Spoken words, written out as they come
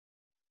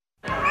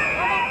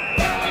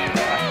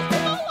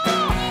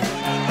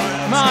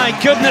My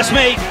goodness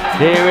me.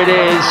 Here it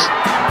is.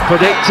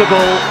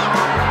 Predictable.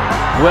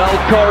 Well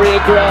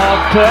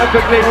choreographed.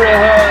 Perfectly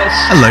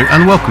rehearsed. Hello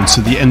and welcome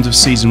to the end of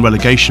season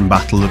relegation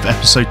battle of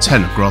episode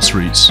 10 of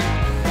Grassroots.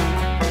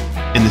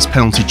 In this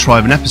penalty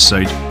tribe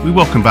episode, we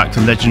welcome back the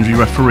legendary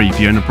referee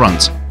Fiona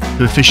Brunt,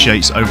 who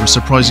officiates over a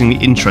surprisingly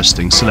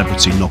interesting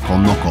celebrity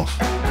knock-on knockoff.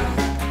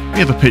 We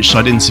have a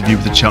pitchside interview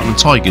with the Cheltenham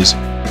Tigers,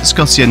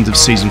 discuss the end of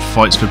season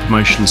fights for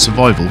promotion and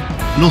survival,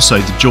 and also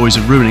the joys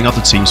of ruining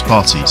other teams'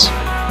 parties.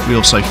 We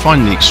also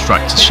finally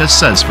extract Shez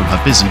Says from her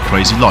busy,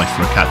 crazy life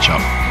for a catch-up.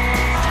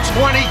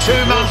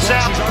 22 months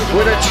out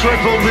with a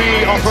triple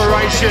knee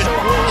operation.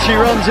 She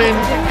runs in,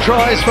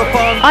 tries for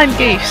fun. I'm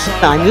Goose.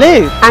 I'm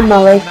Lou. I'm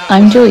Molly.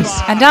 I'm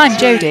Joyce. And I'm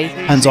Jodie.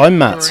 And I'm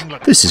Matt.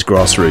 This is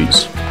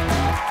Grassroots.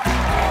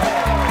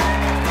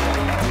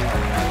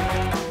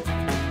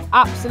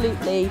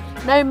 Absolutely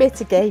no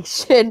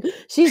mitigation.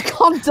 She's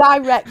gone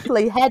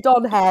directly head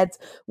on head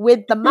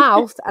with the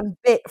mouth and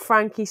bit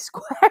Frankie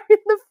square in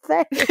the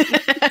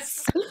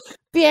face.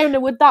 Fiona,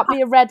 would that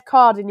be a red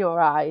card in your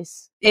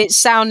eyes? It's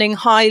sounding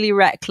highly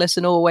reckless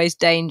and always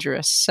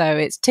dangerous, so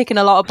it's ticking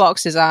a lot of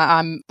boxes.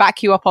 I'm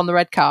back you up on the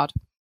red card.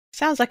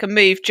 Sounds like a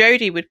move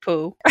Jodie would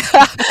pull.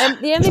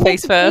 The only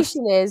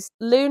mitigation is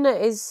Luna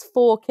is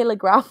 4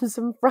 kilograms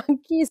and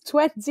Frankie is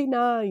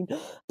 29.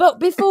 But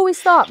before we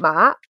start,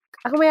 Matt,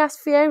 can we ask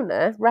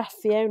Fiona, Ref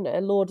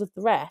Fiona, Lord of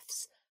the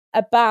Refs,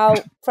 about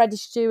Freddie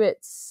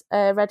Stewart's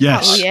red card?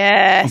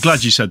 Yes. I'm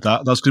glad you said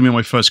that. That's going to be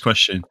my first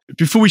question.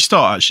 Before we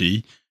start,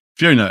 actually,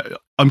 Fiona,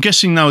 I'm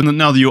guessing now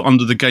that you're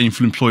under the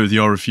gainful employ of the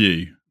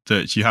RFU,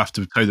 that you have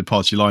to toe the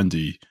party line, do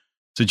you?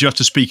 So do you have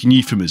to speak in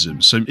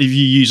euphemisms? So if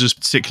you use a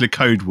particular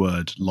code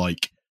word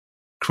like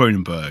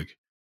Cronenberg,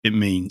 it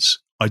means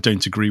I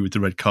don't agree with the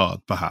red card,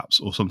 perhaps,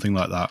 or something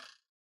like that.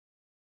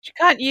 You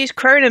can't use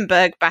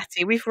Cronenberg,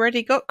 Batty. We've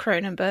already got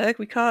Cronenberg.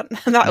 We can't.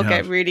 That'll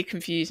get really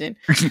confusing.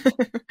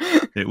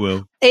 It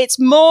will. It's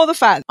more the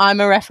fact I'm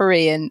a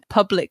referee and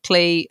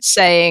publicly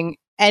saying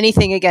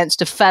anything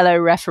against a fellow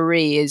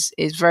referee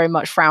is very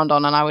much frowned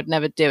on, and I would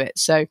never do it.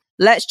 So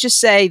let's just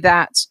say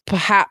that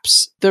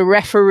perhaps the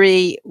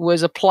referee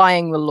was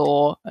applying the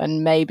law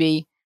and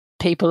maybe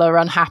people are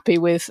unhappy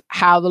with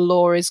how the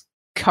law is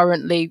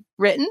currently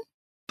written.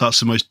 That's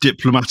the most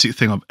diplomatic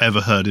thing I've ever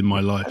heard in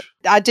my life.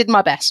 I did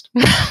my best.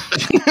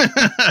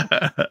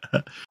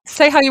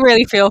 Say how you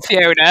really feel,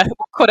 Fiona.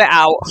 Cut it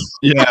out.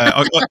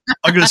 Yeah,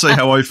 I'm going to say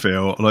how I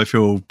feel, and I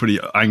feel pretty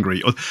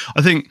angry.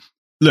 I think,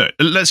 look,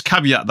 let's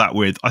caveat that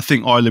with, I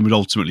think Ireland would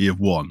ultimately have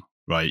won,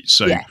 right?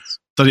 So yes.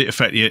 Did it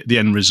affect the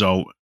end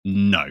result?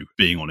 No,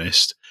 being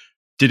honest.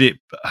 Did it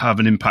have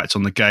an impact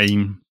on the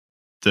game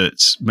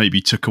that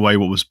maybe took away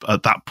what was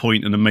at that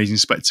point an amazing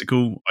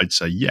spectacle? I'd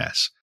say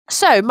yes.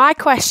 So my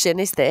question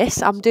is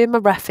this. I'm doing my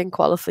reffing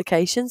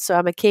qualification, so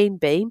I'm a keen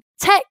bean.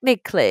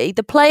 Technically,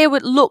 the player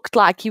looked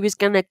like he was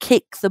going to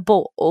kick the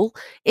ball.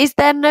 Is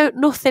there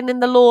nothing in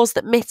the laws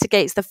that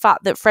mitigates the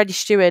fact that Freddie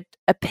Stewart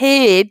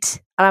appeared,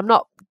 and I'm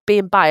not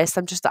being biased,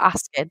 I'm just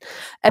asking,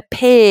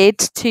 appeared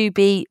to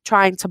be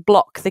trying to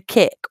block the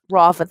kick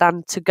rather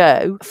than to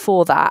go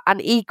for that?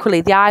 And equally,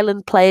 the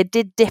Ireland player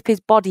did dip his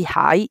body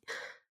height.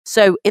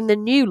 So in the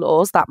new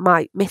laws, that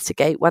might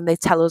mitigate when they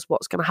tell us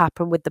what's going to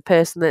happen with the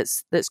person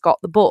that's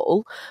got the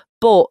ball.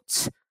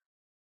 But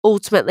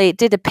ultimately, it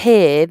did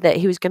appear that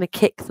he was going to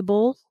kick the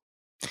ball.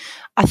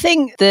 I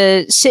think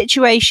the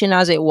situation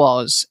as it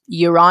was,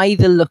 you're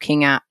either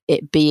looking at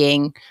it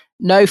being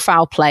no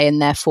foul play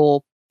and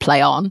therefore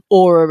play on,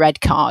 or a red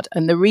card.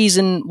 And the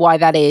reason why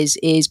that is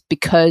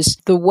because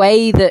the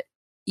way that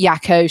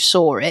Jacko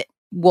saw it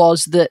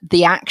was that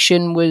the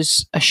action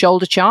was a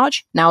shoulder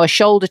charge. Now, a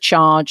shoulder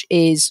charge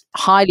is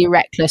highly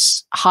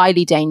reckless,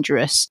 highly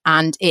dangerous,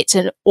 and it's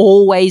an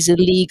always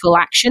illegal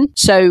action.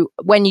 So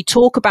when you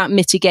talk about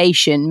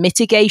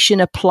mitigation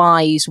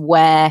applies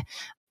where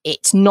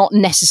it's not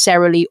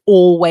necessarily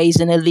always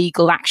an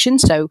illegal action.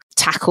 So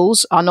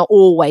tackles are not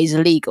always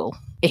illegal.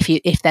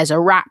 If there's a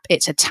wrap,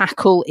 it's a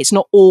tackle. It's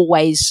not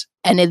always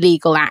an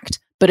illegal act.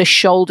 But a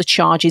shoulder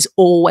charge is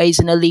always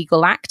an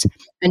illegal act.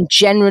 And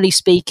generally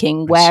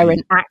speaking, where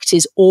an act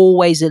is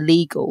always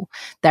illegal,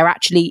 there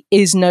actually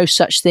is no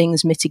such thing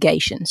as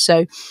mitigation.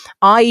 So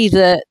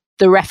either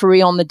the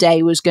referee on the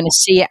day was going to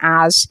see it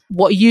as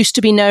what used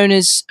to be known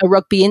as a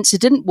rugby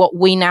incident, what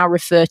we now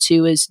refer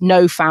to as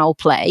no foul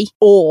play,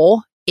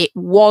 or it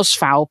was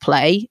foul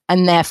play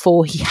and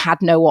therefore he had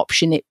no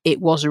option. It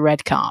was a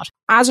red card.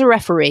 As a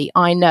referee,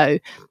 I know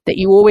that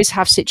you always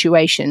have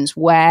situations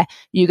where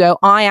you go,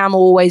 I am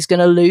always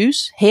going to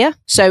lose here.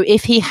 So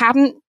if he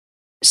hadn't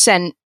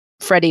sent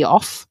Freddie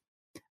off,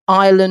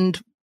 Ireland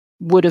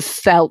would have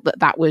felt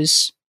that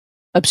was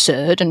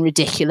absurd and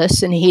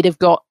ridiculous, and he'd have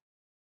got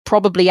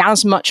probably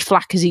as much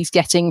flack as he's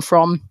getting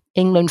from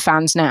England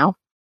fans now,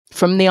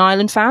 from the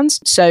Ireland fans.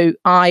 So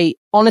I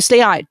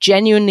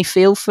genuinely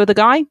feel for the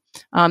guy.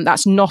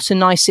 That's not a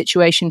nice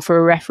situation for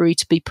a referee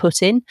to be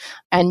put in.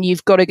 And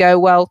you've got to go,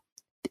 well,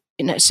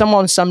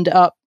 someone summed it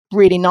up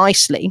really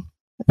nicely.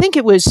 I think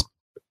it was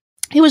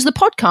It was the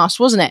podcast,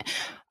 wasn't it?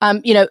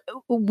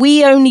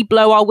 We only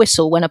blow our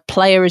whistle when a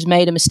player has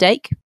made a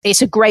mistake.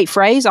 It's a great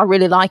phrase. I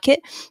really like it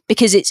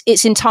because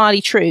it's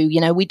entirely true.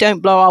 We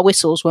don't blow our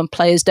whistles when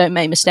players don't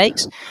make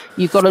mistakes.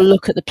 You've got to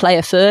look at the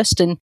player first.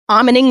 And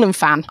I'm an England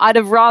fan. I'd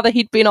have rather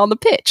he'd been on the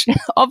pitch,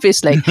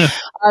 obviously.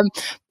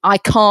 I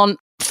can't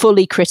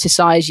fully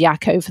criticise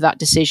Jaco for that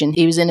decision.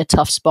 He was in a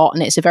tough spot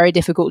and it's a very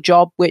difficult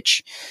job,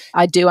 which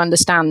I do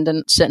understand.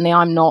 And certainly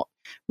I'm not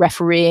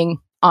refereeing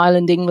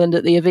Ireland-England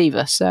at the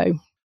Aviva, so...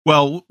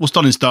 Well, what's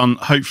done is done.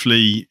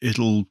 Hopefully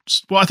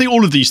I think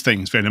all of these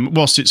things,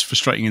 whilst it's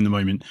frustrating in the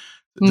moment,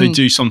 they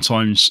do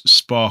sometimes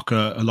spark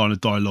a line of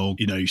dialogue,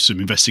 some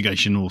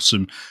investigation or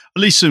at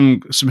least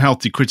some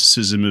healthy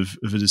criticism of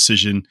a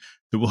decision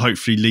that will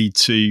hopefully lead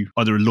to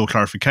either a law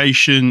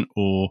clarification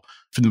or,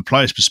 from the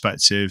player's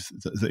perspective,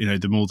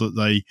 the more that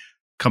they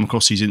come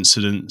across these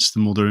incidents, the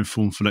more they're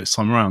informed for next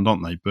time around,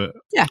 aren't they? But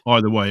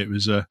either way, it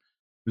was a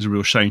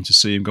real shame to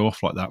see him go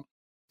off like that.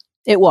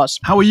 It was.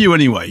 How are you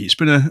anyway? It's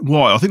been a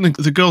while. I think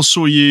the girls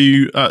saw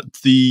you at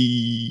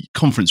the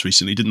conference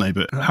recently, didn't they?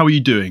 But how are you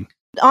doing?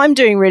 I'm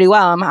doing really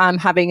well. I'm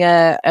having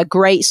a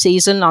great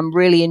season. I'm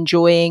really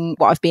enjoying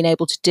what I've been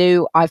able to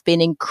do. I've been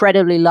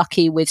incredibly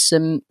lucky with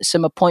some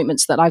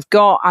appointments that I've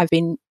got. I've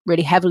been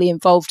really heavily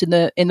involved in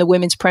the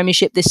Women's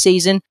Premiership this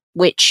season,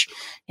 which,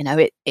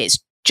 it's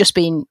just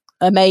been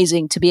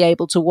amazing to be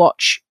able to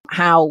watch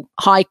how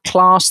high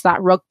class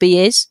that rugby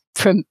is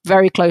from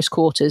very close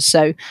quarters.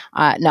 So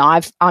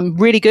I'm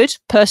really good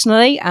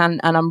personally, and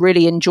I'm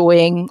really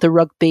enjoying the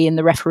rugby and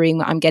the refereeing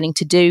that I'm getting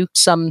to do.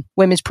 Some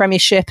Women's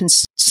Premiership and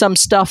some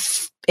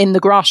stuff in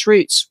the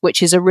grassroots,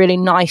 which is a really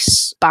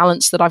nice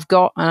balance that I've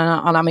got,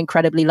 and I'm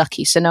incredibly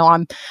lucky. So no,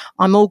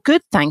 I'm all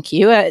good, thank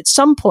you. At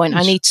some point,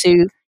 I need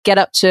to get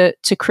up to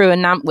Crewe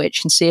and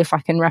Nantwich and see if I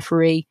can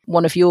referee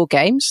one of your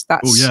games.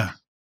 That's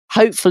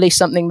hopefully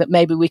something that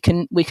maybe we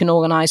can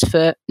organise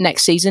for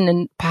next season,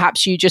 and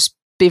perhaps you just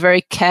be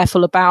very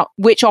careful about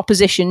which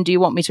opposition do you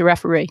want me to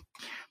referee,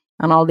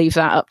 and I'll leave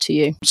that up to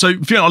you.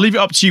 So Fiona, I'll leave it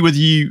up to you whether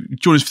you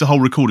join us for the whole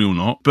recording or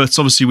not, but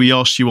obviously we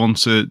asked you on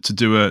to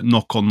do a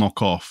knock-on,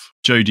 knock-off.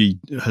 Jodie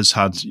has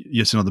had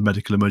yet another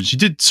medical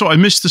emergency. I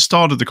missed the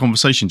start of the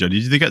conversation,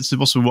 Jodie. Did they get to the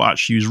bottom of what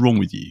actually was wrong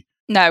with you?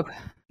 No,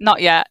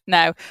 not yet,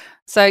 no.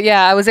 So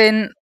I was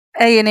in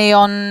A&E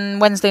on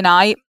Wednesday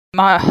night.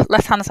 My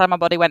left-hand side of my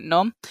body went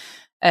numb.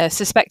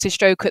 Suspected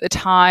stroke at the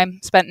time,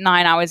 spent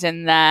 9 hours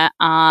in there,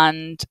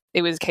 and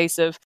it was a case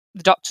of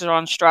the doctors are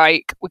on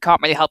strike, we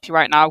can't really help you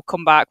right now,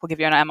 come back, we'll give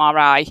you an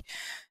MRI.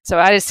 So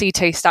I had a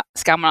CT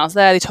scan when I was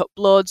there, they took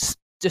bloods,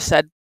 just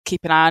said keep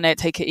an eye on it,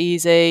 take it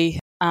easy,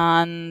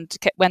 and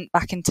went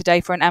back in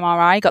today for an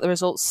MRI, got the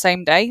results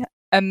same day.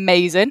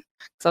 Amazing,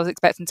 because I was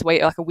expecting to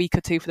wait like a week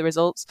or two for the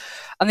results,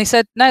 and they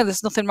said no,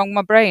 there's nothing wrong with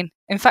my brain.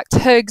 In fact,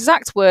 her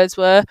exact words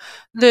were,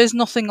 there's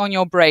nothing on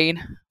your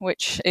brain,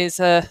 which is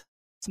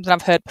something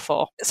I've heard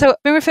before. So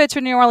I've been referred to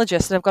a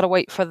neurologist and I've got to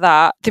wait for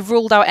that. They've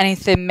ruled out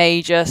anything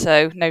major,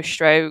 so no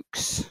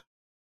strokes,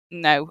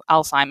 no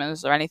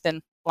Alzheimer's or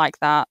anything like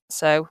that.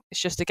 So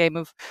it's just a game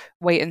of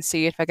wait and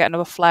see. If I get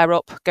another flare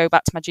up, go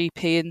back to my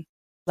GP and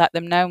let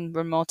them know and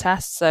run more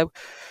tests. So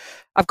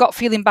I've got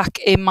feeling back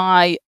in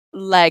my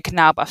leg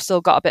now, but I've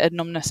still got a bit of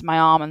numbness in my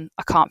arm and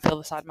I can't feel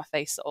the side of my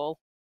face at all.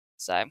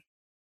 So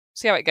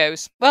see how it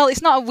goes. Well,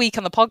 it's not a week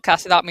on the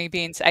podcast without me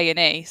being to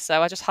A&E,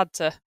 so I just had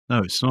to...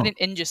 No, it's not. I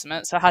didn't injure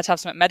something, so I had to have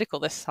something medical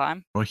this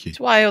time. Crikey.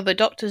 That's why all the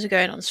doctors are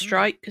going on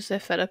strike, because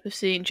they're fed up of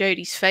seeing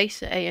Jodie's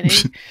face at A&E.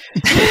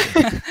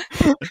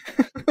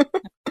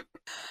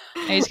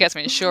 I need to get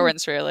some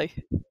insurance, really.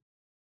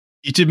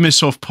 You did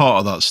miss off part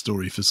of that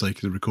story for the sake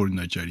of the recording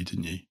though, Jodie,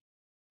 didn't you?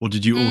 Or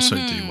did you also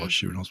do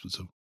whilst you were in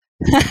hospital?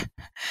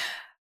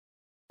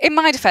 In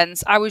my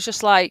defence, I was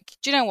just like,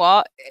 do you know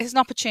what? It's an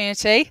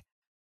opportunity.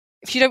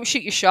 If you don't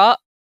shoot your shot,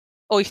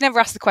 or you can never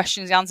ask the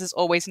questions, the answer's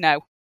always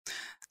no.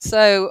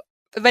 So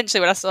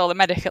eventually when I saw the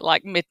medic at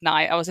like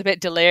midnight, I was a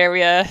bit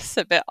delirious,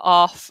 a bit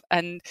off,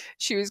 and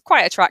she was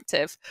quite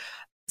attractive.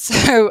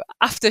 So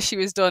after she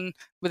was done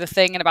with the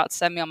thing and about to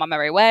send me on my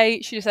merry way,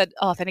 she just said,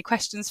 are there any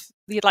questions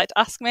that you'd like to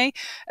ask me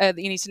that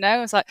you need to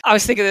know? I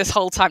was thinking this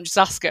whole time, just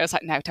ask her. I was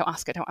like, no, don't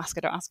ask her.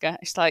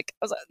 She's like,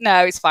 I was like,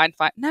 no, it's fine.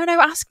 No,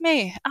 ask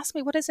me,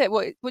 what is it?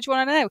 What do you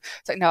want to know?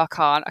 It's like, no, I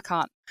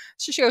can't.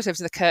 So she goes over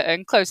to the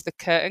curtain, closes the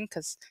curtain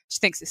because she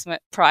thinks it's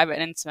private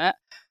and intimate.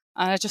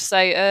 And I just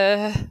say,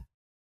 are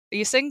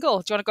you single?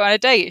 Do you want to go on a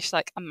date? She's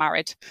like, I'm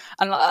married.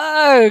 I'm like,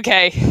 oh,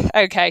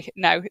 okay,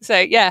 no. So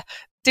yeah,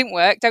 didn't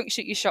work. Don't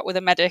shoot your shot with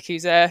a medic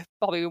who's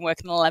probably been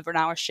working an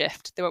 11-hour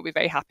shift. They won't be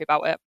very happy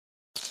about it.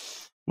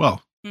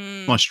 Well,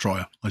 nice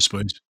try, I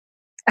suppose.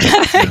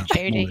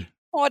 Jodie.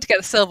 I wanted to get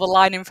the silver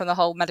lining from the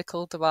whole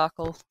medical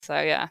debacle. So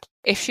yeah,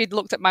 if she'd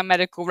looked at my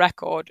medical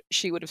record,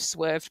 she would have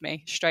swerved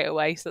me straight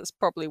away. So that's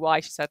probably why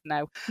she said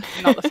no,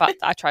 not the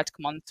fact that I tried to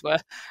come on to her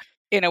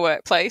in a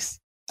workplace.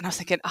 And I was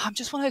thinking, I'm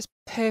just one of those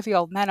pervy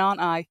old men,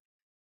 aren't I?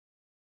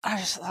 I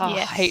just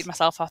I hated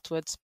myself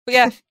afterwards. But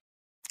yeah,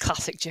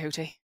 classic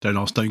Jodie. Don't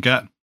ask, don't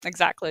get.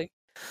 Exactly.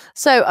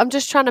 So I'm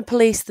just trying to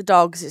police the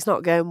dogs. It's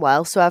not going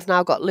well. So I've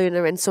now got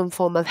Luna in some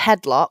form of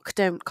headlock.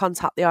 Don't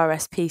contact the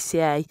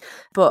RSPCA.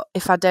 But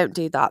if I don't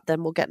do that,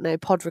 then we'll get no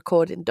pod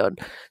recording done.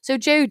 So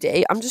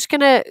Jodie, I'm just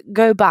going to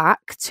go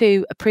back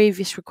to a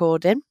previous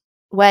recording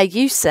where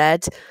you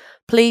said,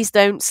 please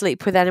don't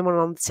sleep with anyone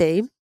on the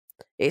team.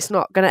 It's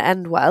not going to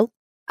end well.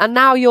 And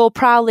now you're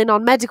prowling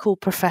on medical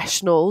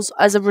professionals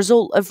as a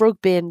result of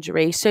rugby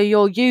injury. So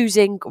you're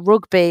using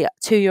rugby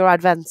to your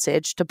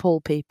advantage to pull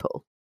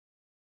people.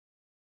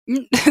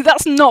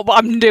 That's not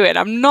what I'm doing.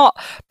 I'm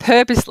not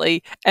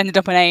purposely ended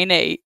up in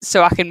A&E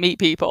so I can meet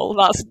people.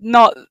 That's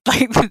not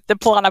like the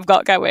plan I've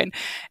got going.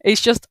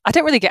 It's just I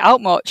don't really get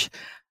out much.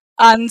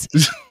 And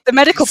the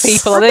medical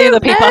people are the other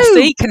people I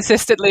see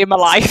consistently in my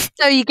life.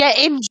 So you get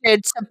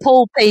injured to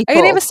pull people.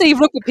 I never see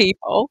rugby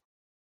people.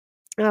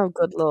 Oh,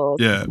 good Lord.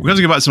 Yeah, we're going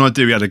to go back to an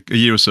idea we had a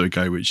year or so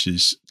ago, which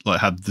is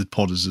like have the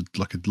pod as a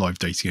live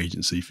dating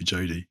agency for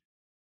Jodie.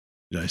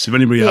 You know, so if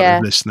anybody out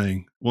there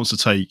listening wants to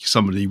take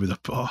somebody with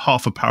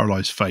half a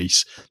paralysed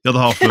face, the other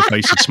half of her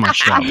face is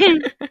smashed out.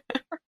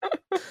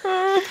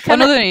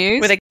 Another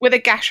news. With a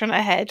gash on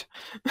her head.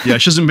 Yeah,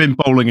 she hasn't been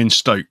bowling in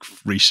Stoke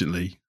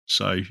recently,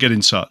 so get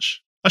in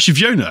touch. Actually,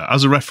 Fiona,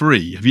 as a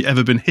referee, have you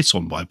ever been hit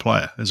on by a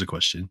player? There's a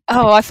question.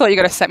 Oh, I thought you were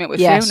going to set me up with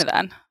Fiona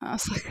then. I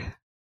was like...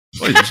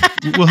 We'll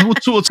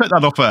take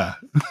that off air.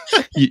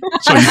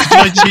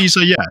 Sorry, did you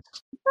say yes?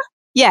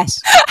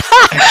 Yes.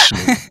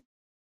 Excellent.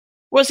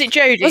 Was it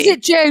Jodie? Was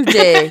it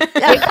Jodie?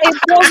 It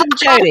wasn't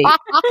Jodie.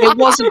 It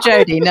wasn't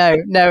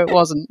Jodie. No, it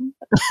wasn't.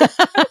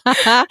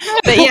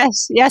 But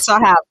yes, I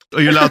have.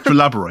 Are you allowed to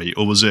elaborate,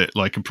 or was it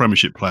like a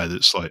Premiership player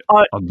that's like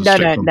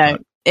No.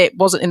 It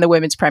wasn't in the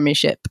Women's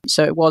Premiership,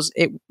 so it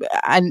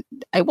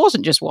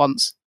wasn't just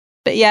once.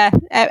 But yeah,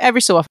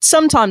 every so often.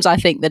 Sometimes I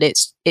think that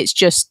it's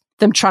just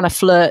them trying to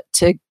flirt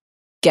to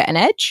get an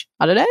edge.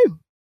 I don't know.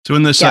 So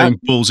when they're saying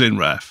balls in,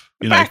 ref,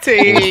 you know,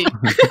 Batty.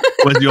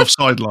 where's the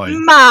offside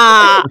line?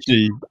 Ma.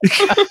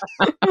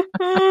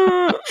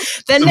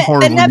 They're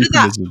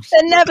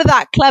never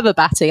that clever,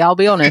 Batty. I'll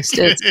be honest.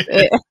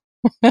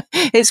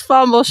 It's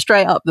far more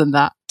straight up than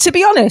that. To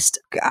be honest,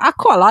 I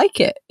quite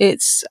like it.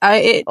 It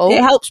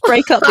helps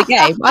break up the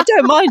game. I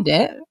don't mind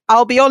it.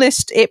 I'll be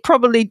honest. It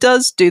probably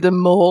does do them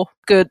more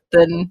good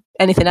than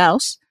anything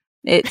else.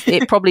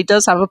 It probably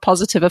does have a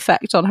positive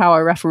effect on how I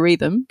referee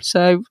them.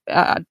 So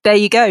there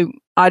you go.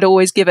 I'd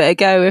always give it a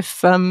go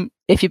if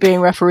you're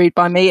being refereed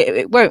by me.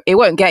 It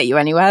won't get you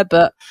anywhere,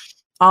 but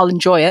I'll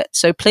enjoy it.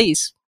 So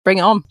please bring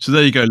it on. So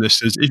there you go,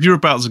 listeners. If you're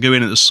about to go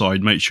in at the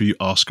side, make sure you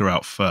ask her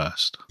out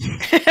first.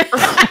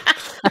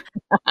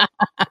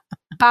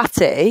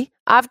 Batty,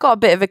 I've got a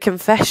bit of a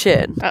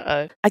confession.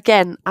 Uh-oh.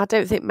 Again, I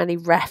don't think many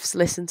refs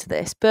listen to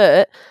this,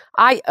 but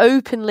I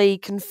openly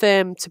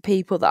confirm to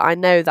people that I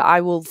know that I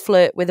will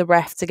flirt with a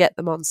ref to get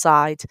them on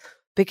side.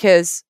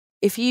 Because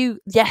if you,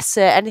 yes,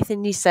 sir,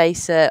 anything you say,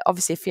 sir,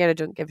 obviously Fiona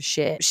doesn't give a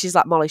shit. She's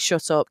like, Molly,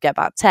 shut up, get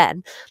back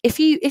 10. If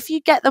you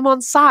get them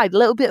on side, a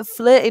little bit of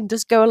flirting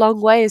does go a long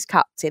way as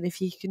captain,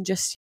 if you can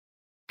just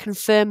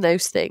confirm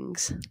those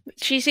things.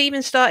 She's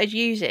even started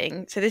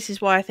using, so this is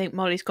why I think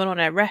Molly's gone on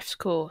her refs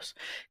course,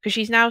 because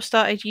she's now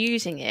started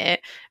using it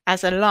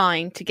as a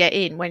line to get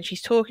in when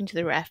she's talking to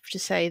the ref to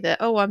say that,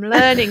 oh, I'm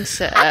learning,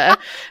 sir.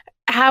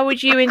 How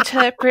would you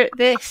interpret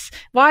this?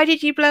 Why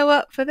did you blow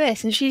up for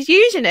this? And she's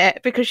using it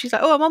because she's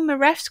like, oh, I'm on my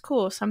refs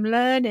course. I'm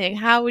learning.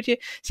 How would you?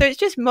 So it's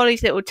just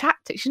Molly's little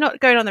tactic. She's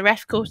not going on the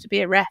ref course to be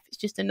a ref. It's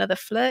just another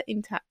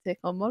flirting tactic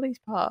on Molly's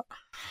part.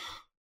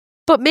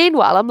 But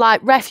meanwhile, I'm like,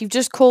 ref, you've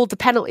just called the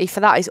penalty for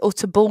that is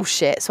utter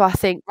bullshit. So I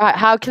think, right,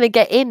 how can I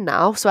get in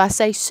now? So I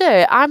say,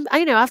 sir,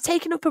 I've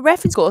taken up a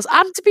reference course.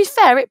 And to be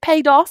fair, it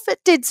paid off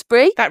at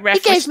Didsbury. That ref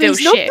he gave was me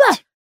still his shit.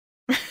 number.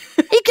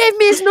 He gave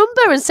me his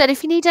number and said,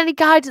 if you need any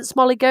guidance,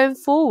 Molly, going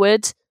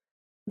forward,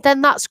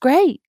 then that's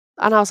great.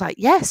 And I was like,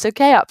 yes,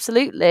 okay,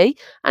 absolutely.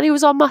 And he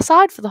was on my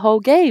side for the whole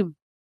game.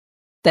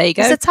 There you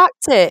go. It's a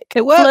tactic.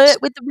 It works.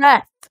 Flirt with the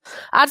ref.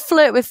 I'd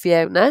flirt with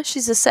Fiona.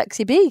 She's a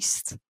sexy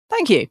beast.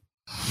 Thank you.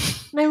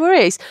 No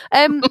worries.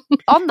 On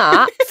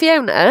that,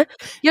 Fiona,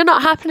 you're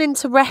not happening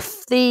to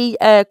ref the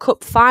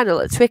cup final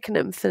at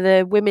Twickenham for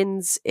the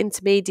Women's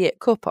Intermediate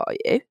Cup, are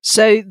you?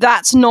 So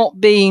that's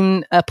not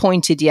been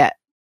appointed yet.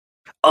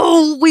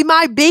 Oh, we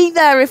might be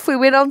there if we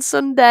win on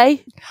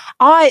Sunday.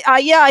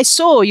 I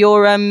saw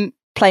you're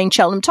playing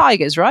Cheltenham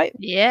Tigers, right?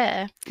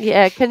 Yeah.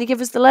 Yeah, can you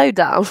give us the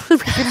lowdown? We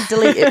can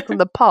delete it from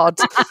the pod.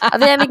 Are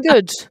they any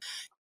good?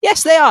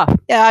 Yes, they are.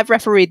 Yeah, I've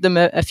refereed them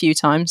a few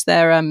times.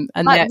 They're and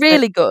like, they're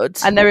really good,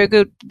 and they're a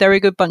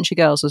good bunch of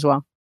girls as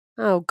well.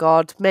 Oh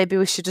God, maybe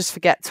we should just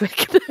forget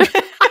Twickenham.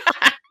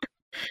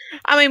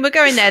 I mean, we're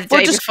going there the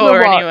day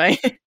before anyway.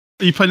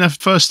 Are you playing their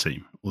first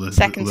team? Or the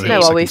Second team.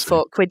 No, second we team?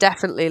 fuck. We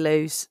definitely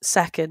lose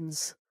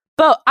seconds.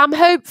 But I'm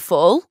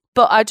hopeful.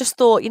 But I just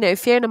thought,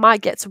 Fiona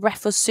might get to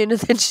ref us sooner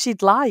than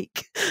she'd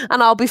like,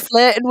 and I'll be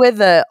flirting with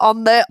her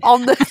on the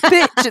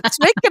pitch at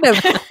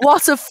Twickenham.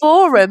 What a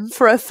forum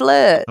for a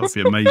flirt! That would be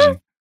amazing.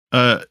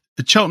 Are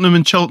Cheltenham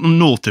and Cheltenham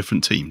North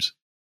different teams?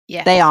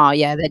 Yeah, they are.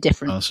 Yeah, they're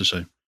different. Oh, that's a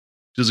shame.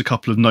 There's a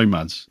couple of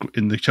nomads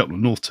in the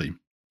Cheltenham North team.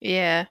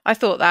 Yeah, I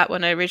thought that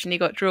when I originally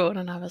got drawn,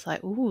 and I was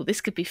like, "Ooh,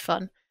 this could be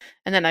fun."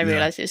 And then I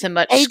realised it's a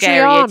much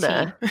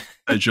scarier team.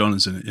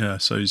 Adriana's in it, yeah.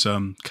 So he's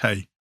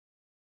Kay.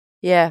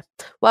 Yeah.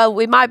 Well,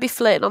 we might be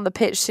flirting on the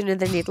pitch sooner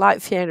than you'd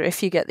like, Fiona,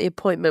 if you get the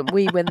appointment.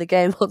 We win the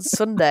game on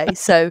Sunday.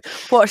 So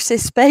watch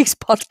this space,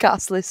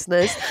 podcast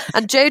listeners.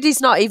 And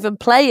Jodie's not even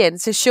playing,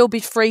 so she'll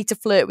be free to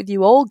flirt with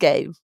you all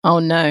game. Oh,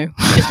 no.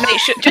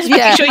 Just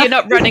make sure you're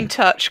not running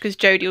touch, because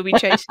Jodie will be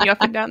chasing you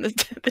up and down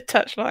the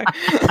touch line.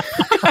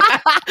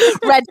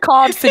 Red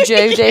card for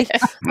Jodie.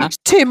 Yeah.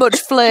 Too much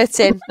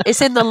flirting.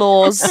 It's in the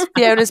laws.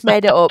 Fiona's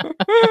made it up.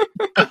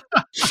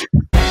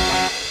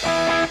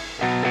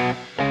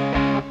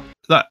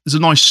 That is a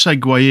nice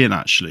segue in,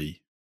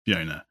 actually,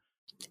 Fiona,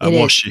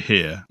 whilst you're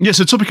here. Yeah,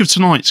 so the topic of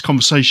tonight's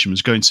conversation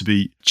was going to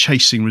be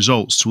chasing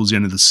results towards the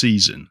end of the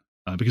season,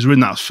 because we're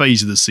in that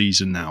phase of the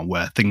season now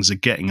where things are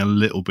getting a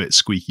little bit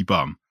squeaky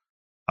bum.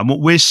 And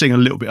what we're seeing a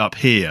little bit up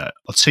here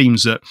are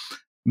teams that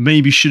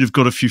maybe should have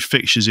got a few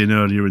fixtures in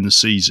earlier in the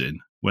season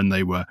when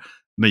they were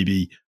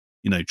maybe,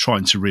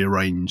 trying to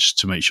rearrange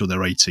to make sure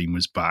their A team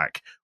was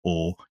back,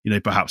 or,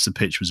 perhaps the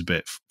pitch was a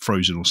bit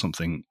frozen or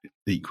something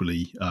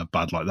equally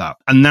bad like that.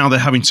 And now they're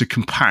having to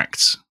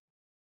compact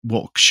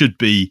what should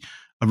be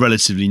a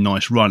relatively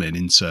nice run-in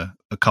into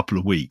a couple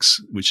of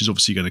weeks, which is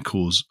obviously going to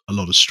cause a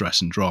lot of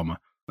stress and drama.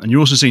 And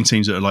you're also seeing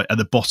teams that are like at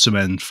the bottom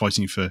end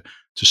fighting to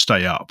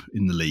stay up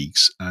in the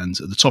leagues, and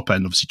at the top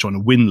end obviously trying to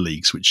win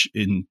leagues, which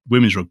in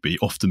women's rugby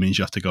often means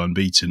you have to go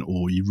unbeaten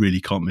or you really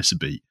can't miss a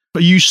beat.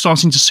 But are you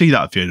starting to see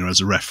that, Fiona,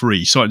 as a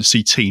referee, starting to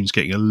see teams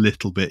getting a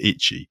little bit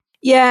itchy?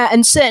 Yeah,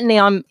 and certainly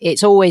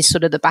it's always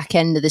sort of the back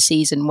end of the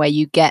season where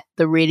you get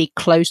the really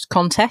close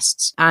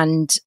contests,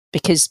 and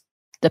because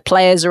the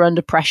players are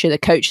under pressure, the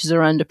coaches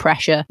are under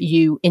pressure,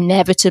 you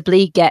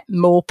inevitably get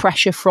more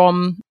pressure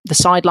from the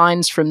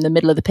sidelines, from the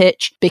middle of the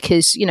pitch,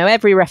 because,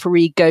 every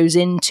referee goes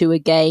into a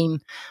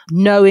game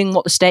knowing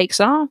what the stakes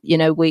are.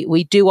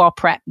 We do our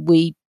prep.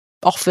 We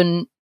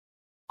often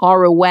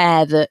are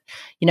aware that,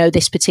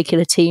 this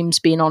particular team's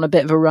been on a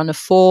bit of a run of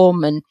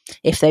form, and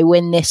if they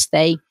win this,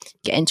 they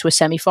get into a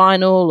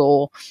semi-final,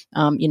 or,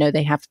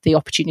 they have the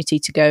opportunity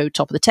to go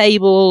top of the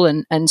table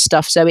and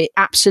stuff. So it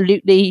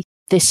absolutely,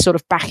 this sort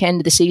of back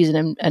end of the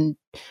season, and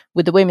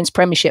with the Women's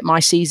Premiership,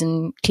 my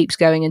season keeps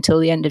going until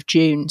the end of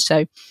June.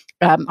 So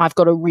I've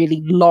got a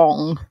really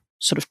long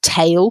sort of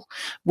tail,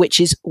 which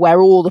is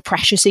where all the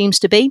pressure seems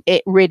to be.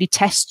 It really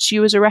tests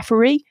you as a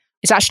referee.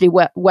 It's actually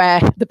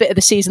where the bit of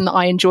the season that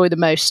I enjoy the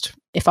most,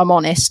 if I'm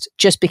honest,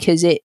 just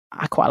because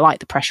I quite like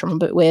the pressure. I'm a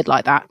bit weird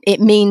like that. It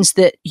means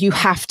that you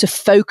have to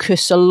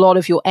focus a lot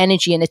of your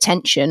energy and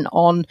attention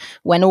on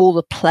when all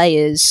the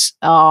players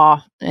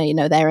are,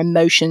 their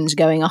emotions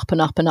going up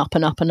and up and up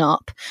and up and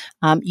up.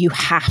 You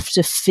have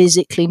to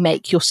physically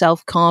make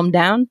yourself calm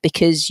down,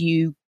 because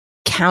you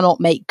cannot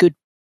make good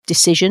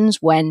decisions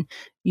when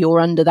you're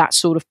under that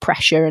sort of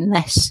pressure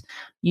unless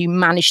you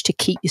manage to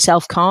keep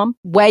yourself calm.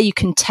 Where you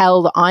can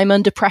tell that I'm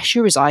under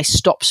pressure is I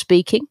stop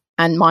speaking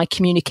and my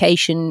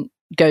communication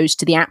goes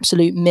to the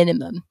absolute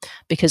minimum,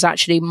 because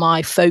actually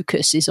my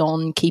focus is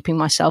on keeping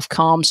myself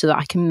calm so that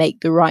I can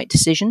make the right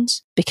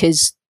decisions.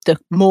 Because the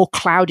more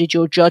clouded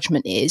your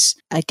judgment is,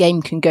 a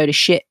game can go to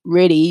shit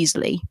really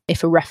easily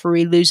if a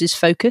referee loses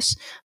focus.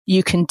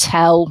 You can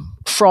tell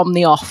from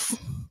the off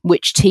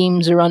which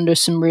teams are under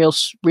some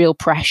real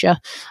pressure,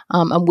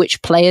 and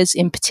which players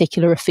in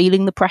particular are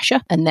feeling the pressure.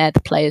 And they're the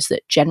players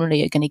that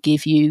generally are going to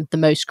give you the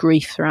most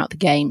grief throughout the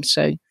game.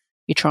 So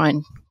you try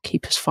and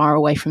keep as far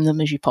away from them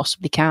as you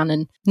possibly can.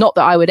 And not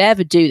that I would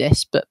ever do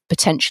this, but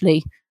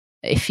potentially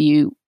if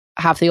you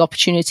have the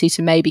opportunity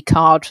to maybe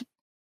card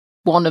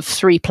one of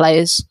three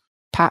players,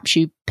 perhaps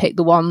you pick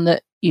the one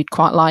that you'd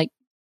quite like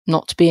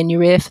not to be in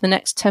your ear for the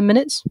next 10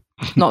 minutes.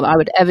 Not that I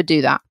would ever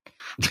do that.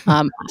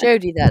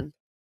 Jodie then.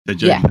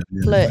 Yeah,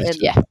 flirting.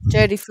 Yeah,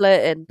 Jodie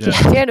flirting. Yeah.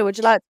 Fiona, would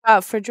you like to go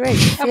out for a drink?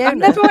 I've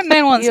never went in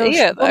anyone's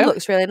ear, though. Your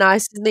looks really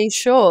nice in these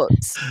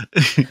shorts.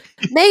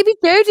 Maybe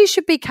Jodie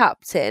should be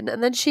captain,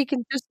 and then she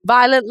can just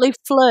violently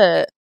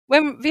flirt.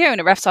 When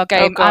Fiona refs our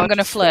game, I'm going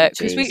to flirt,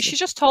 because she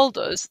just told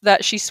us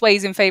that she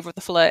sways in favour of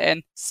the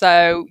flirting.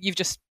 So you've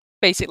just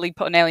basically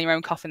put a nail in your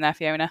own coffin there,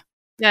 Fiona.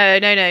 No.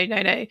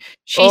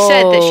 She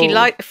said that she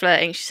liked the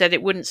flirting. She said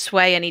it wouldn't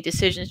sway any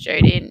decisions,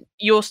 Jodie. And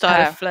your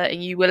style of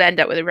flirting, you will end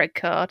up with a red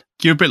card.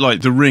 You're a bit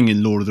like the ring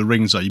in Lord of the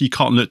Rings, though. You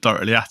can't look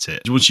directly at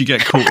it. Once you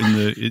get caught in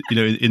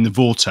the, in the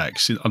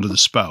vortex under the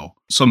spell,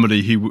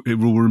 somebody who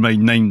will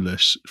remain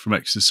nameless from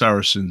Exeter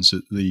Saracens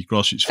at the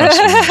Grassroots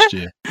Festival last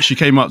year, she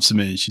came up to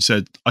me and she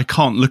said, "I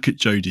can't look at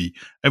Jodie.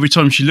 Every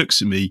time she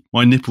looks at me,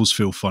 my nipples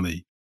feel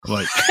funny."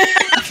 Like.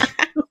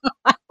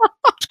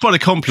 Quite a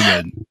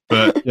compliment,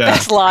 but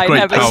yeah,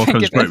 great power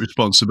comes great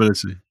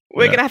responsibility.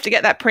 We're going to have to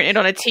get that printed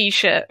on a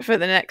T-shirt for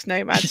the next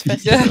Nomads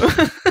Festival.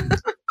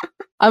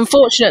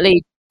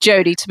 Unfortunately,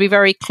 Jodie, to be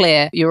very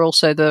clear, you're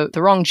also the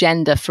wrong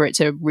gender for it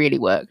to really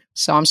work.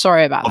 So I'm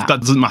sorry about that. That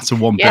doesn't matter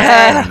one bit.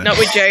 Yeah, not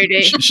with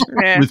Jodie.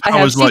 With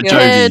powers like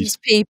Jodie's.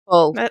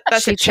 People.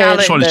 That's a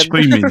challenge. Trying to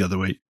scream me the other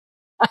week.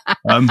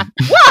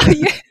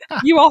 What?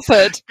 You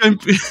offered.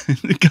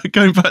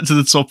 Going back to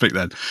the topic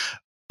then.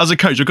 As a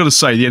coach, I've got to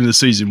say the end of the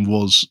season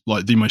was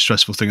like the most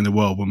stressful thing in the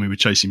world when we were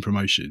chasing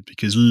promotion,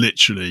 because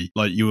literally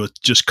like you were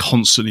just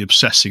constantly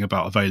obsessing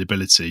about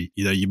availability.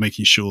 You know, you're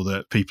making sure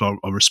that people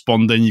are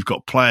responding. You've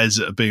got players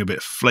that are being a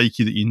bit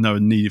flaky that you know are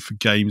needed for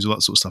games, all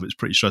that sort of stuff. It's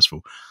pretty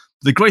stressful.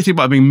 The great thing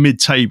about being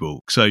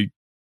mid-table, so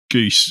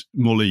Goose,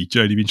 Molly,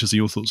 Jodie, be interested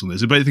in your thoughts on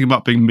this. The great thing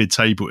about being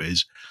mid-table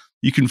is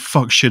you can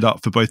fuck shit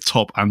up for both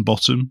top and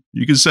bottom.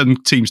 You can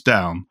send teams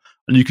down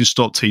and you can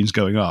stop teams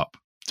going up,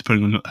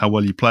 depending on how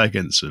well you play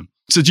against them.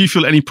 So do you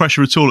feel any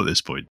pressure at all at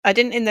this point? I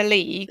didn't in the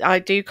league. I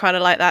do kind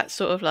of like that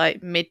sort of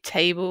like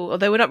mid-table,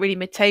 although we're not really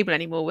mid-table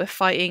anymore. We're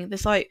fighting.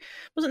 There's like,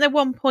 wasn't there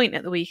 1 point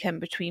at the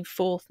weekend between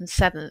 4th and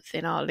 7th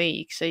in our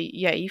league? So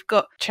yeah, you've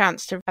got a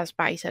chance to, as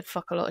Batty said,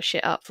 fuck a lot of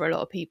shit up for a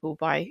lot of people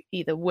by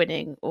either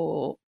winning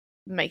or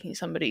making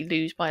somebody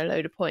lose by a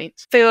load of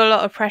points. Feel a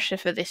lot of pressure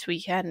for this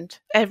weekend.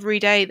 Every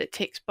day that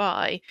ticks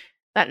by,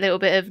 that little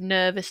bit of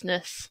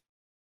nervousness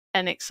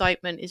and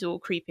excitement is all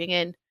creeping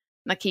in.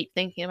 And I keep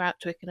thinking about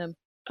Twickenham.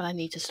 And I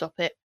need to stop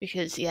it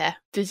because, yeah,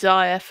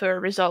 desire for a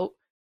result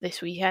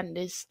this weekend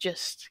is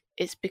just,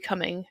 it's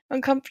becoming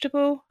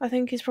uncomfortable, I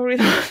think is probably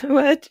the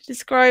word to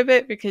describe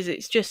it, because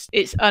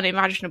it's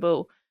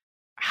unimaginable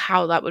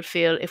how that would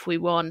feel if we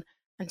won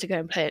and to go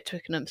and play at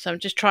Twickenham. So I'm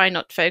just trying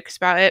not to focus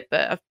about it,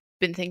 but I've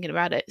been thinking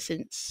about it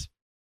since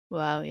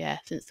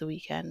the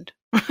weekend.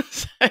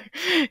 So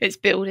it's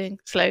building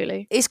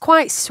slowly. It's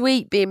quite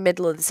sweet being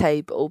middle of the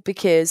table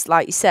because,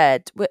 like you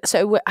said,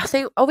 I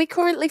think, are we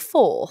currently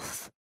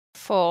 4th?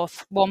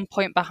 4th, 1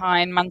 point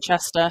behind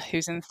Manchester,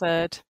 who's in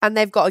 3rd. And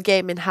they've got a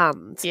game in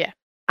hand. Yeah.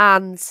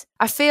 And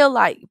I feel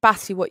like,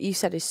 Batty, what you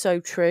said is so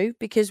true,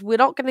 because we're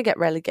not going to get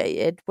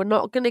relegated, we're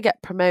not going to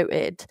get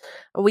promoted,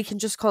 and we can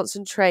just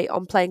concentrate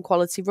on playing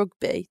quality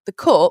rugby. The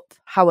Cup,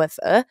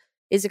 however,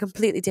 is a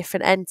completely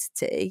different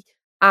entity,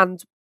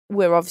 and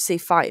we're obviously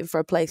fighting for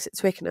a place at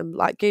Twickenham,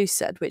 like Goose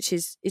said, which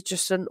is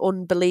just an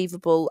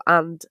unbelievable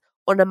and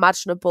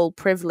unimaginable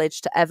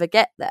privilege to ever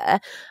get there.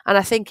 And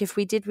I think if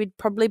we did, we'd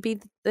probably be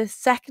the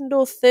 2nd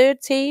or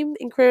 3rd team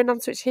in Crewe and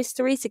Nantwich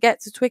history to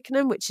get to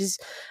Twickenham, which is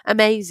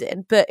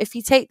amazing. But if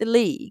you take the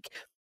league,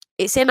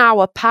 it's in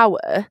our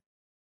power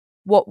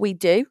what we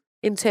do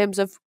in terms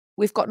of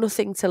we've got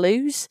nothing to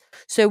lose.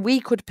 So we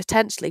could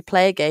potentially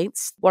play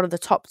against one of the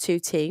top 2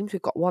 teams.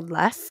 We've got one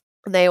left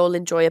and they all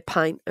enjoy a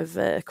pint of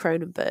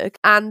Kronenbourg.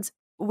 And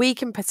we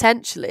can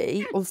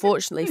potentially,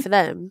 unfortunately for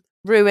them,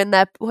 ruin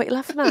their... What are you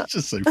laughing at? It's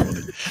just so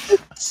funny.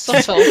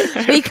 Subtle.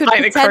 We could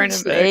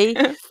potentially...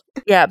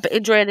 Yeah, but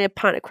enjoying a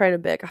pint of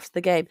Kronenbourg after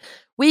the game.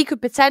 We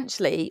could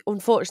potentially,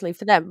 unfortunately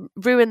for them,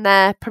 ruin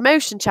their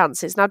promotion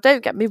chances. Now,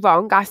 don't get me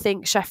wrong, I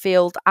think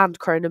Sheffield and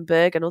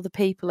Kronenbourg and other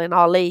people in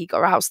our league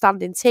are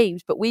outstanding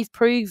teams, but we've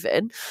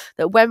proven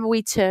that when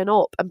we turn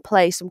up and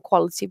play some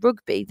quality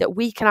rugby, that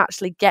we can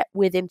actually get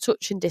within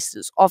touching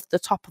distance of the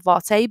top of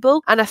our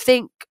table. And I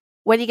think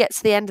when you get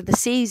to the end of the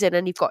season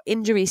and you've got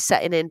injuries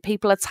setting in,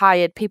 people are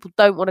tired, people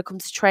don't want to come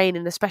to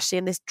training, especially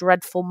in this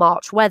dreadful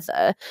March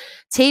weather,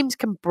 teams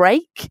can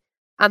break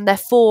and their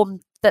form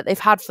that they've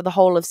had for the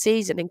whole of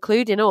season,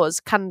 including us,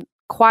 can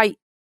quite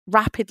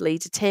rapidly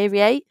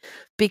deteriorate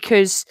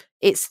because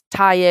it's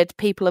tired,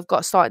 people have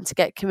got starting to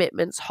get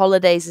commitments,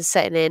 holidays are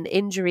setting in,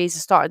 injuries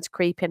are starting to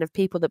creep in of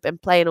people that have been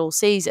playing all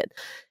season.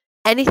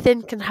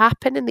 Anything can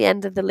happen in the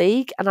end of the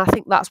league, and I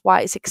think that's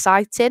why it's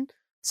exciting.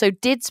 So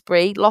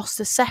Didsbury lost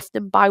to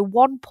Sefton by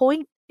 1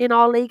 point in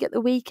our league at the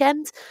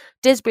weekend.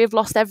 Didsbury have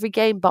lost every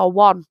game by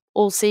 1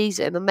 all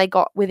season, and they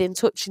got within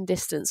touching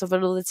distance of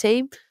another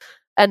team.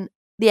 And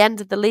the end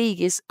of the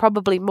league is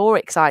probably more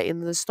exciting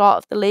than the start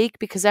of the league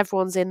because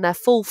everyone's in their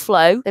full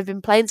flow. They've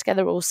been playing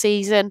together all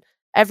season.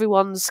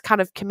 Everyone's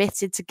kind of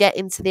committed to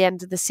getting to the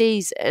end of the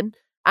season.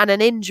 And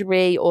an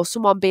injury or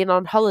someone being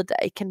on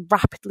holiday can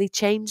rapidly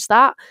change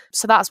that.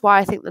 So that's why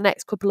I think the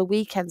next couple of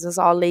weekends as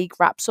our league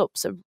wraps up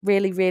are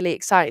really, really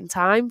exciting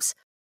times.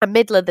 And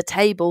middle of the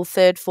table,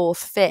 3rd,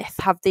 4th,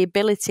 5th, have the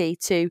ability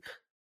to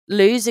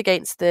lose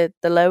against the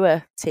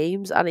lower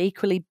teams and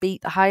equally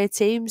beat the higher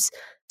teams.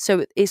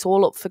 So it's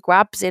all up for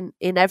grabs in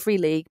every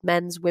league,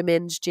 men's,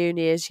 women's,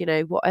 juniors,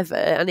 whatever.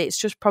 And it's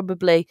just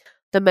probably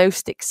the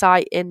most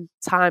exciting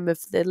time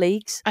of the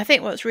leagues. I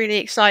think what's really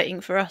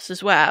exciting for us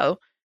as well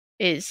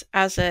is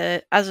as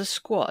a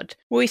squad,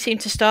 we seem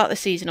to start the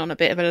season on a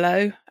bit of a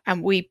low,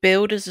 and we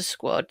build as a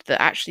squad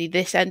that actually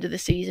this end of the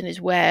season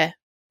is where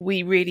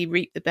we really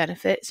reap the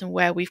benefits and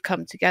where we've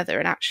come together,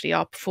 and actually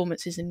our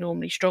performances are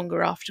normally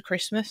stronger after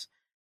Christmas.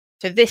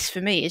 So this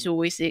for me is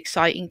always the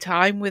exciting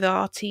time with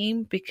our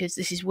team, because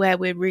this is where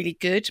we're really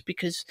good,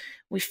 because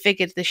we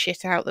figured the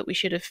shit out that we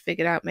should have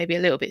figured out maybe a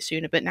little bit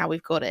sooner, but now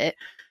we've got it.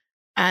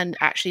 And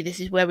actually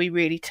this is where we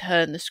really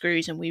turn the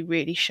screws and we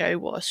really show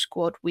what a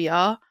squad we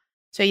are.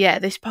 So yeah,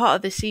 this part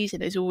of the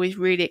season is always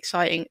really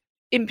exciting,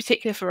 in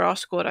particular for our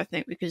squad, I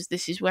think, because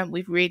this is when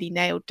we've really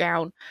nailed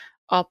down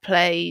our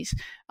plays,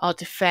 our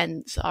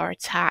defence, our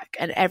attack,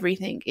 and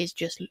everything is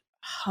just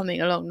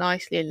humming along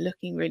nicely and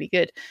looking really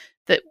good.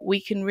 that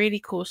we can really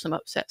cause some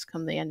upsets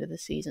come the end of the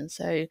season.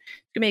 So it's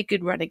going to be a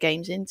good run of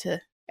games into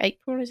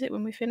April, is it,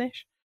 when we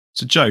finish?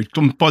 So, Joe,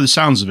 by the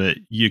sounds of it,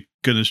 you're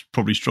going to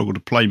probably struggle to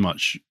play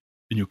much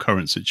in your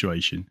current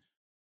situation.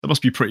 That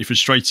must be pretty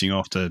frustrating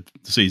after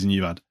the season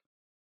you've had.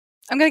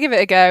 I'm going to give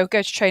it a go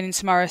to training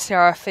tomorrow, see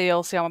how I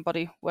feel, see how my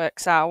body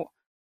works out.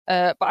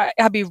 But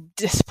I'd be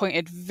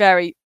disappointed,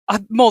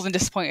 more than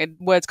disappointed.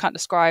 Words can't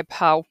describe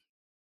how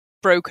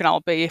broken I'll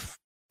be if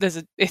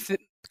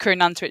Crewe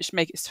and Nantwich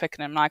make it to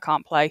Twickenham and I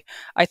can't play.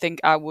 I think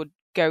I would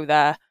go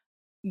there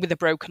with a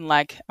broken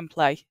leg and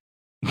play,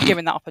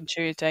 given that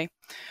opportunity.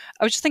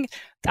 I was just thinking,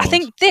 I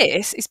think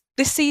this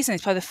season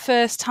is probably the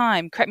first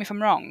time, correct me if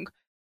I'm wrong,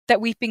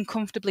 that we've been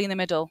comfortably in the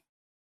middle.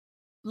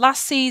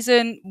 Last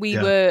season, we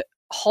were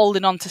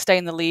holding on to stay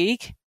in the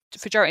league.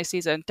 For majority of the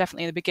season,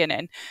 definitely in the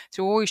beginning.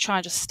 So we're always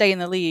trying to just stay in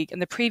the league.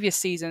 And the previous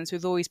seasons,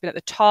 we've always been at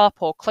the top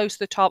or close to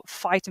the top,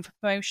 fighting for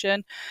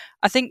promotion.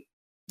 I think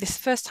this is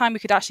the first time we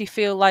could actually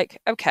feel like,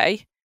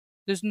 okay,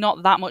 there's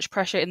not that much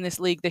pressure in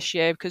this league this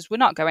year because we're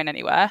not going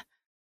anywhere.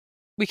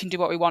 We can do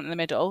what we want in the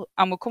middle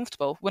and we're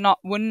comfortable. We're not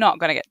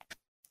going to get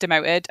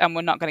demoted and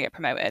we're not going to get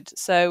promoted.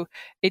 So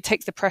it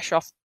takes the pressure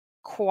off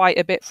quite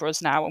a bit for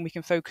us now, and we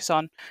can focus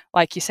on,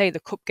 like you say, the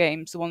cup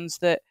games, the ones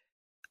that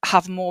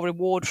have more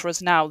reward for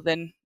us now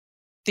than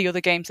the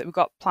other games that we've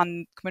got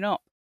planned coming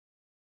up.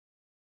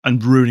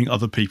 And ruining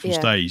other people's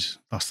days.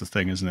 That's the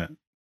thing, isn't it?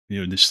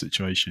 In this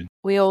situation.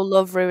 We all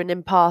love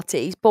ruining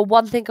parties. But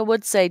one thing I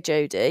would say,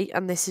 Jodie,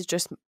 and this is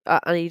just,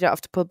 and you don't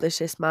have to publish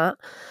this, Matt,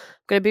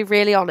 I'm going to be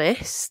really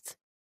honest.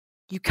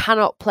 You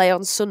cannot play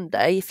on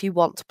Sunday if you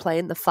want to play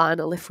in the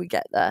final if we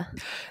get there.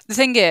 The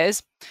thing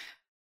is,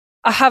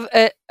 I have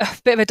a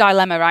bit of a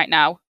dilemma right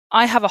now.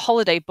 I have a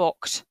holiday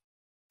booked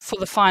for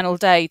the final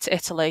day to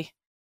Italy.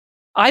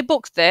 I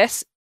booked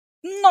this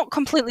not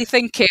completely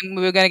thinking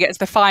we were going to get to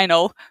the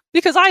final,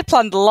 because I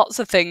planned lots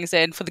of things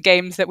in for the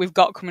games that we've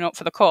got coming up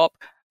for the Cup,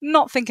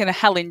 not thinking a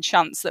hell in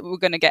chance that we were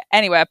going to get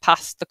anywhere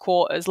past the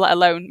quarters, let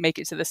alone make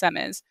it to the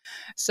semis.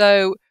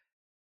 So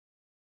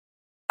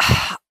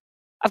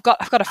I've got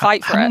to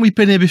fight for it. Haven't we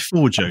been here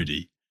before,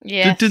 Jodie?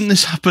 Yeah. Didn't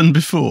this happen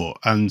before?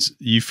 And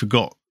you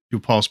forgot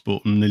your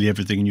passport and nearly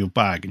everything in your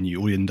bag, and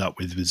all you end up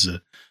with is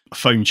a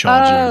phone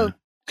charger and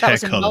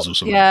hair colours or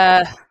something.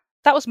 Yeah.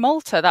 That was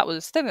Malta. I don't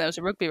think that was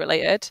rugby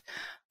related.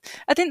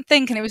 I didn't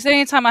think, and it was the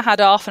only time I had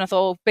off, and I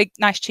thought, big,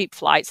 nice, cheap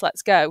flights,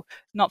 let's go.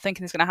 Not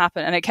thinking it's going to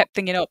happen. And I kept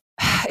thinking,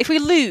 if we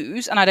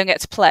lose and I don't get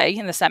to play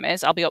in the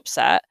semis, I'll be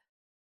upset.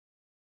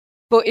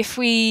 But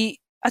I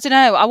don't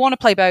know, I want to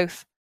play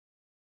both.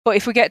 But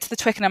if we get to the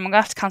Twickenham, I'm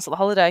going to have to cancel the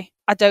holiday.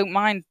 I don't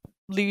mind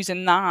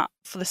losing that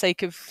for the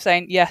sake of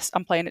saying, yes,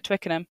 I'm playing at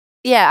Twickenham.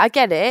 Yeah, I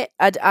get it.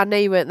 I know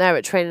you weren't there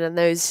at training. I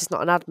know this is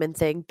not an admin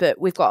thing,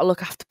 but we've got to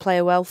look after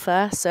player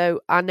welfare. So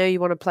I know you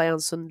want to play on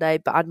Sunday,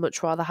 but I'd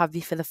much rather have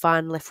you for the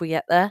final if we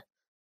get there.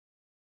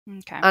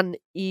 Okay. And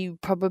you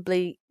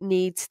probably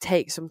need to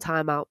take some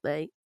time out,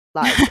 mate.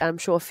 Like, I'm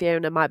sure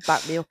Fiona might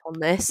back me up on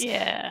this.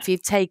 Yeah. If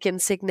you've taken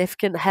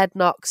significant head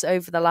knocks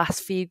over the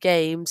last few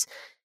games,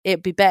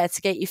 it'd be better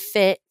to get you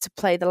fit to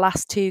play the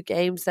last two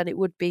games than it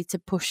would be to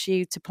push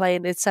you to play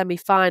in the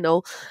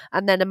semi-final.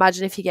 And then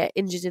imagine if you get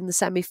injured in the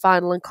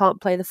semi-final and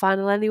can't play the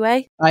final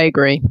anyway. I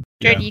agree.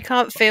 Jodie, you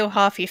can't feel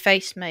half your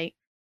face, mate.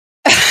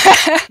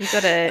 You've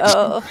got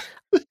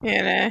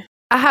to,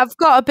 I have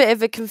got a bit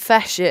of a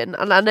confession,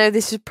 and I know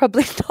this is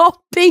probably not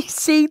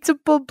PC to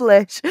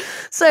publish.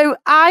 So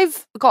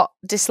I've got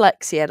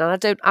dyslexia, and I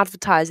don't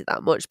advertise it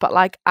that much, but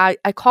like I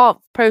can't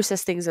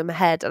process things in my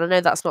head, and I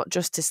know that's not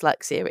just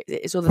dyslexia,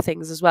 it's other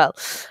things as well.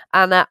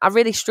 And I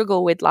really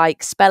struggle with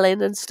like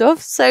spelling and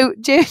stuff. So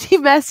Jodie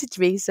messaged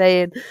me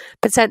saying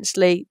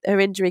potentially her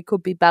injury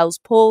could be Bell's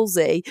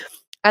palsy.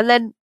 And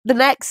then the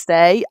next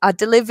day, I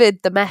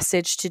delivered the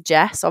message to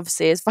Jess,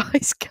 obviously as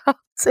vice captain,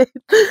 and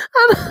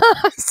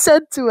I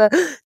said to her,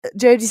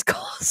 "Jodie's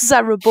got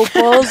cerebral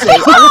palsy."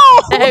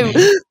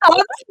 I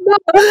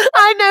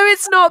know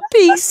it's not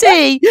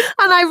PC,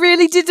 and I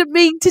really didn't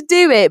mean to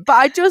do it, but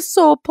I just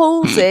saw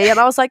palsy, and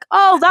I was like,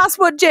 "Oh, that's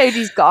what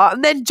Jodie's got."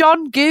 And then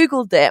John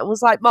Googled it and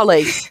was like,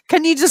 "Molly,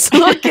 can you just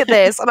look at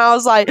this?" And I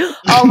was like,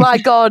 "Oh my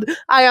God,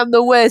 I am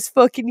the worst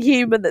fucking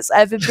human that's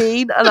ever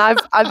been, and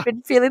I've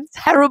been feeling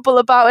terrible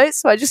about it,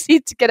 so I just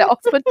need to get it off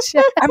my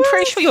chest." I'm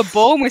pretty sure you're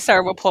born with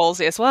cerebral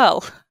palsy as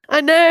well. I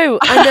know,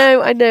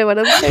 and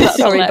I'm so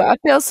sorry, but I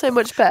feel so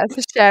much better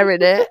for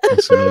sharing it.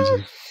 That's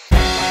amazing.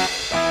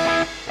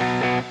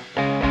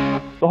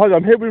 So hi,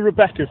 I'm here with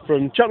Rebecca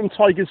from Cheltenham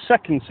Tigers'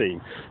 second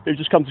team, who've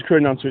just come to Crewe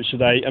and Nantwich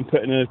today and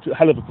put in a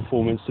hell of a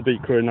performance to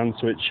beat Crewe and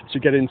Nantwich to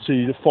get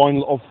into the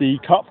final of the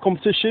Cup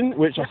competition,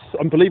 which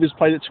I believe is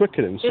played at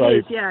Twickenham. So, it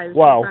is, yeah. It was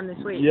wow,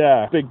 this week.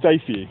 Yeah, big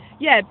day for you.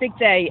 Yeah, big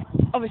day.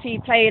 Obviously,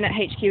 playing at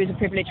HQ is a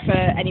privilege for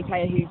any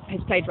player who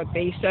has played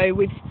rugby. So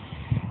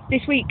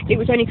this week, it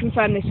was only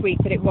confirmed this week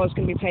that it was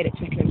going to be played at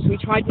Twickenham, so we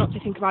tried not to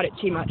think about it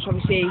too much.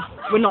 Obviously,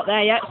 we're not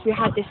there yet, so we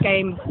had this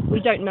game.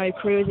 We don't know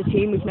Crewe as a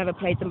team, we've never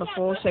played them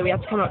before, so we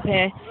had to come up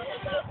here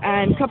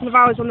and a couple of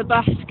hours on the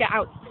bus, get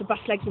out the bus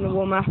legs in the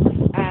warm-up,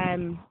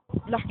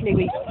 luckily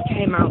we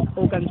came out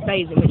all guns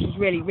blazing, which was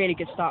really, really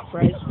good start for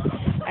us.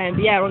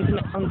 But yeah, on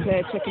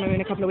to Twickenham in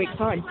a couple of weeks'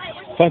 time.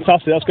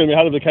 Fantastic. That's going to be a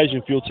hell of an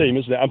occasion for your team,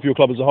 isn't it? And for your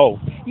club as a whole.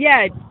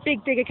 Yeah,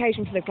 big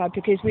occasion for the club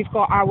because we've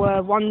got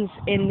our ones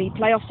in the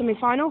playoff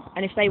semi-final,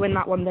 and if they win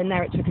that one, then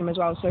they're at Twickenham as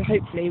well. So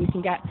hopefully we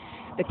can get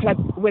the club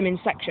women's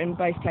section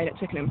both played at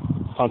Twickenham.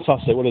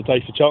 Fantastic. What a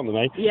day for Cheltenham,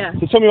 eh? Yeah.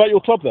 So tell me about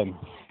your club then.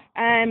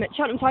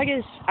 Cheltenham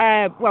Tigers,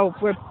 well,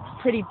 we're a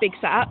pretty big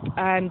setup.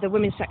 The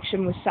women's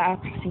section was set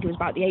up, I think it was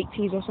about the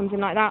 80s or something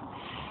like that.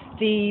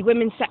 The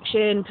women's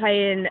section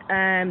playing,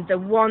 the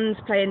ones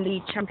playing the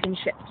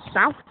Championship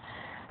South,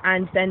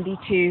 and then the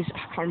twos, I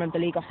can't remember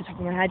the league off the top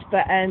of my head,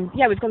 but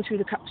yeah, we've gone through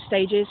the cup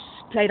stages,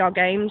 played our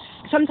games.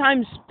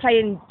 Sometimes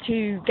playing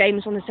 2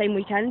 games on the same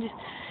weekend,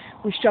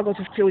 we struggle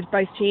to field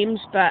both teams,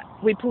 but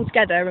we pull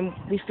together and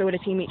we field a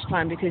team each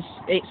time because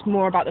it's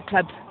more about the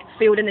club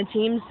fielding the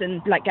teams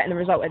than like getting the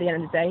result at the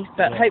end of the day.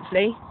 But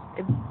hopefully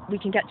we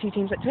can get 2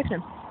 teams at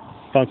Twickenham.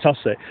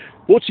 Fantastic.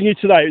 Watching you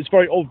today, it's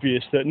very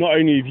obvious that not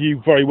only have you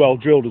very well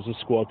drilled as a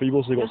squad, but you've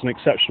also got some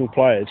exceptional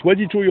players. Where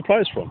do you draw your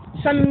players from?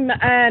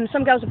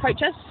 Some girls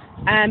approach us,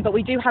 but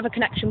we do have a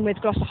connection with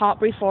Gloucester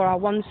Hartpury for our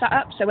one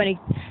setup. So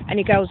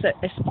any girls that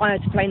aspire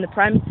to play in the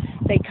Prem,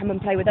 they come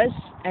and play with us,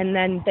 and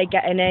then they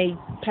get in a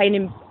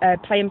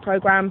playing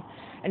programme.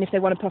 And if they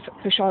want to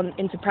push on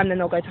into Prem, then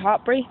they'll go to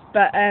Hartpury.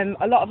 But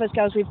a lot of us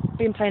girls, we've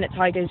been playing at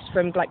Tigers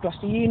from like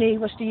Gloucester Uni,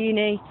 Worcester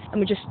Uni, and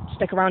we just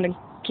stick around and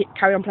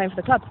carry on playing for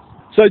the club.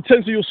 So in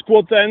terms of your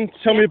squad then,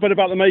 tell me a bit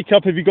about the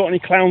makeup. Have you got any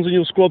clowns in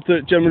your squad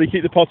that generally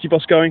keep the party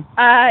bus going?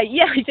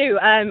 Yeah, we do.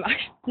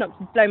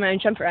 Not blow my own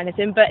trumpet or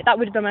anything, but that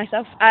would have been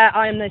myself.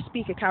 I am the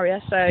speaker carrier,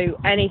 so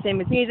anything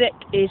with music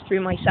is through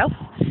myself.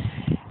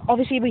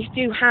 Obviously, we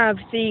do have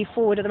the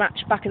forward of the match,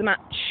 back of the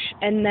match,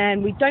 and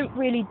then we don't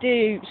really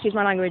do, excuse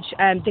my language,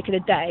 dick of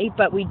the day,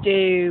 but we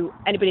do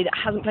anybody that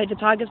hasn't played for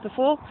Tigers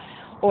before,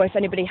 or if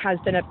anybody has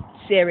done a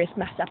serious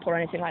mess up or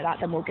anything like that,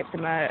 then we'll give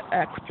them a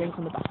quick drink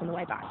on the bus on the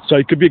way back. So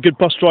it could be a good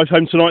bus drive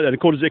home tonight then.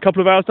 Is it a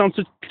couple of hours down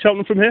to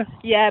Cheltenham from here?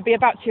 Yeah, be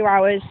about 2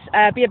 hours.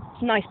 Be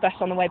a nice bus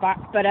on the way back,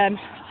 but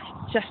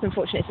just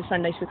unfortunate it's a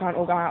Sunday, so we can't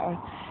all go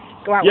out.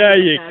 Yeah,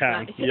 you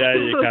can. Yeah,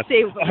 you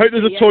can. I hope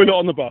there's a toilet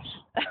on the bus.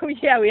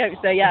 Yeah, we hope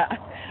so, yeah.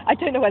 I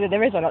don't know whether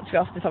there is or not, to be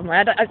off the top of my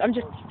head. I'm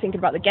just thinking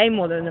about the game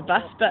more than the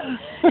bus, but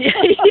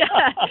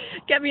yeah,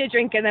 get me a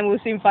drink and then we'll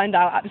soon find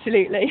out,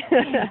 absolutely.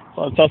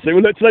 Fantastic.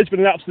 Well, look, today's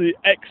been an absolutely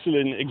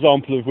excellent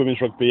example of women's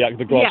rugby at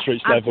the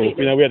grassroots level.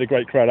 You know, we had a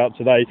great crowd out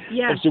today.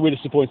 Yeah. Obviously, we're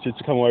disappointed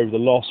to come away with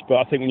a loss, but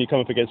I think when you come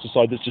up against a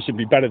side that's just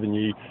simply better than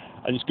you,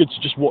 and it's good to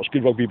just watch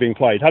good rugby being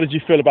played. How did you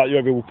feel about your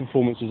overall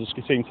performance as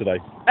a team today?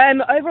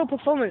 Overall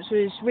performance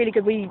was really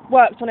good. We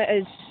worked on it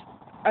as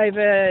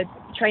over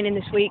training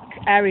this week.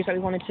 Areas that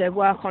we wanted to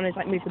work on is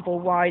like move the ball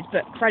wide,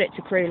 but credit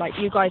to crew, like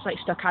you guys like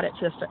stuck at it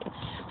to the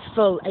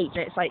full 8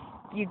 minutes. Like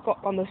you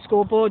got on the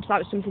scoreboard, that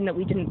was something that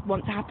we didn't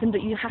want to happen, but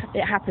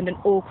it happened, and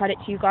all credit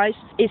to you guys.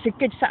 It's a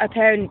good setup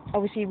here, and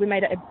obviously you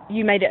made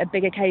it a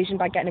big occasion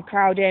by getting a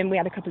crowd in. We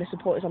had a couple of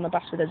supporters on the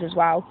bus with us as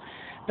well.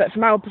 But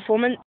from our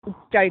performance,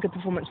 very good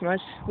performance from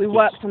us. We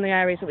worked on the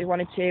areas that we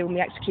wanted to, and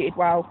we executed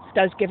well. It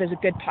does give us a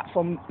good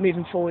platform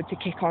moving forward to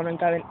kick on and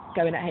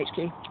going at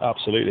HQ.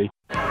 Absolutely.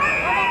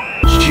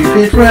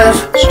 Stupid ref,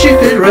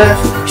 stupid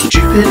ref,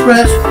 stupid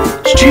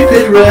ref,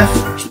 stupid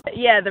ref.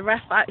 Yeah, the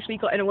ref actually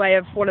got in the way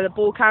of one of the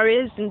ball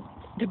carriers, and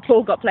the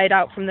ball got played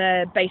out from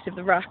the base of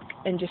the ruck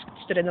and just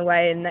stood in the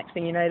way, and next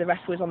thing you know, the ref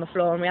was on the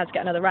floor and we had to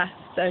get another ref.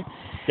 So you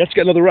had to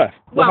get another ref?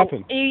 What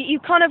happened? He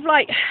kind of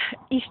like,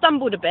 he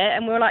stumbled a bit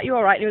and we were like, "You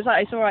all right?" And he was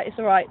like, it's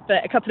all right.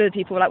 But a couple of the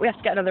people were like, "We have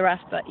to get another ref."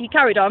 But he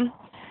carried on,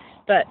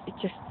 but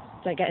just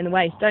don't get in the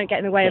way. Don't get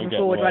in the way of a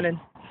forward running.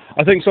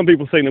 I think some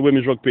people think that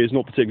women's rugby is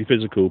not particularly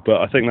physical, but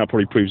I think that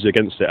probably proves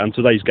against it, and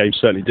today's game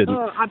certainly didn't.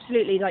 Oh,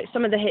 absolutely. Like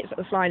some of the hits that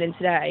were flying in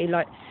today,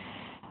 like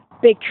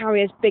big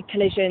carriers, big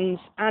collisions,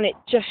 and it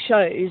just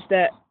shows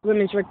that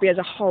women's rugby as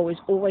a whole is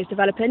always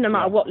developing, no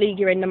matter what league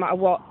you're in, no matter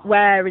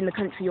where in the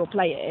country you're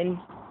playing.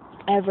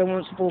 Everyone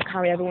wants a ball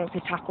carrier, everyone wants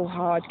to tackle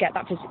hard, get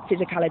that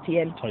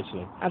physicality in.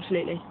 Totally.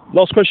 Absolutely.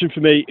 Last question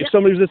for me. If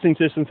somebody was listening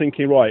to this and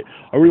thinking, right,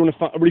 I really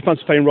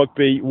fancy playing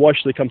rugby, why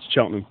should they come to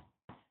Cheltenham?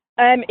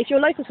 If you're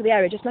local to the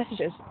area, just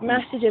message us.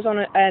 Message us on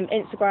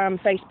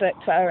Instagram, Facebook,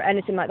 Twitter,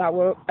 anything like that.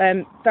 We're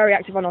very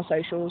active on our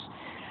socials.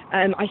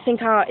 I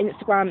think our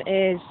Instagram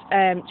is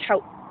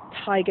Chelt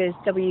Tigers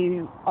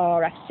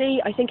WRFC.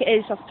 I think it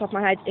is off the top of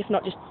my head. If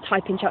not, just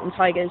type in Cheltenham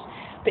Tigers.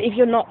 But if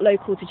you're not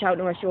local to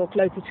Cheltenham, or if you're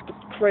local to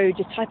Crewe,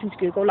 just type into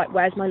Google, like,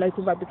 where's my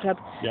local rugby club?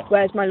 Yeah.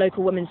 Where's my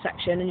local women's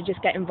section? And you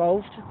just get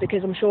involved,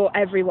 because I'm sure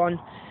everyone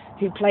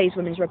who plays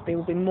women's rugby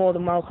will be more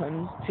than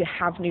welcome to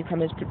have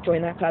newcomers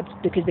join their clubs,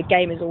 because the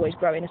game is always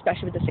growing,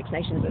 especially with the Six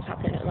Nations that's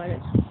happening at the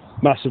moment.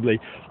 Massively.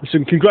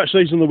 Listen,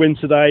 congratulations on the win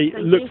today.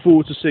 Look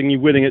forward to seeing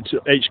you winning at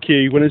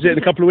HQ. When is it? In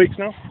a couple of weeks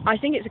now? I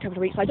think it's a couple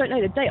of weeks. I don't know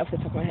the date off the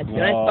top of my head, to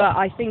be honest, but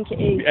I think it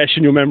is. Etch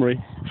in your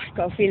memory. I've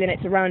got a feeling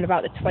it's around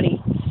about the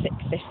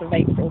 26th of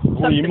April.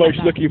 What are you most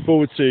looking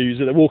forward to? Is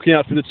it walking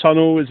out through the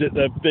tunnel? Is it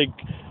the big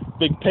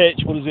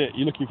pitch? What is it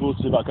you're looking forward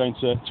to about going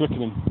to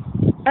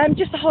Twickenham?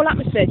 Just the whole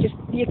atmosphere, just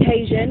the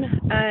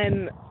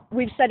occasion.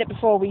 We've said it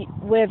before,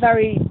 we're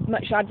very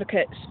much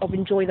advocates of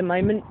enjoy the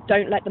moment.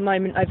 Don't let the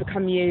moment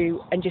overcome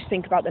you and just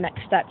think about the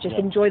next step. Just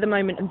enjoy the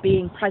moment and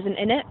being present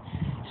in it.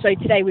 So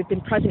today we've been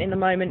present in the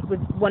moment,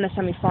 we've won a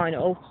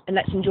semi-final, and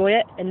let's enjoy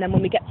it. And then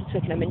when we get to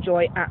Twickenham,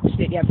 enjoy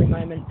absolutely every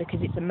moment because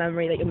it's a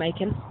memory that you're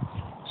making.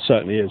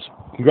 Certainly is.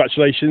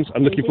 Congratulations,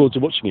 and looking forward to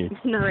watching you.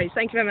 No worries,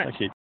 thank you very much.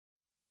 Thank you.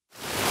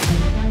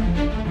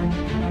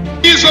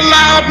 He's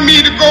allowed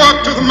me to go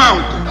up to the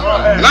mountain,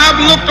 and I've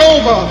looked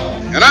over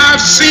and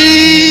I've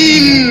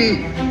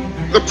seen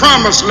the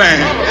promised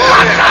land.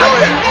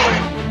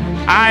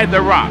 I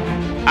the rock,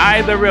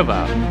 I the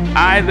river,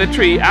 I the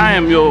tree, I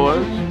am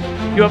yours.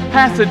 Your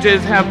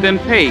passages have been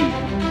paid.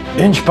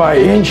 Inch by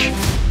inch,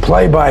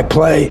 play by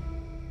play,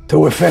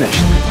 till we're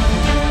finished.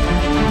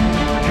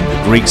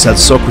 The Greeks had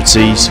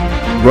Socrates,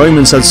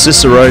 Romans had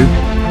Cicero,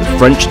 the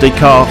French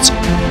Descartes,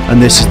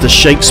 and this is the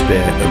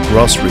Shakespeare of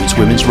grassroots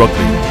women's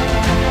rugby.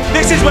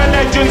 This is where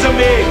legends are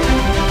made.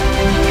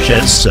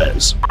 Shez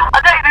says.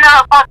 I don't even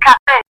know what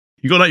podcast is.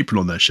 You got an apron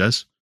on there,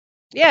 Shez?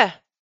 Yeah.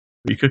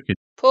 What are you cooking?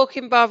 Pork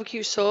in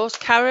barbecue sauce,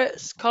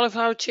 carrots,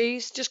 cauliflower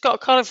cheese. Just got a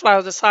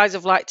cauliflower the size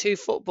of like 2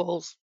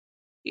 footballs.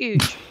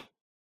 Huge.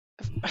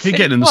 You're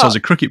getting them the size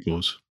of cricket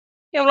balls.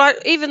 Yeah, well,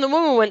 like, even the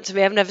woman went to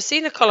me, I've never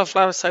seen a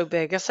cauliflower so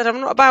big. I said,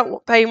 I'm not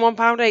about paying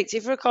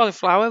 £1.80 for a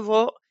cauliflower,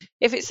 but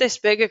if it's this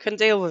big, I can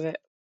deal with it.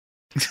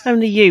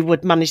 Only you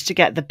would manage to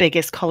get the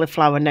biggest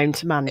cauliflower known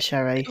to man,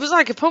 Sherry. It was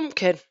like a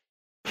pumpkin.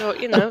 But,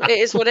 it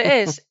is what it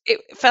is.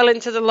 It fell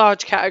into the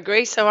large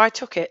category, so I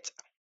took it.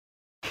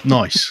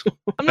 Nice.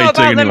 I'm not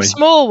about them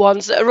small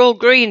ones that are all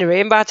greenery,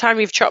 and by the time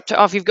you've chopped it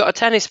off, you've got a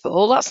tennis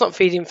ball. That's not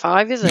feeding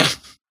 5, is it?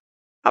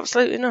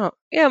 Absolutely not.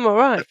 Yeah, I'm all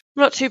right. I'm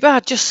not too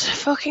bad. Just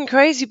fucking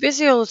crazy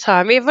busy all the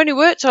time. I've only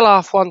worked till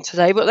 1:30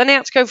 today, but then I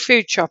had to go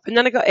food shopping,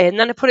 then I got in,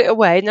 then I put it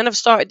away, and then I've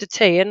started the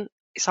tea, and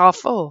it's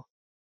 4:30.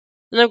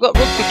 And I've got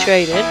rugby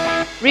training.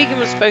 Regan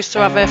was supposed to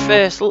have her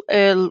first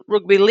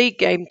rugby league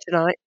game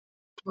tonight,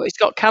 but it's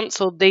got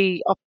cancelled.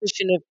 The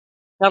opposition have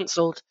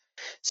cancelled.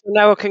 So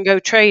now I can go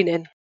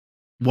training.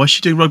 Why is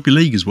she doing rugby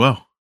league as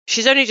well?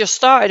 She's only just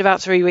started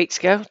about 3 weeks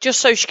ago, just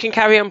so she can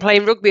carry on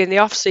playing rugby in the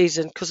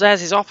off-season, because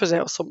theirs is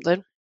opposite or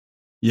something.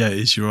 Yeah, it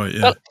is, you're right,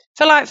 yeah. But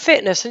for like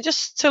fitness and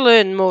just to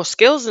learn more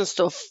skills and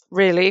stuff,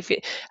 really.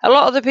 A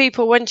lot of the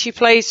people, when she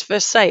plays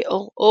for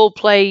Sale, all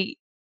play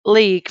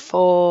league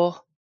for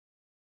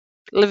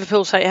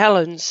Liverpool St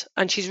Helens,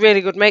 and she's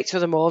really good mates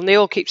with them all, and they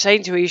all keep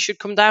saying to her, you should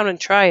come down and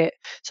try it.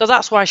 So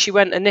that's why she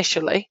went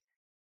initially.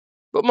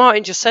 But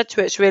Martin just said to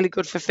her, it's really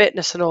good for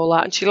fitness and all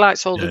that, and she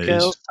likes all the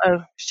girls.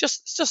 So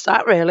it's just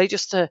that, really,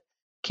 just to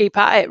keep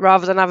at it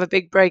rather than have a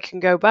big break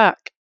and go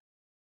back.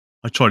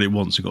 I tried it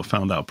once and got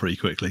found out pretty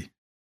quickly.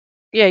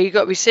 Yeah, you've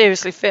got to be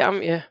seriously fit,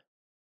 haven't you?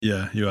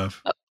 Yeah, you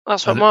have.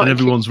 That's what Martin and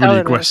everyone's keeps really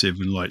telling aggressive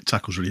and like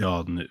tackles really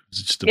hard, and it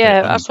was just a bit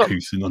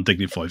uncouth and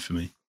undignified for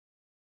me.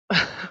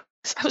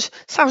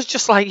 Sounds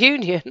just like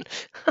Union.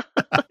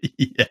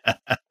 Yeah.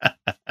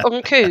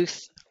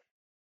 Uncouth.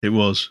 It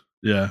was,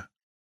 yeah.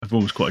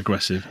 Everyone was quite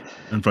aggressive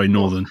and very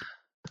northern.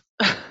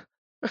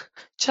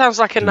 Sounds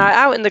like a night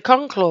out in the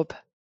Con Club.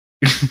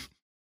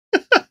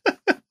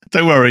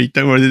 Don't worry.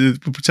 We'll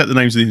protect the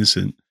names of the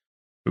innocent.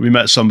 But we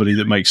met somebody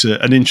that makes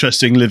an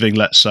interesting living,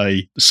 let's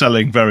say,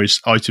 selling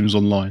various items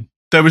online.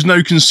 There was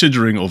no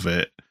considering of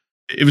it.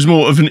 It was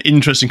more of an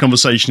interesting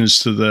conversation as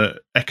to the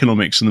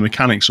economics and the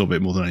mechanics of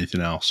it more than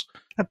anything else.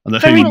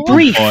 Very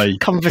brief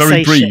conversation.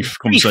 Very brief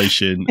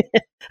conversation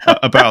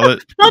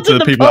about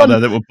the people out there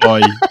that will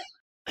buy.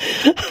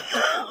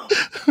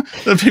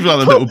 There are people out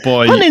there that will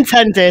buy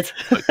unintended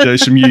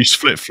some used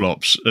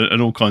flip-flops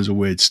and all kinds of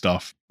weird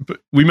stuff. But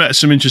we met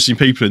some interesting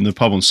people in the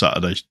pub on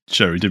Saturday,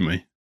 Sherry, didn't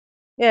we?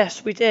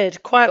 Yes, we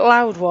did. Quite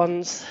loud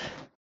ones.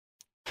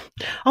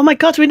 Oh my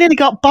God, we nearly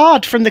got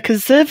barred from the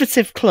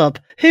Conservative Club.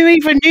 Who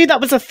even knew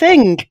that was a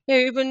thing? Who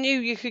even knew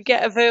you could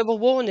get a verbal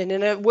warning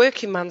in a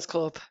working man's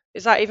club?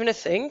 Is that even a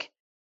thing?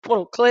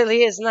 Well,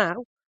 clearly is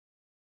now.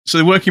 So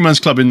the Working Man's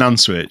Club in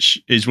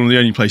Nantwich is one of the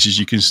only places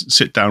you can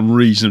sit down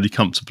reasonably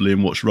comfortably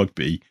and watch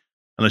rugby,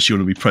 unless you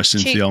want to be pressed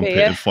into the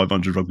armpit of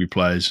 500 rugby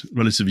players.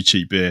 Relatively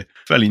cheap beer,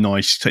 fairly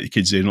nice, take the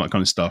kids in, all that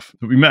kind of stuff.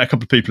 But we met a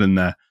couple of people in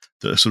there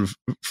that are sort of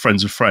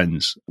friends of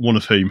friends, one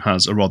of whom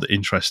has a rather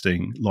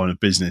interesting line of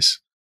business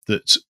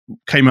that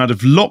came out of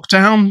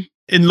lockdown.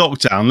 In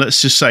lockdown,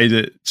 let's just say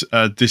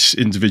that this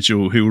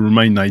individual, who will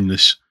remain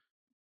nameless,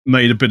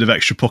 made a bit of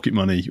extra pocket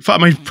money. In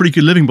fact, made a pretty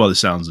good living by the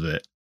sounds of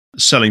it,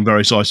 selling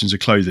various items of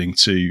clothing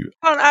to...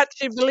 I can't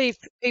actually believe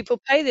people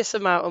pay this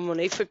amount of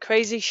money for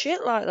crazy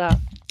shit like that.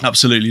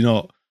 Absolutely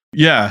not.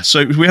 Yeah,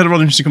 so we had a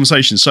rather interesting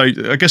conversation. So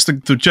I guess the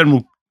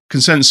general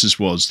consensus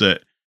was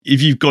that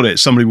if you've got it,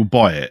 somebody will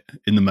buy it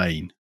in the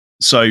main.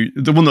 So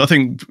the one that I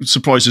think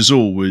surprised us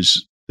all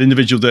was the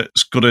individual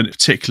that's got a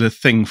particular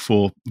thing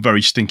for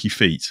very stinky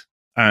feet.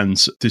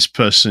 And this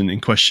person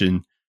in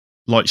question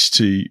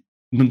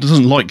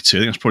doesn't like to, I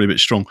think that's probably a bit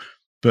strong,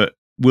 but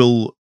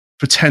will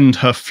pretend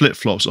her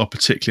flip-flops are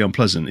particularly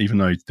unpleasant, even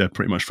though they're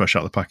pretty much fresh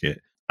out of the packet.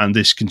 And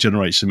this can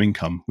generate some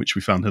income, which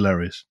we found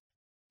hilarious.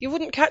 You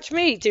wouldn't catch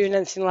me doing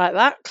anything like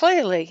that.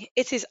 Clearly,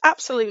 it is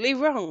absolutely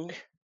wrong.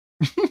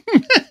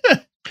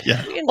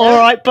 Yeah. You know, All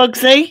right,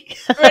 Bugsy.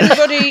 for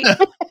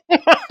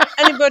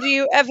anybody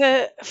who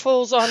ever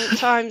falls on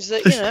times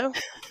that, you know,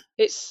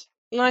 it's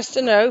nice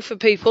to know for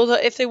people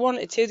that if they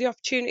wanted to, the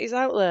opportunity's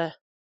out there.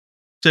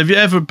 So have you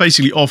ever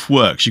basically off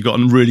work, you got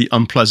a really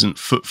unpleasant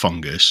foot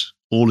fungus,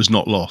 all is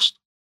not lost?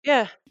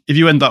 Yeah. If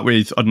you end up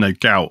with, I don't know,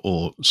 gout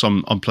or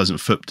some unpleasant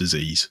foot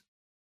disease,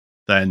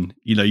 then,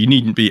 you know, you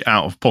needn't be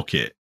out of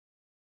pocket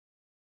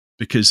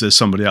because there's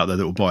somebody out there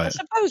that will buy I it.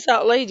 suppose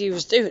that lady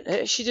was doing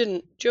it. She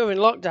didn't during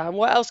lockdown.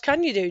 What else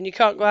can you do? And you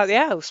can't go out the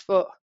house.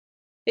 But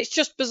it's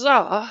just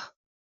bizarre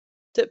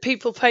that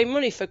people pay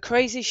money for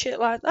crazy shit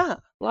like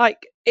that.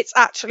 Like, it's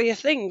actually a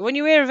thing. When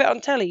you hear of it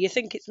on telly, you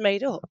think it's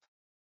made up.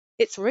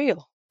 It's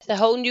real. It's a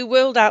whole new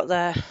world out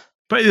there.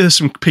 But there's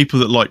some people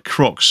that like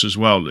Crocs as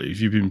well, Lou. If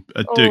you've been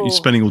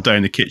spending all day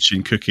in the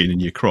kitchen cooking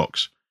in your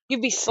Crocs,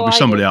 You'd be there'll be sliding.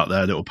 somebody out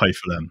there that will pay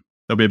for them.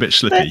 They'll be a bit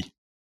slippy.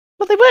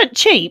 Well, they weren't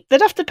cheap.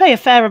 They'd have to pay a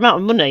fair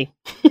amount of money.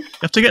 You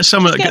have to get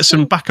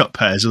some backup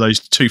pairs of those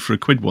 2 for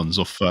 £1 ones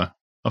off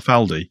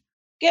Aldi.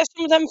 Get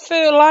some of them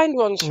fur-lined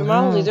ones from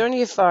Aldi. They're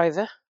only a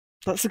 £5.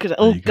 That's a good.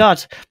 Oh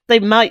God, they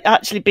might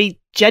actually be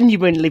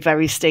genuinely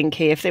very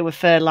stinky if they were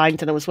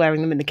fur-lined and I was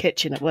wearing them in the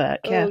kitchen at work.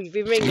 Yeah, Oh, you'd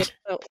be ringing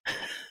up.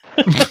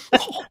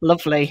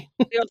 lovely.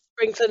 The odd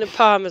sprinkling of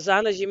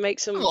parmesan as you make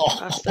some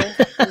pasta.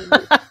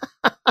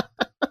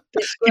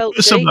 Bit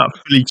Put some of that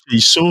Philly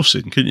cheese sauce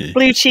in, couldn't you?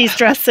 Blue cheese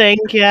dressing.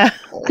 Yeah.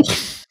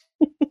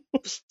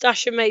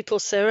 Dash of maple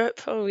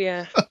syrup. Oh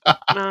yeah,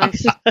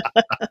 nice.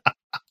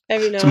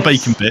 Very nice. Some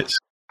bacon bits.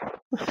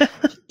 Do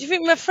you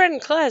think my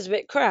friend Claire's a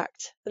bit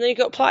cracked? And then you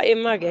got Platty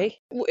and Maggie.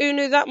 Who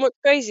knew that much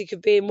crazy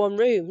could be in one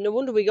room? No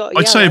wonder we got.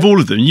 I'd say of all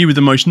of them, you were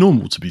the most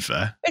normal, to be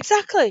fair.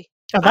 Exactly.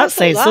 Oh, I that thought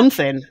says that.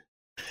 something.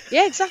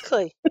 Yeah,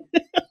 exactly.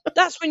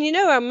 That's when you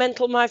know how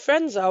mental my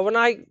friends are when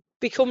I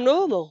become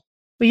normal.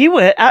 Well, you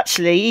were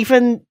actually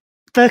even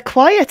the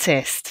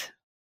quietest.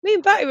 Me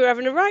and Batty were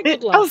having a right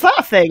good laugh. How's that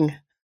a thing?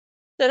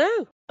 Don't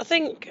know. I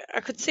think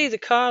I could see the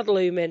card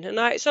looming, and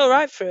it's all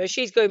right for her.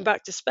 She's going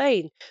back to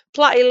Spain.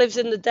 Platty lives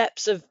in the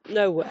depths of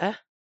nowhere.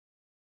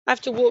 I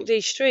have to walk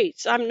these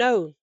streets. I'm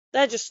known.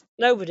 They're just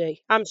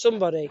nobody. I'm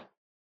somebody.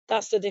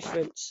 That's the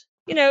difference.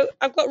 You know,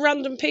 I've got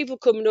random people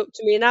coming up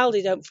to me in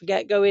Aldi, don't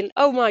forget, going,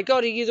 "Oh my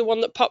God, are you the one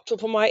that popped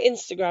up on my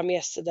Instagram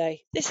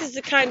yesterday?" This is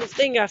the kind of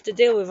thing I have to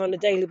deal with on a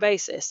daily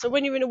basis. So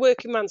when you're in a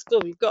working man's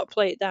club, you've got to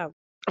play it down.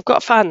 I've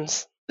got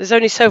fans. There's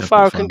only so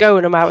far I can go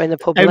when I'm out in the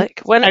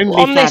public. When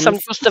on this, I'm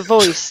just a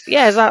voice.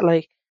 Yeah,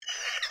 exactly.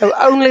 So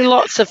only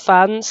lots of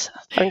fans.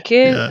 Thank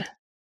you. Yeah.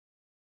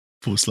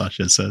 /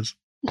 it says.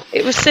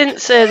 It was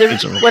since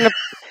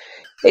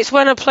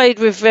when I played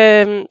with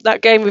that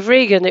game with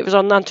Regan. It was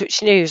on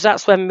Nantwich News.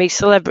 That's when my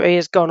celebrity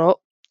has gone up.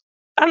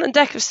 Ant and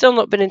Dec have still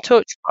not been in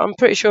touch, but I'm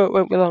pretty sure it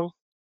won't be long.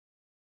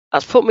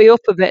 That's put me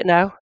up a bit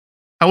now.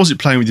 How was it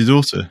playing with your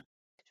daughter?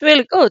 It's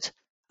really good.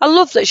 I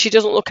love that she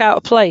doesn't look out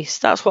of place.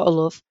 That's what I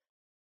love.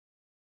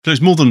 So it's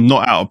more than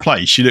not out of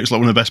place. She looks like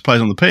one of the best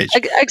players on the pitch.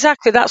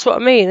 Exactly, that's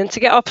what I mean. And to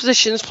get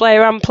opposition's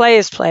player and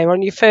players player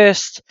on your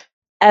first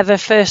ever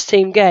first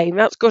team game,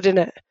 that's good, isn't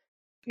it?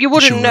 You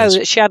wouldn't know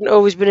that she hadn't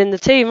always been in the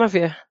team, have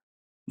you?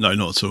 No,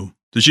 not at all.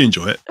 Did she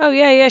enjoy it? Oh,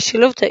 yeah, she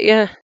loved it,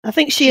 yeah. I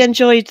think she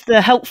enjoyed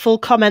the helpful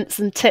comments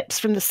and tips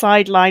from the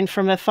sideline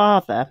from her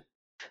father.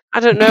 I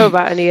don't know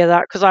about any of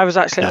that because I was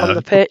actually on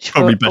the pitch.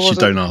 Probably but best you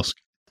don't ask.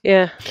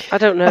 Yeah, I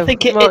don't know. I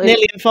think it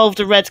nearly involved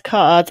a red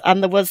card,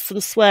 and there was some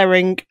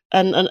swearing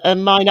and a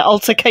minor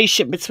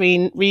altercation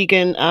between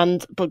Regan and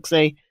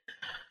Bugsy.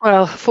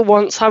 Well, for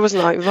once, I was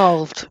not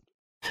involved.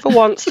 For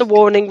once, the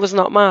warning was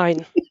not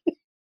mine.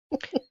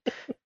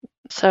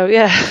 So,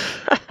 yeah.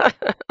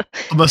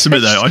 I must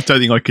admit, though, I don't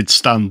think I could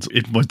stand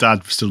if my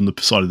dad was still on the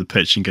side of the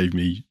pitch and gave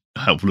me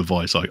helpful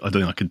advice. I don't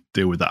think I could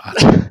deal with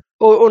that.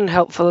 Or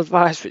unhelpful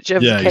advice,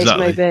 whichever the case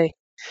exactly. may be.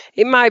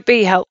 It might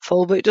be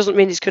helpful, but it doesn't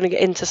mean it's going to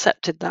get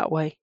intercepted that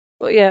way.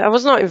 But yeah, I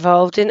was not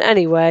involved in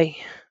any way,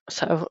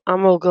 so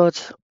I'm all good.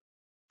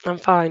 I'm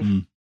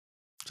fine.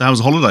 So how was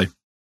the holiday?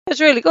 It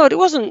was really good. It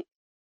wasn't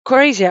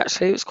crazy,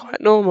 actually. It was quite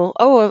normal.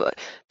 Oh, a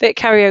bit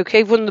of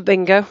karaoke, won the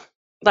bingo.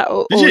 That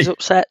always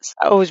upsets.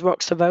 That always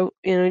rocks the boat.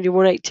 You know, you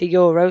won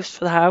 €80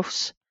 for the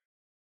house.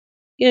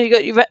 You know,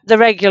 you got the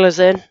regulars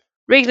in.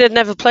 Regan had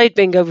never played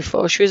bingo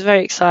before. She was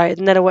very excited,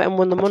 and then I went and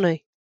won the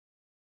money.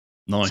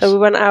 Nice. So we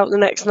went out the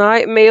next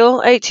night,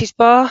 meal, 80s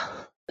bar.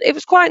 It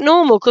was quite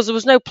normal because there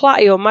was no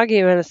Platty or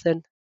Maggie or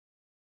anything.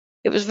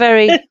 It was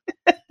very,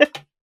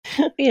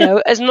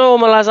 as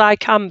normal as I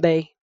can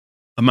be.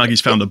 And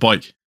Maggie's found a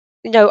bike.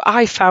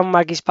 I found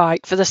Maggie's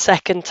bike for the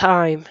second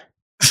time.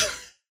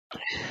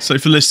 So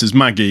for listeners,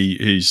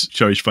 Maggie, who's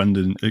Joey's friend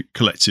and a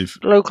collective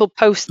local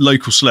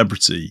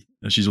celebrity,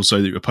 and she's also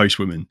a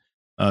postwoman.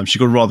 She's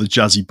got a rather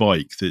jazzy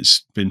bike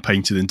that's been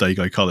painted in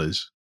Dago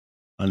colours,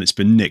 and it's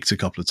been nicked a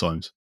couple of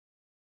times.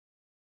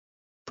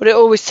 But it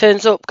always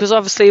turns up because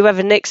obviously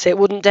whoever nicks it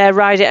wouldn't dare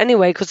ride it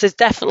anyway because there's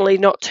definitely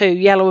not 2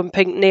 yellow and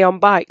pink neon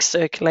bikes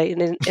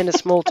circulating in a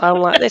small town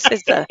like this,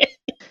 is there?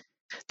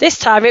 This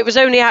time it was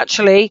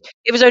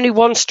only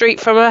one street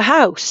from her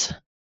house.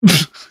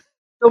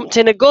 Dumped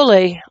in a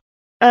gully.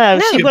 Oh,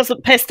 No. she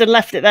wasn't pissed and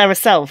left it there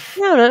herself.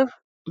 No.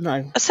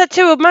 No. I said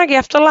to her, Maggie,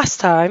 after last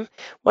time,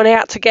 when I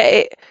had to get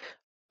it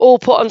all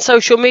put on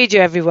social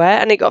media everywhere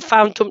and it got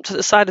found dumped at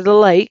the side of the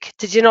lake,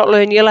 did you not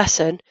learn your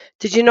lesson?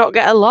 Did you not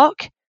get a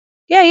lock?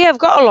 Yeah, I've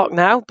got a lock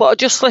now, but I'll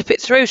just slip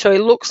it through so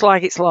it looks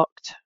like it's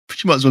locked.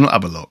 But you might as well not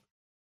have a lock.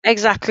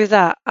 Exactly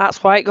that.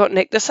 That's why it got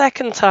nicked the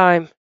second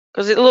time.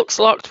 Because it looks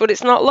locked, but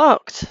it's not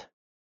locked.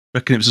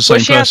 Reckon it was the same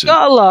But she has person.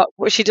 got a lock,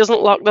 but she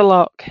doesn't lock the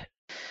lock.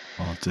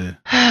 Oh dear.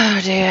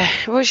 Oh dear.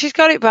 Well, she's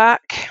got it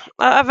back.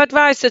 I've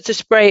advised her to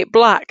spray it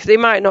black. They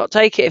might not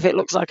take it if it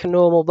looks like a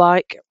normal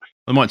bike.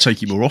 They might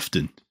take it more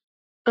often.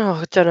 Oh,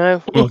 I don't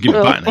know. Well, I'll give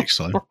it back next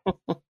time.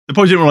 They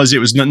probably didn't realise it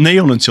was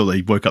neon until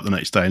they woke up the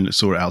next day and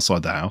saw it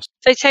outside the house.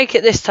 If they take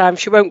it this time,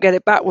 she won't get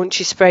it back once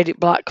she sprayed it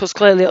black, because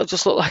clearly it'll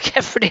just look like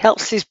everybody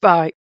else's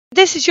bike.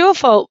 This is your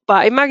fault,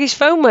 Batty. Maggie's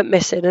phone went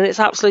missing, and it's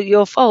absolutely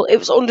your fault. It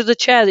was under the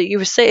chair that you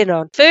were sitting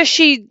on. First,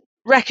 she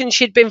reckoned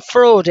she'd been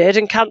frauded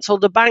and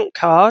cancelled the bank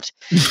card,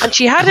 and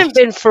she hadn't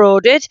been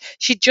frauded.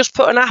 She'd just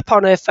put an app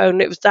on her phone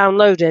and it was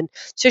downloading.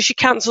 So she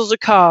cancels the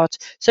card.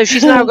 So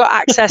she's now got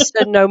access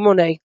to no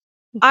money.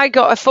 I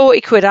got a 40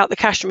 quid out the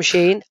cash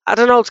machine, had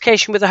an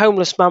altercation with a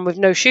homeless man with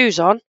no shoes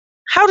on.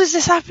 How does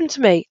this happen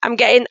to me? I'm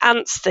getting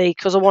antsy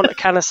because I want a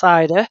can of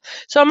cider.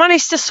 So I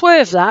managed to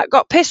swerve that,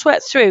 got piss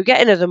wet through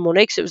getting her the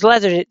money because it was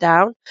leathering it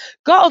down,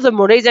 got her the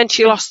money, then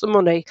she lost the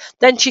money.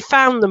 Then she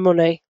found the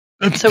money.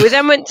 So we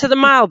then went to the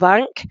mile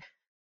bank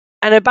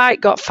and her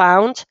bike got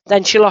found.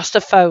 Then she lost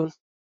her phone.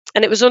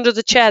 And it was under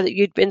the chair that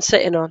you'd been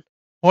sitting on.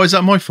 Why is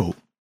that my fault?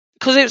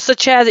 Because it was the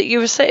chair that you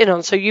were sitting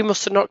on, so you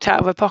must have knocked it out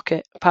of her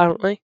pocket,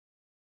 apparently.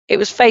 It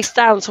was face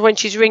down, so when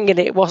she's ringing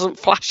it wasn't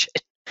flashing.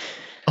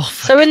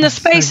 So in the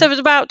space of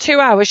about 2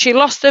 hours, she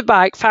lost her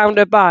bike, found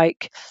her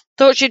bike,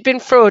 thought she'd been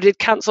frauded,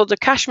 cancelled the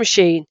cash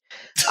machine.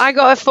 I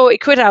got her 40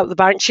 quid out of the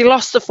bank. She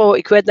lost the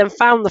 40 quid, then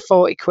found the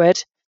 40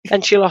 quid.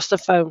 Then she lost her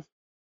phone,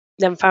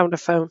 then found her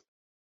phone.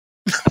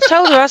 I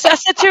told her, I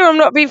said to her, I'm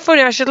not being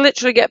funny. I should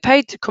literally get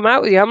paid to come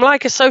out with you. I'm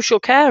like a social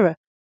carer.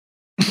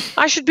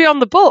 I should be on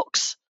the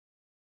books.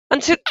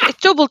 And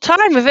it's double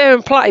time with her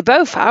and Platty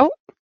both out.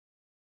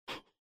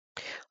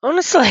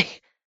 Honestly.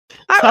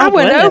 I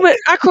went home and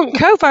I couldn't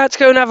cope. I had to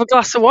go and have a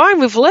glass of wine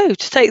with Lou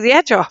to take the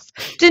edge off.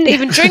 Didn't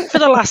even drink for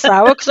the last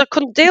hour because I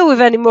couldn't deal with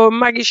any more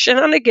Maggie's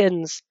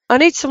shenanigans. I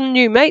need some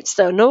new mates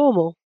that are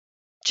normal.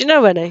 Do you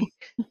know any?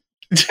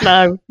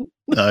 No.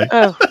 No.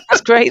 Oh,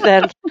 that's great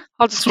then.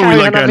 I'll just That's why we carry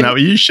like on going having... out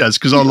with you, Shaz,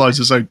 because our lives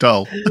are so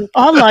dull.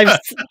 Our lives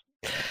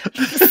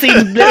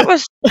seem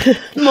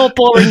more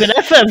boring than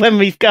ever when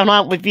we've gone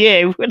out with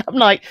you. And I'm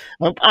like,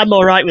 I'm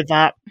all right with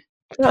that.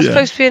 That's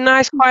supposed to be a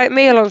nice quiet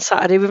meal on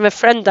Saturday with my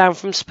friend down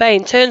from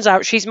Spain. Turns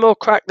out she's more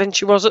cracked than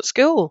she was at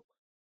school.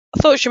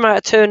 I thought she might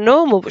have turned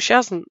normal, but she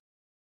hasn't.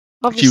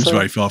 Obviously. She was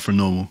very far from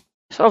normal.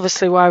 That's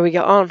obviously why we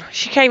got on.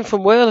 She came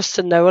from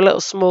Wurliston, though, a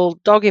little small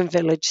dogging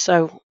village.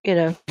 So, you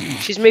know,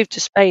 she's moved to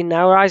Spain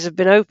now. Her eyes have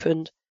been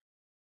opened.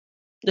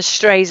 There's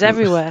strays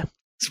everywhere.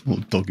 Small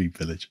dogging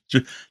village.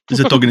 There's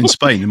a dogging in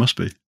Spain, there must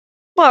be.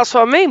 Well, that's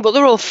what I mean, but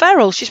they're all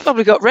feral. She's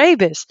probably got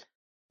rabies.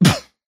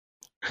 Oh,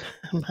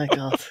 my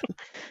God.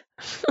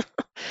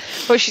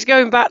 But she's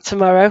going back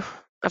tomorrow.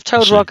 I've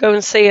told her I'll go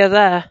and see her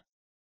there.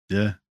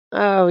 Yeah.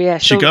 Oh, yeah.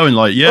 She's going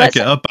get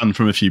her banned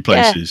from a few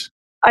places.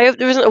 I hope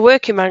there isn't a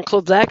working man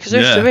club there, because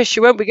if there is,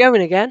 she won't be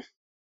going again.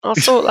 I'll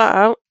sort that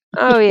out.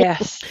 Oh,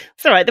 yes.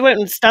 It's all right. They won't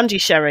understand you,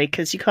 Sherry,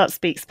 because you can't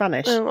speak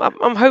Spanish.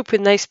 I'm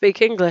hoping they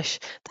speak English.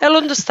 They'll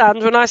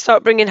understand when I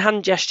start bringing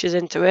hand gestures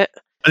into it.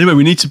 Anyway,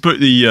 we need to book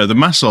the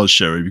massage,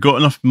 Sherry. We've got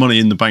enough money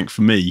in the bank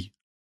for me.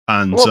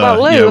 And what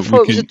about Lou? I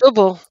thought it was a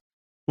double.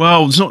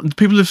 Well, it's not.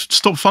 People have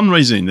stopped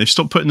fundraising. They've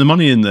stopped putting the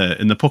money in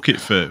the pocket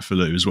for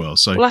Lou as well.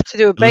 So we'll have to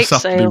do a bake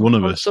sale one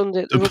of on us.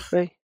 Sunday at the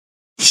rugby.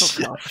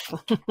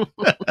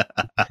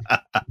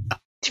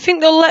 Do you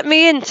think they'll let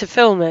me in to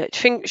film it? Do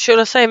you think, should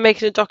I say I'm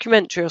making a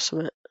documentary or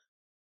something?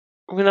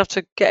 I'm going to have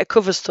to get a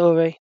cover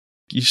story.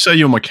 You say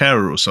you're my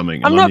carer or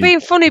something. I'm not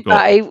being funny,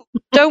 Batty.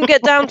 Don't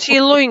get down to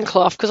your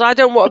loincloth, because I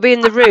don't want to be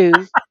in the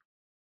room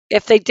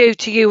if they do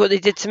to you what they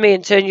did to me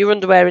and turn your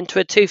underwear into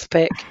a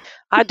toothpick.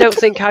 I don't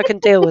think I can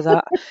deal with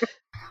that.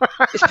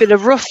 It's been a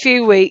rough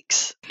few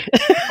weeks.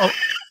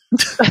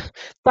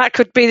 That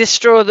could be the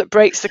straw that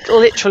breaks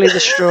literally the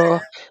straw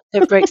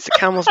that breaks the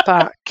camel's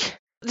back.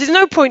 There's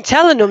no point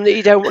telling them that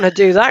you don't want to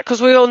do that,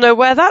 because we all know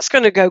where that's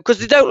going to go, because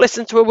they don't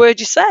listen to a word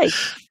you say.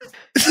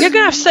 You're going to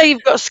have to say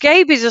you've got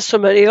scabies or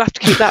something, and you'll have to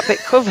keep that bit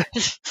covered.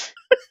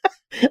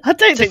 I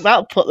don't think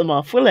that'll put them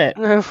off, will it?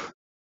 No.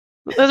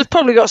 They've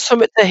probably got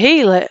something to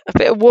heal it. A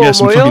bit of warm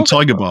some oil. fucking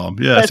Tiger Balm.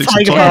 Yeah, stick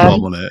some Tiger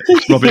Balm on it.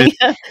 Rub it in.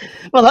 Yeah.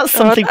 Well, that's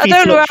something I people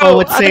don't know look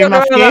forward to, I don't know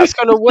Matthew. how that's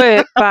going to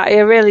work, Batty. I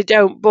really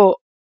don't. But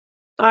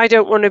I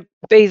don't want to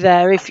be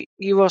there if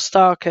you are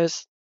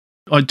Starkers.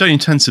 I don't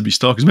intend to be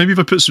Starkers. Maybe if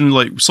I put some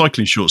like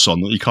cycling shorts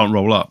on that you can't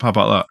roll up. How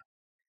about that?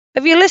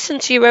 Have you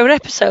listened to your own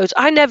episodes?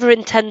 I never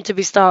intend to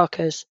be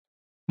Starkers.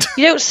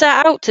 You don't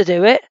set out to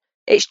do it.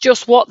 It's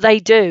just what they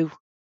do.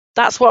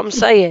 That's what I'm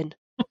saying.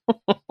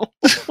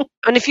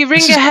 And if you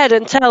ring ahead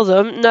and tell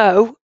them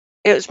no,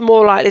 it's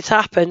more likely to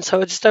happen.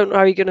 So I just don't know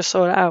how you're going to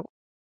sort it out.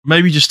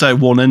 Maybe just stay at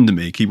one end of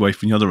me, keep away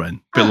from the other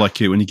end. A bit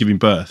like it when you're giving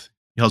birth.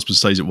 Your husband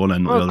stays at one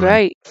end, not the other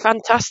great.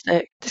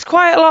 Fantastic. There's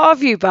quite a lot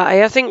of you,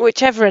 Batty. I think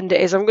whichever end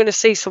it is, I'm going to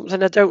see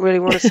something I don't really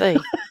want to see.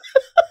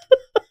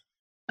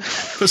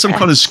 Put some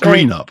kind of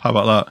screen up. How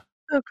about that?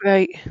 Oh,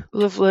 great.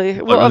 Lovely.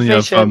 Like What a when you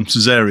have vision.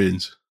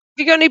 cesareans. Have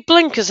you got any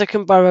blinkers I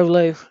can borrow,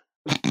 Lou?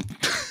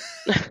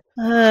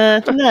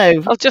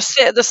 No. I'll just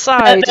sit at the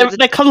side.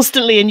 They're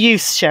constantly in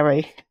use,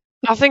 Sherry.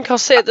 I think I'll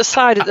sit at the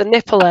side at the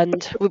nipple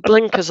end with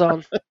blinkers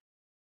on.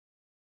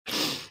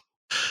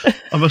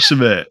 I must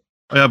admit,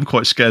 I am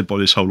quite scared by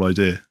this whole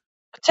idea.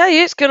 I tell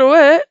you, it's going to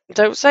work.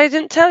 Don't say I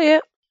didn't tell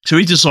you. So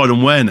we decide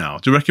on where now?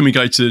 Do you reckon we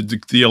go to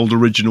the old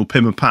original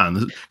Pim and Pan?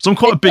 Because I'm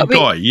quite a big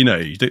guy, you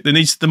know.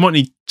 They might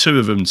need two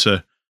of them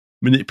to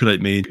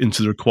manipulate me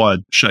into the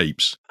required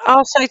shapes.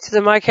 I'll say to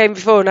them, I came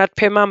before and had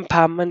Pim and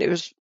Pam, and it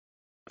was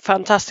a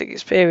fantastic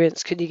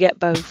experience. Can you get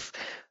both?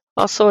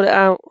 I'll sort it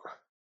out.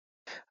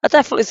 I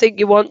definitely think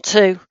you want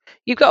to.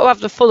 You've got to have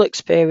the full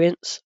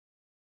experience.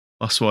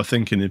 That's what I'm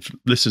thinking. If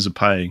listeners are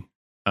paying,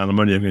 and I'm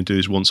only ever going to do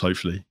this once,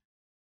 hopefully,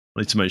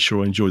 I need to make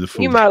sure I enjoy the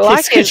full. You might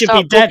like it and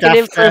start booking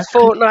in for a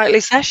fortnightly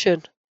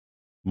session.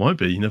 Might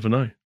be. You never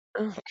know.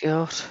 Oh,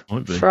 God.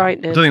 Might be.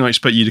 Frightening. I don't think I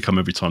expect you to come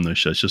every time, though,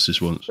 Shez. Just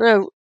this once.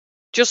 No,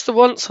 just the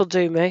once will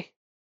do me.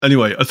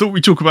 Anyway, I thought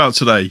we'd talk about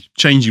today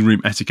changing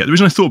room etiquette. The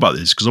reason I thought about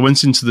this because I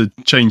went into the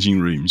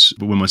changing rooms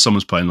when my son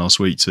was playing last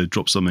week to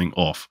drop something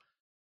off,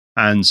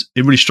 and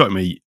it really struck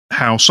me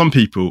how some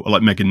people are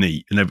like mega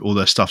neat and all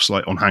their stuff's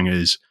like on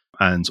hangers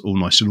and all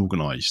nice and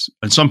organised,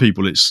 and some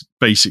people it's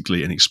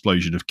basically an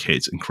explosion of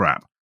kit and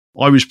crap.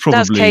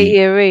 That's Katie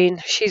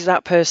Irene. She's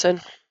that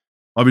person.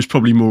 I was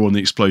probably more on the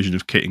explosion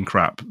of kit and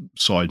crap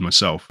side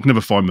myself. I could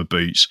never find my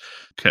boots,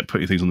 kept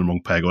putting things on the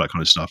wrong peg, all that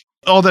kind of stuff.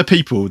 Are there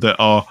people that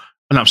are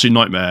an absolute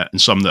nightmare and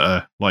some that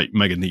are like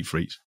mega neat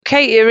freaks?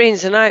 Katie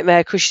Irene's a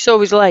nightmare because she's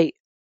always late,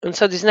 and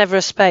so there's never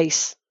a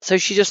space. So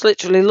she just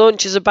literally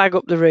launches a bag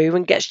up the room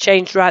and gets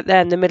changed right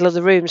there in the middle of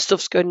the room.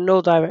 Stuff's going in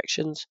all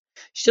directions.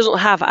 She doesn't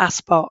have a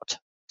spot.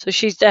 So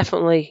she's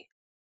definitely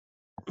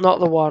not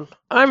the one.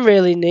 I'm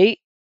really neat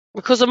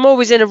because I'm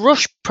always in a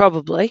rush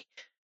probably.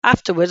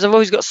 Afterwards, I've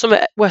always got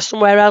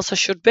somewhere else I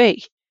should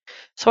be.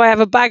 So I have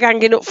a bag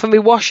hanging up for me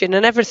washing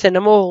and everything.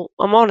 I'm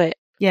on it.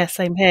 Yeah,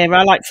 same here.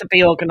 I like to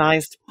be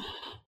organised.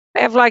 I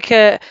have like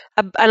an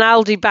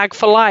Aldi bag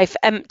for life,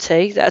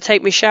 empty, that I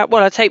take me shower.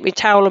 Well, I take me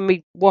towel and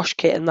me wash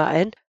kit and that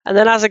in. And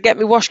then as I get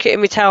me wash kit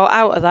and me towel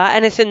out of that,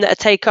 anything that I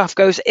take off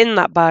goes in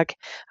that bag.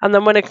 And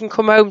then when I can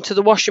come home to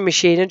the washing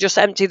machine and just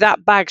empty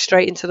that bag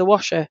straight into the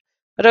washer.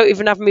 I don't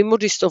even have me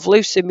muddy stuff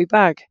loose in my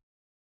bag.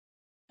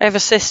 I have a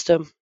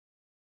system.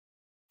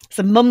 It's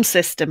a mum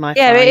system, I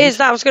Yeah, find. it is.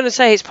 I was going to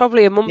say it's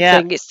probably a mum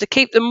thing. It's to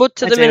keep the mud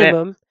to the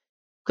minimum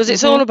because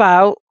it's all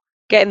about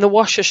getting the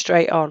washer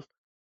straight on.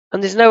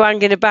 And there's no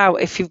hanging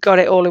about if you've got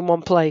it all in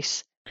one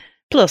place.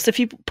 Plus, if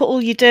you put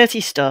all your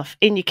dirty stuff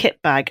in your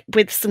kit bag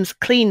with some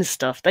clean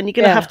stuff, then you're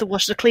going to have to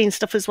wash the clean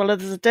stuff as well as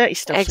the dirty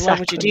stuff. Exactly. So why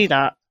would you do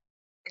that?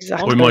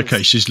 Exactly. Or in my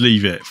case, just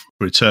leave it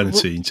for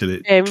eternity until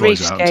it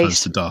dries out and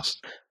turns to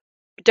dust.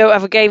 Don't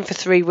have a game for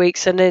 3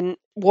 weeks and then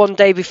one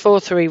day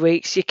before 3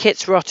 weeks, your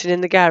kit's rotting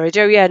in the garage.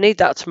 Oh yeah, I need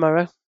that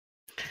tomorrow.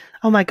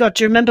 Oh my God,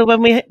 do you remember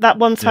when we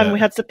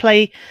had to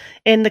play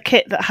in the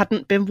kit that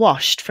hadn't been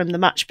washed from the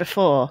match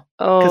before?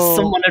 Because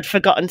someone had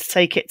forgotten to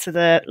take it to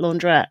the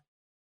laundrette.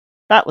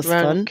 That was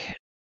fun.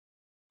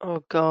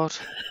 Oh God.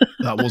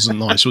 That wasn't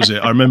nice, was it?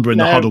 I remember in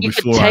the huddle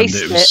beforehand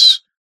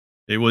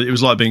it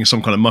was like being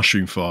some kind of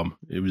mushroom farm.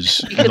 It was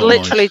You could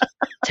literally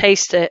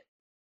taste it.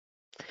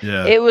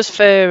 Yeah. It was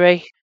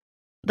furry.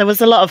 There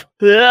was a lot of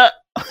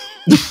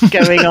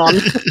going on.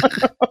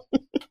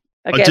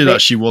 I did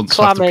actually once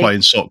have to play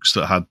in socks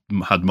that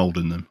had mould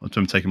in them. I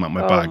remember taking them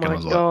out of my bag and I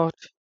was like,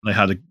 they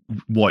had a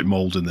white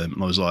mould in them,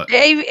 and I was like,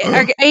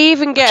 I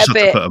even get a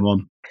bit put them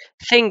on.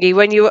 Thingy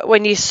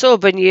when you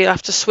sub and you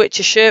have to switch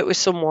a shirt with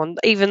someone.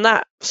 Even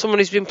that, someone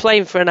who's been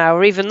playing for an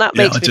hour, even that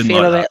makes me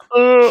feel a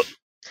bit.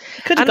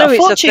 Could have got a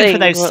fortune for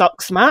those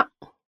socks, Matt.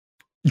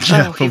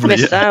 Yeah, you've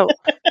missed out.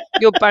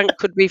 Your bank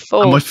could be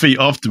full. And my feet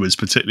afterwards,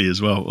 particularly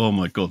as well. Oh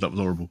my God, that was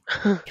horrible.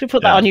 Could have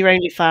put that on your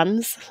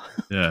OnlyFans.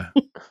 Yeah.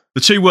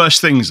 The two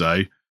worst things,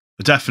 though,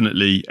 are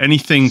definitely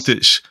anything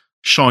that's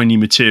shiny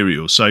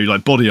material, so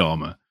like body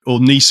armour or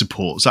knee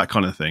supports, that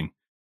kind of thing.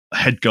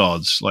 Head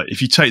guards, like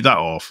if you take that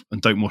off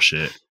and don't wash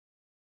it,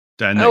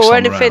 then next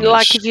time anything around,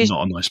 like it's if you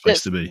not a nice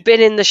place to be. Been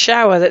in the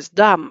shower that's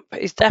damp,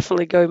 it's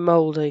definitely going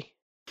mouldy.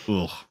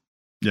 Ugh.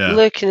 Yeah.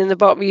 Lurking in the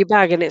bottom of your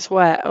bag and it's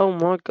wet. Oh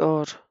my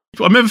God.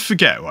 I'll never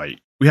forget, right?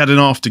 We had an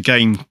after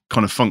game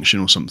kind of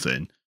function or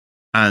something,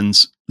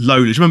 and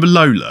Lola, do you remember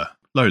Lola?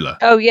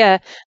 Oh yeah,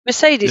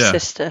 Mercedes'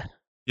 sister.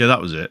 Yeah,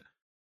 that was it.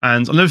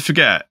 And I'll never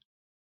forget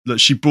that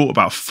she brought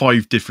about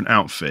 5 different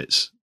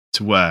outfits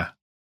to wear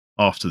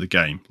after the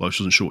game. Like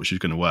she wasn't sure what she was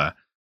going to wear.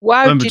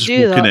 Why would you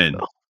do that? In, I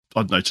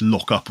don't know, to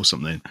lock up or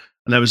something.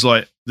 And there was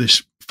like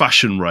this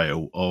fashion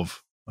rail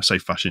of I say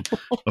fashion,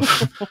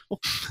 of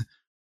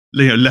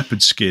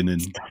leopard skin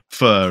and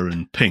fur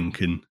and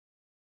pink and,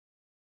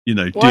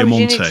 Why Diamante.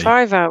 would you need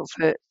 5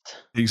 outfits?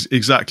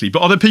 Exactly.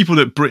 But are there people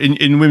that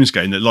in women's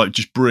game that like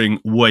just bring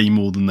way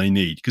more than they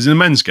need? Because in the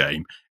men's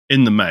game,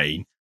 in the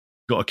main,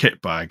 got a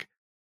kit bag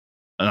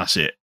and that's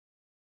it.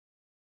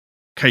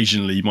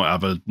 Occasionally you might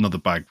have another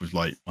bag with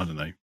like, I don't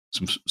know,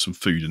 some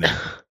food in it.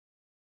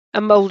 A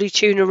mouldy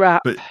tuna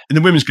wrap. But in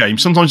the women's game,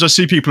 sometimes I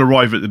see people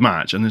arrive at the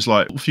match and it's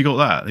like, what have you got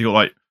that? They got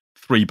like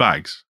 3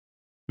 bags.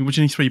 I mean, what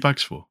do you need 3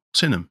 bags for?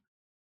 What's in them?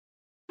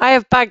 I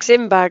have bags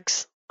in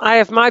bags. I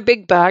have my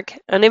big bag,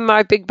 and in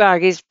my big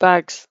bag is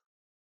bags.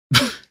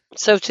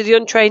 So to the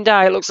untrained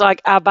eye, it looks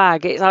like a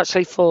bag. It's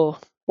actually 4.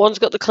 One's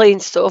got the clean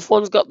stuff,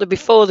 one's got the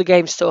before the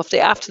game stuff, the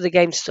after the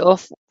game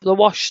stuff, the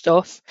wash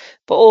stuff,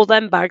 but all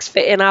them bags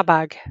fit in our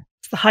bag.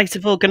 It's the height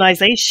of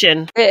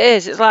organisation. It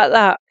is. It's like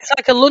that. It's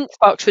like a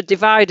lunchbox with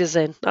dividers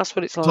in. That's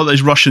what it's like. It's like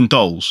those Russian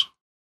dolls.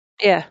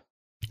 Yeah.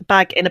 A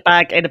bag in a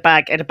bag in a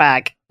bag in a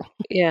bag.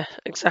 Yeah,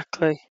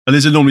 exactly. And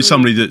there's normally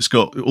somebody that's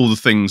got all the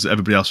things that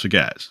everybody else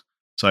forgets.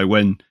 So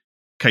when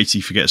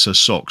Katie forgets her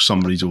socks,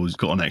 somebody's always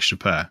got an extra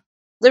pair.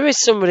 There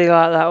is somebody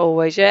like that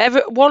always.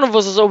 Yeah, one of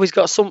us has always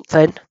got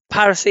something,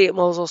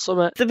 paracetamols or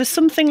something. There was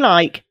something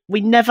like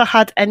we never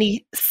had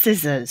any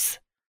scissors,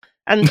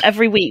 and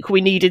every week we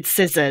needed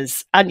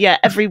scissors, and yet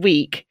every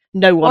week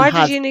no one Why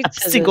had did you need a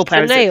scissors? single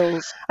pair For of scissors.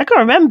 nails? I can't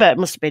remember. It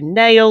must have been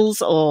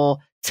nails or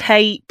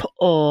tape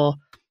or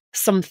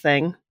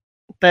something,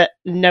 but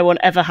no one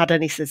ever had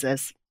any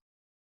scissors.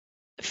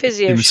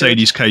 Physio. In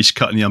Mercedes' case,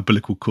 cutting the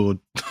umbilical cord.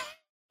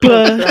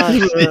 And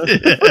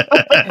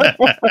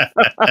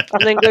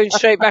then going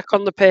straight back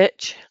on the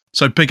pitch.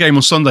 So big game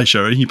on Sunday,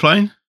 Sherry. You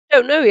playing?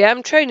 Don't know yet.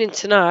 I'm training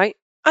tonight.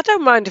 I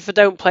don't mind if I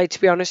don't play, to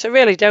be honest. I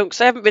really don't,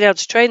 because I haven't been able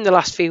to train the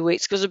last few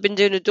weeks because I've been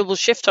doing a double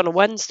shift on a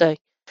Wednesday.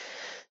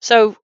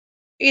 So,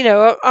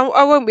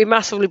 I won't be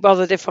massively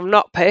bothered if I'm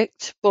not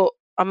picked, but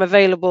I'm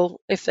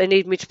available if they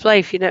need me to play,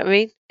 if you know what I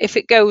mean. If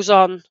it goes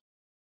on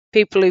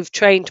people who've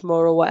trained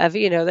more or whatever,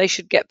 they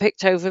should get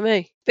picked over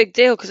me. Big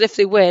deal, because if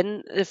they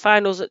win, the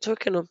finals at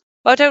Twickenham.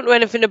 But I don't know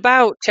anything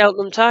about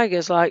Cheltenham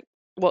Tigers, like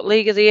what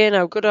league are they in,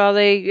 how good are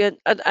they, and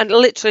I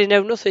literally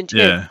know nothing to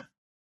Yeah.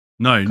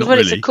 No, not Because when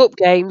really. it's a cup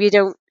game, you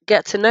don't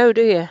get to know,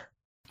 do you? I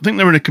think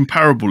they're in a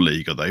comparable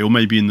league, are they? Or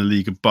maybe in the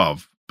league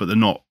above, but they're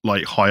not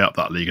like high up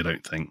that league, I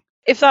don't think.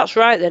 If that's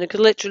right, then it could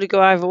literally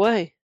go either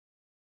way.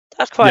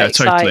 That's quite Yeah,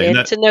 totally.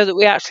 exciting to know that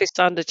we actually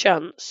stand a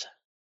chance.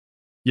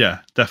 Yeah,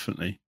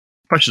 definitely.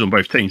 Pressure's on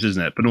both teams,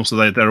 isn't it? But also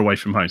they're away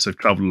from home, so they've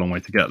travelled a long way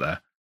to get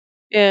there.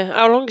 Yeah,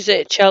 how long is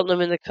it at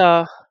Cheltenham in the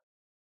car?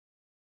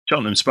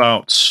 Cheltenham's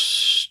about,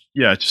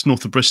 just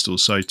north of Bristol,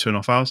 so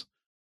 2.5 hours.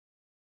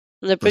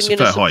 And they're That's a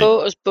bringing a fair height.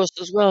 supporters bus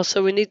as well,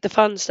 so we need the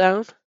fans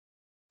down.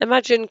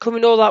 Imagine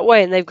coming all that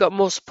way and they've got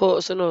more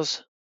supporters than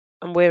us,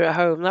 and we're at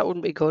home. That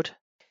wouldn't be good.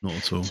 Not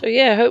at all. So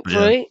yeah,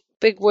 hopefully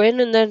big win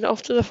and then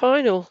off to the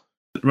final.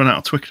 Run out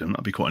of Twickenham,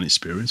 that'd be quite an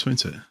experience,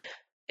 wouldn't it?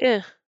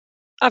 Yeah,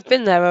 I've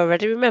been there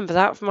already. Remember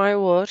that for my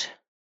award,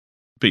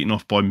 Beaten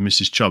off by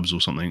Mrs. Chubbs or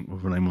something,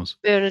 whatever her name was.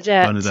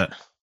 Bernadette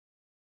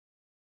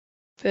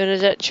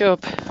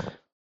Chubb.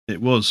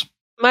 It was.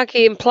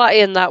 Maggie and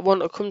Platty and that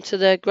want to come to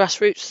the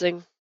grassroots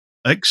thing.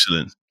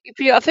 Excellent.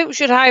 I think we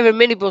should hire a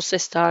minibus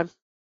this time.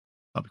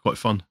 That'd be quite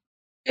fun.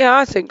 Yeah,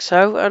 I think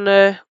so.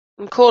 And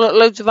call it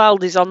loads of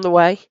Aldis on the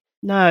way.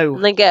 No.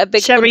 And then get a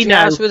big Sherry, country no.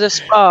 house with a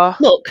spa.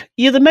 Look,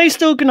 you're the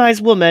most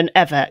organised woman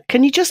ever.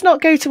 Can you just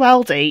not go to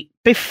Aldi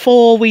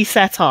before we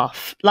set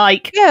off?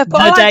 Like, Yeah, but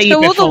the I like day to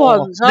go before. other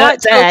ones. I The like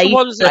to go day to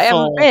ones that I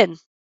haven't before. been.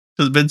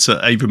 Hasn't been to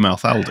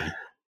Avonmouth Aldi.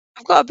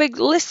 I've got a big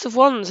list of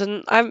ones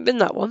and I haven't been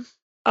that one.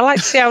 I like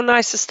to see how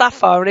nice the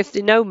staff are and if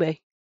they know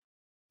me.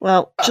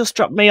 Well, just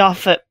drop me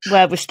off at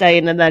where we're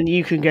staying and then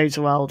you can go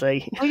to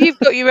Aldi. Well, you've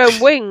got your own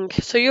wing,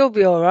 so you'll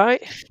be all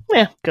right.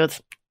 Yeah, good.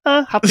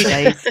 Happy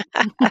days.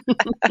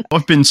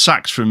 I've been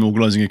sacked from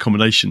organising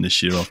accommodation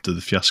this year after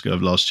the fiasco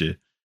of last year.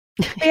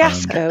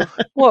 Fiasco?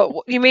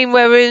 What? You mean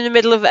where we're in the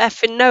middle of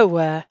effing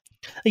nowhere?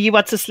 You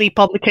had to sleep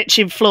on the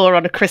kitchen floor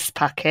on a crisp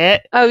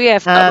packet. Oh, yeah, I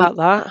forgot about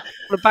that.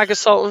 On a bag of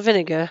salt and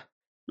vinegar.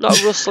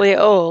 Not rustly at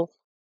all.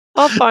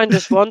 I'll find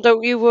us one,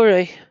 don't you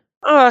worry.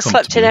 Oh, I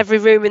slept in every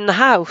room in the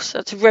house. I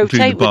had to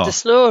rotate with bar. the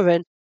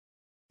snoring.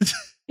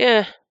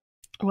 Yeah.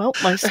 Well,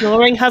 my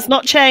snoring has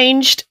not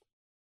changed.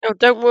 Oh,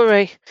 don't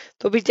worry.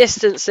 There'll be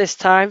distance this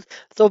time.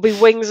 There'll be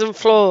wings and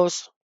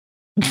floors.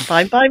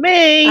 Fine by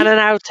me. And an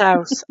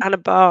outhouse. And a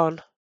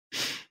barn.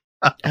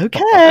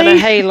 Okay. And a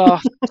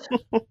hayloft.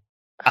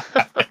 I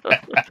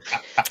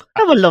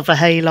would love a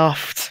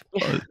hayloft.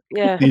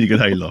 Yeah. Need a good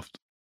hayloft.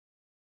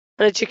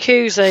 And a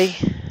jacuzzi.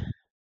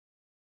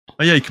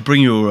 Oh yeah, you could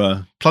bring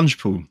your plunge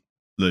pool,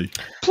 Lou.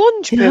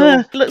 Plunge pool?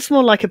 Yeah, looks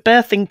more like a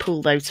birthing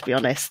pool, though, to be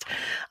honest.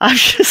 I've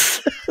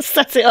just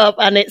set it up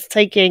and it's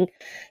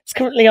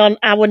currently on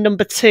hour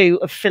number 2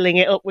 of filling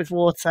it up with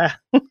water.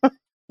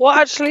 What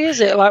actually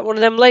is it? Like one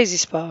of them lazy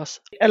spas?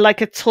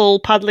 Like a tall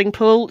paddling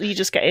pool. You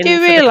just get in. Do you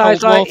for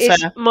realise, the cold like,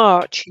 water. it's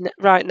March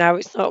right now?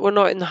 It's not. We're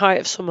not in the height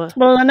of summer.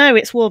 Well, I know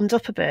it's warmed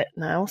up a bit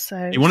now,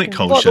 so You want it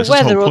cold, What, Shaz, the that's the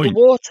weather whole or the point.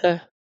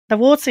 water? The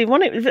water. You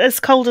want it as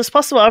cold as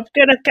possible. I'm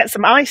going to get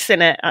some ice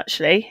in it.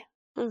 Actually,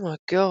 Oh my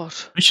god!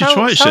 You should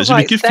try it, Shaz. Sounds It'll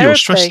be like good for your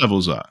stress therapy.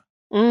 levels, that.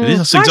 Mm. It is,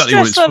 that's My exactly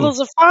what stress it's levels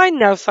for. are fine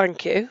now,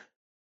 thank you.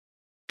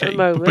 At Okay, the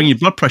moment. bring your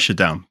blood pressure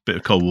down. Bit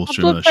of cold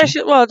water Blood immersion.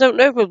 pressure. Well, I don't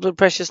know if my blood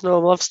pressure's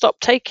normal. I've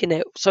stopped taking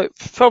it, so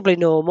it's probably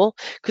normal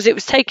because it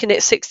was taking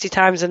it 60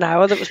 times an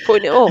hour that was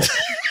putting it up.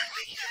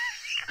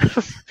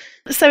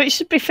 so it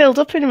should be filled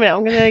up in a minute.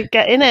 I'm going to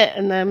get in it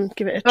and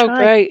give it a try. Oh,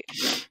 great!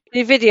 Can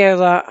you video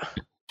that?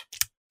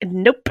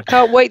 Nope. I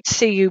can't wait to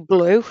see you,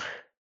 Blue.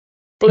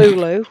 Blue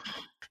Lou.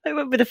 It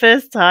won't be the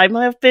first time.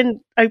 I have been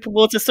open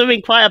water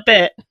swimming quite a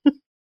bit.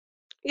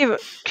 Yeah,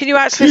 but can you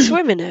actually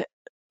swim in it,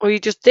 or you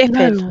just dip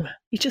in? No,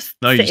 you just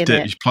No, you sit just in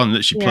dip. it. You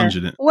literally plunge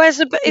in it. Where's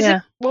the? Is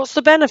it? What's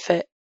the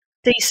benefit?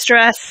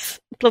 De-stress,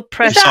 blood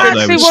pressure. Is that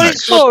actually what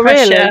it's for, Blood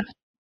pressure. really?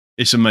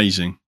 It's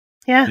amazing.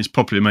 Yeah. It's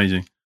properly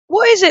amazing.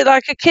 What is it,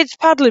 like a kid's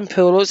paddling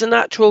pool, or is it an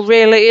actual,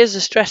 really is a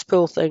stress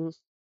pool thing?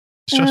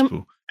 Stress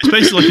pool. It's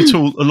basically like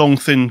a long,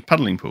 thin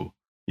paddling pool.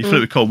 You fill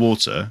it with cold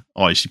water,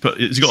 ice.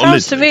 It's got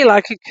Sounds a to lid. me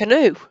like a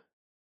canoe.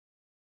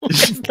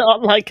 It's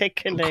not like a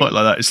canoe. Quite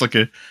like that. It's like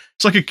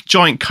a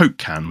giant Coke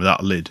can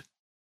without a lid.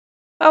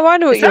 Oh, I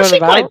know what It's you're on actually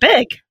about. quite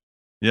big.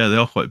 Yeah, they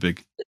are quite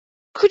big.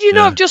 Could you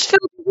not have just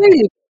filled the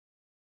wheelie?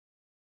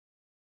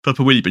 Fill up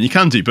a wheelie bin. You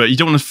can do, but you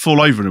don't want to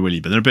fall over in a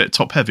wheelie bin. They're a bit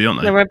top heavy,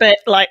 aren't they? They're a bit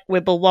like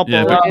wibble wobble,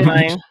 Yeah, but- aren't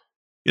they?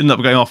 You end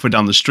up going halfway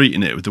down the street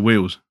in it with the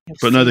wheels.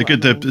 But no, they're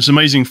good. It's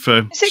amazing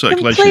for Is it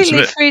circulation. It's a completely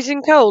bit,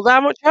 freezing cold? How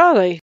much are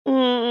they?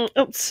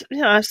 Up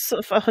to,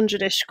 sort of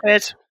 100-ish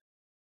quid.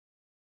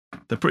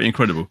 they're pretty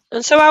incredible.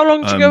 And so how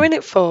long do you go Um, in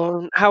it for,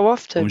 and how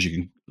As often?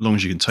 long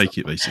as you can take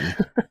it, basically.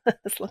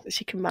 As long as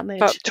you can manage.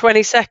 About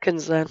 20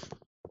 seconds then.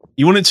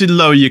 You want it to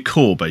lower your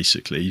core,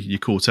 basically, your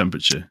core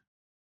temperature.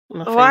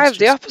 Oh, I have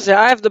the opposite.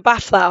 I have the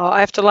bath that hot. I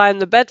have to lie in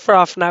the bed for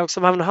half an hour because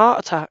I'm having a heart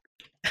attack.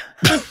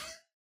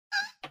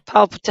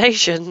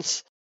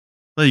 Palpitations.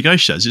 There you go,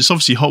 Shaz. It's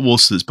obviously hot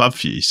water that's bad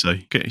for you, so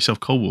get yourself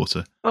cold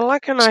water. I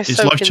like a nice It's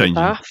soak in the life-changing.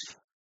 bath.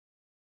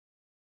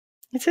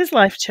 It is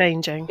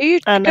life-changing. Are you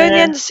And, going the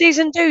end of the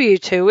season, do you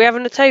two? We're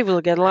having a table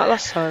again like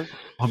last time.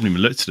 I haven't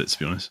even looked at it, to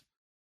be honest.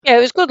 Yeah,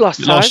 it was good last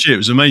time. Last year, it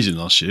was amazing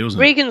last year,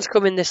 wasn't it? Regan's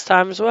coming this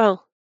time as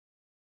well.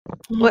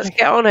 Let's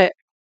get on it.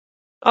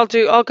 I'll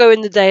go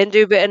in the day and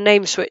do a bit of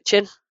name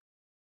switching.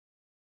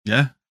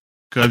 Yeah.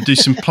 Go do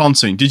some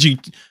planting. Did you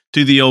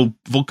do the old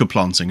vodka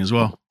planting as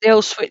well? The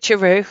old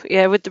switcheroo,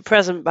 yeah, with the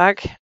present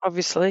bag,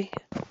 obviously.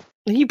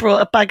 You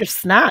brought a bag of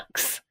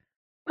snacks.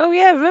 Oh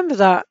yeah, remember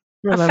that?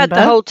 I fed Remember?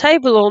 the whole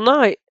table all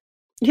night.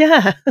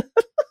 Yeah.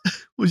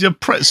 Was you have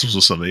pretzels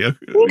or something?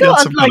 You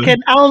got like an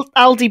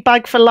Aldi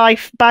bag for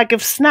life bag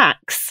of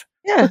snacks.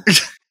 Yeah.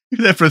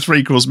 You're there for a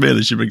 3-course meal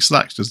and you bring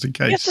snacks just in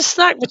You have case. to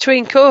snack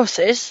between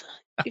courses.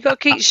 You've got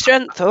to keep your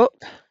strength up.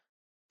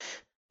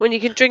 When you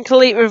can drink a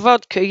litre of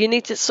vodka, you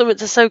need something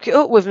to soak it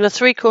up with, and a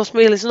 3-course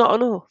meal is not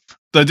enough.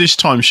 Though this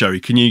time, Sherry,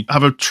 can you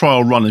have a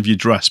trial run of your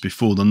dress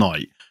before the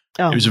night?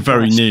 Oh, it was a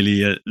very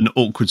nearly an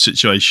awkward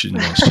situation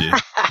last year.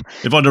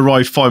 If I'd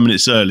arrived 5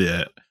 minutes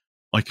earlier,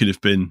 I could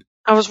have been.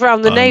 I was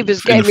round the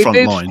neighbours in the getting me front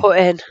boobs line. put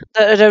in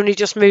that had only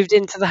just moved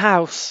into the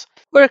house.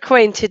 We're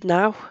acquainted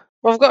now.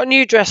 Well, I've got a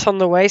new dress on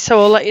the way,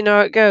 so I'll let you know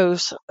how it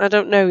goes. I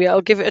don't know yet.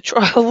 I'll give it a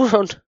trial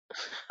run.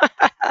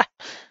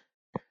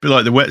 Be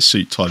like the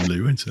wetsuit time,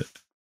 Lou, isn't it?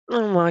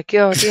 Oh my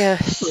god,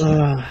 yes.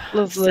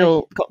 Lovely.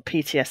 Still got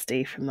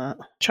PTSD from that.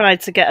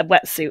 Tried to get a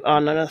wetsuit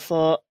on and I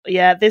thought,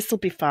 yeah, this will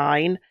be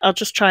fine. I'll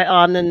just try it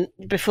on and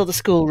before the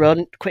school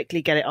run,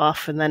 quickly get it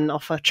off and then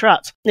off a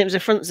trot. It was a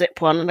front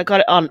zip one and I got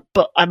it on,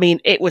 but I mean,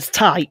 it was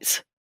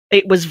tight.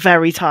 It was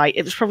very tight.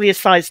 It was probably a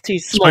size too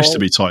It's small. supposed to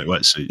be tight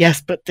wetsuit.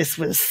 Yes, but this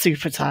was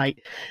super tight.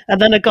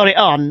 And then I got it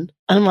on and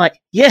I'm like,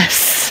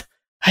 yes,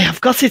 I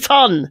have got it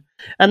on.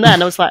 And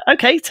then I was like,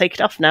 okay, take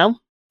it off now.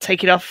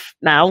 Take it off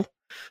now.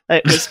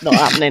 It was not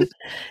happening.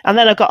 And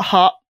then I got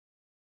hot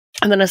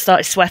and then I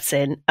started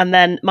sweating and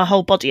then my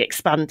whole body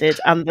expanded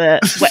and the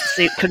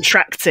wetsuit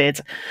contracted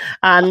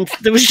and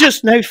there was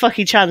just no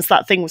fucking chance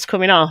that thing was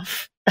coming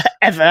off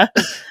ever.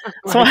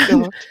 So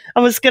I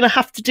was going to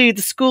have to do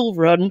the school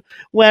run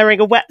wearing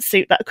a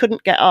wetsuit that I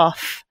couldn't get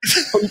off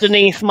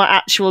underneath my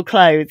actual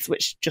clothes,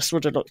 which just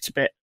would have looked a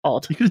bit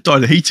odd. You could have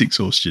died of heat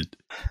exhaustion.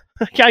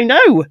 I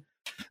know.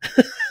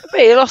 But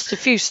you lost a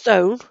few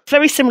stone.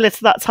 Very similar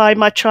to that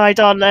time I tried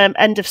on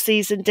end of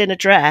season dinner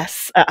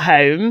dress at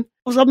home.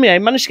 I was on my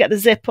own, managed to get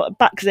the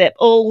back zip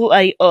all the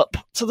way up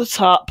to the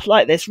top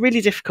like this, really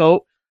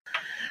difficult.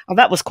 And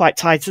that was quite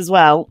tight as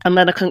well. And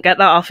then I couldn't get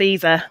that off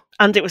either.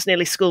 And it was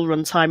nearly school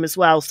run time as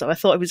well. So I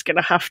thought I was going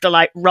to have to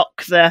like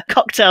rock the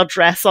cocktail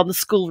dress on the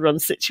school run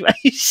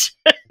situation.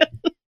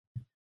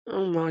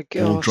 Oh my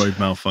god. Wardrobe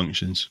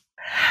malfunctions.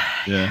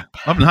 Yeah. I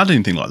haven't had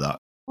anything like that.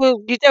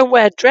 Well, you don't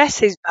wear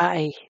dresses,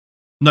 Batty.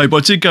 No,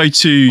 but I did go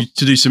to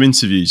do some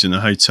interviews in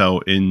a hotel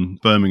in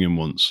Birmingham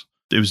once.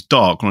 it was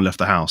dark when I left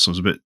the house. I was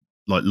a bit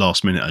like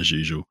last minute as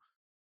usual.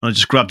 And I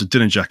just grabbed a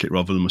dinner jacket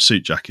rather than my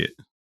suit jacket.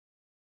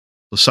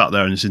 I sat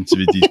there and just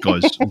interviewed these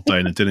guys all day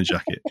in a dinner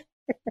jacket,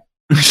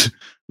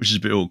 which is a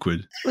bit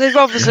awkward. They've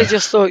obviously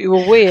just thought you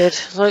were weird.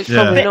 So it's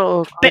probably not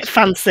awkward. Bit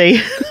fancy.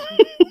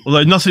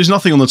 Although there's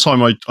nothing on the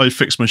time I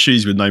fixed my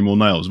shoes with no more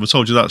nails. Have I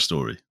told you that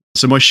story?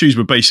 So my shoes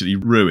were basically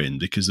ruined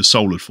because the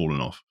sole had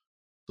fallen off.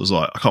 I was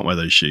like, I can't wear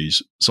those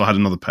shoes. So I had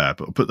another pair,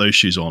 but I put those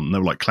shoes on and they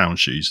were like clown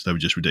shoes. They were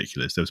just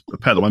ridiculous. There was a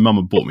pair that my mum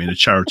had bought me in a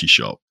charity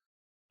shop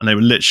and they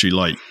were literally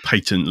like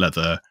patent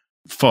leather,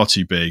 far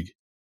too big.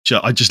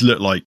 I just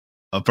looked like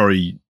a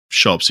very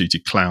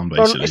sharp-suited clown,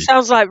 basically. It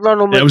sounds like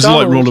Ronald McDonald. It was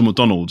like Ronald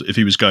McDonald if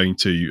he was going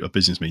to a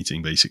business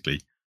meeting,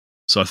 basically.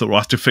 So I thought, well,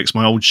 I have to fix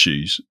my old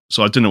shoes.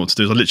 So I didn't know what to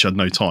do. I literally had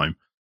no time.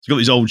 So I got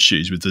these old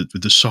shoes with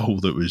the sole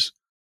that was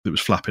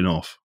flapping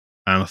off.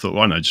 And I thought,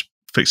 well, I know, just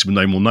fix it with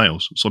no more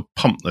nails. So I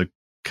pumped the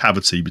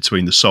cavity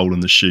between the sole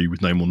and the shoe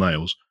with no more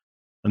nails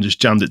and just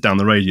jammed it down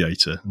the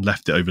radiator and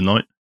left it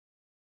overnight.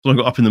 So I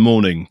got up in the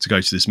morning to go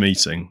to this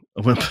meeting.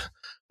 When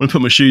I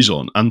put my shoes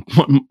on and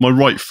my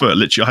right foot,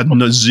 literally, I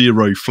had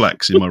zero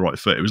flex in my right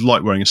foot. It was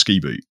like wearing a ski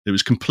boot. It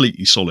was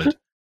completely solid.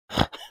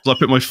 So I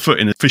put my foot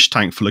in a fish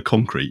tank full of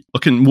concrete. I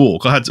couldn't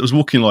walk. I was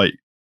walking like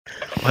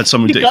I had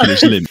some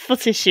ridiculous limp.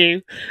 Foot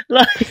issue,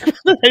 like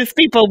one of those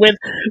people with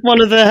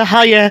one of the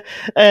higher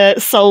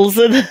soles.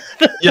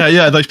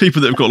 Yeah, those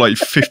people that have got like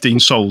 15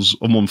 soles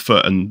on one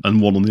foot and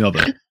one on the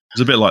other.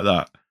 It's a bit like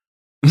that.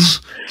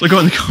 So I got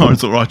in the car and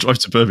thought, right, I'll drive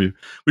to Birmingham,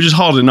 which is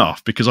hard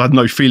enough because I had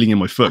no feeling in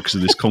my foot because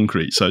of this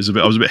concrete. So I was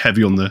a bit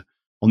heavy on the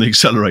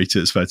accelerator,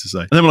 it's fair to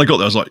say. And then when I got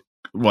there, I was like,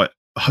 right,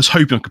 I was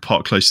hoping I could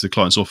park close to the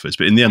client's office,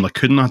 but in the end, I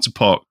couldn't. I had to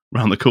park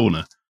around the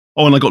corner.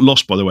 Oh, and I got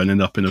lost, by the way, and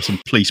ended up in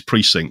some police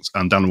precinct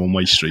and down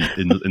one-way street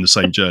in the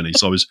same journey.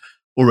 So I was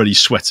already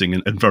sweating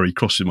and very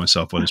cross with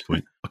myself by this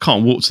point. I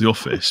can't walk to the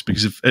office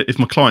because if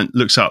my client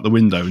looks out the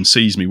window and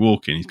sees me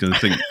walking, he's going to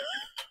think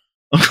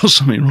I've got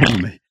something wrong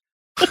with me.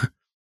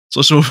 So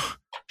I sort of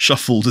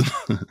shuffled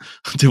and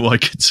did what I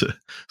could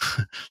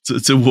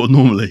to walk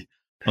normally.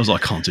 I was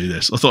like, I can't do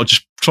this. I thought I'd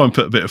just try and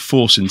put a bit of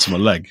force into my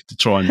leg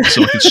so I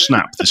could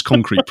snap this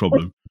concrete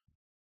problem.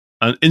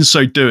 And in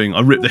so doing, I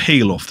ripped the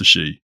heel off the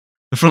shoe.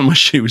 The front of my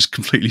shoe was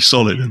completely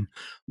solid and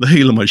the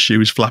heel of my shoe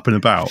was flapping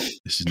about.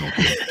 This is not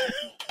good.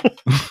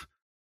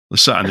 I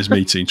sat in this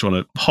meeting trying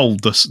to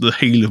hold the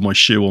heel of my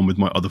shoe on with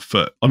my other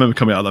foot. I remember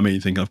coming out of that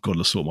meeting thinking, I've got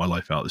to sort my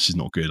life out. This is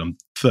not good. I'm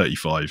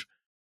 35.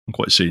 I'm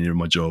quite senior in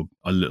my job.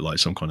 I look like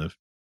some kind of,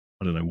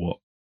 I don't know what,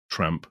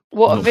 tramp.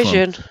 What a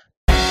vision.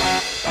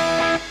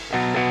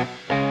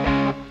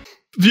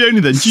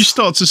 Fiona, then, do you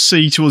start to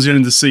see towards the end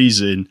of the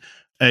season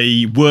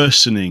a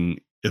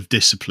worsening of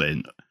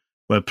discipline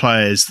where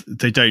players,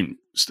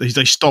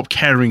 they stop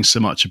caring so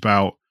much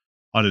about,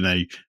 I don't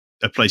know,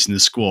 a place in the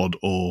squad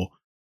or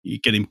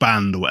getting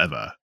banned or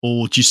whatever?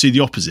 Or do you see the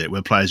opposite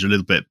where players are a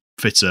little bit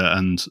fitter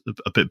and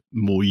a bit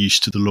more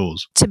used to the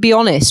laws? To be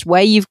honest,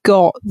 where you've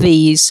got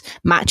these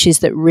matches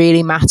that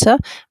really matter,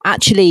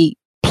 actually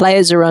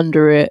players are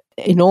under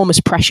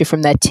enormous pressure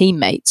from their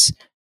teammates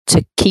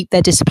to keep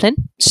their discipline.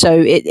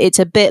 So it's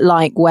a bit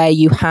like where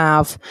you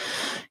have,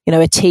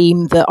 a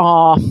team that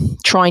are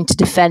trying to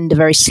defend a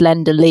very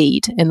slender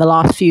lead in the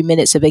last few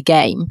minutes of a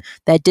game.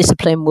 Their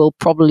discipline will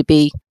probably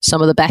be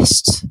some of the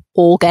best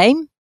all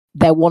game.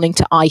 They're wanting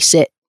to ice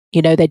it.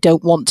 They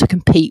don't want to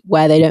compete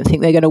where they don't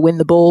think they're going to win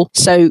the ball.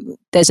 So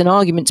there's an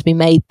argument to be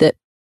made that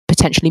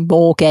potentially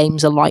more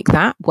games are like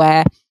that,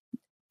 where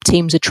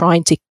teams are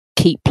trying to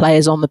keep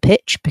players on the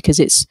pitch because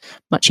it's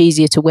much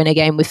easier to win a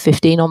game with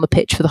 15 on the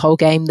pitch for the whole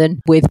game than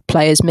with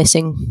players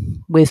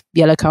missing with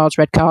yellow cards,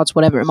 red cards,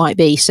 whatever it might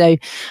be. So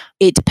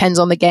it depends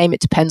on the game. It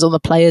depends on the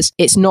players.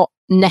 It's not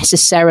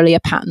necessarily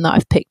a pattern that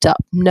I've picked up,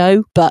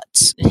 no,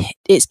 but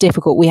it's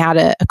difficult. We had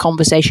a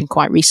conversation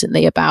quite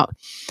recently about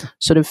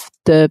sort of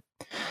the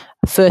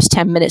first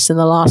 10 minutes and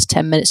the last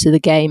 10 minutes of the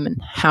game and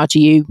how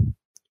do you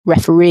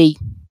referee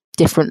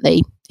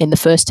differently in the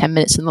first 10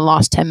 minutes and the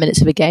last 10 minutes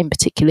of a game,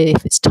 particularly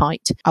if it's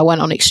tight. I went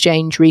on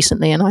exchange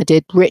recently and I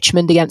did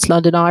Richmond against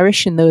London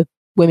Irish in the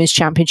Women's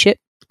Championship.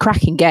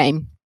 Cracking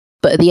game.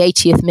 But at the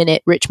 80th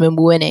minute, Richmond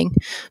were winning,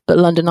 but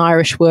London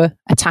Irish were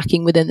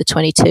attacking within the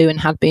 22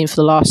 and had been for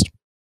the last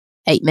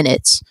 8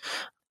 minutes.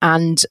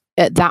 And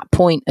at that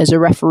point, as a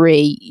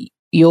referee,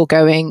 you're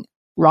going,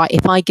 right,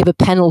 if I give a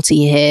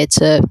penalty here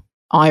to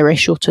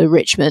Irish or to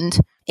Richmond,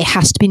 it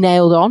has to be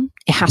nailed on.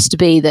 It has to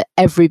be that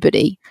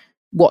everybody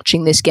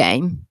watching this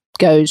game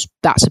goes,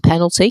 that's a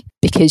penalty,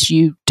 because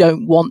you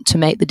don't want to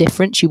make the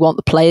difference. You want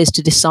the players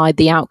to decide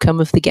the outcome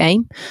of the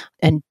game.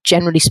 And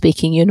generally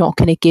speaking, you're not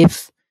going to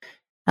give,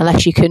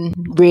 unless you can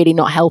really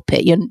not help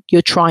it,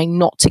 you're trying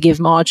not to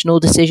give marginal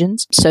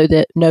decisions so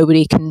that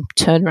nobody can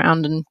turn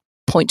around and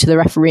point to the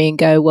referee and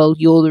go, well,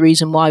 you're the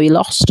reason why we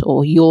lost,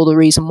 or you're the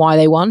reason why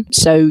they won.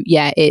 So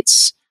yeah,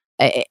 it's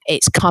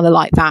kind of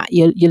like that.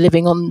 You're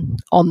living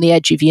on the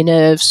edge of your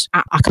nerves.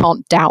 I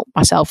can't doubt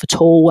myself at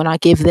all when I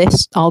give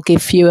this. I'll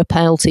give fewer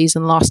penalties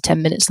in the last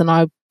 10 minutes than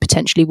I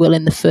potentially will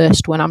in the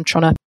first when I'm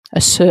trying to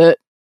assert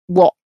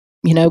what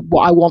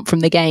what I want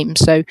from the game.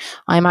 So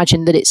I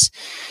imagine that it's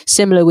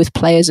similar with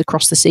players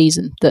across the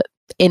season, that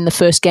in the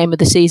first game of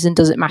the season,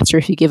 does it matter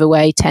if you give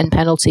away 10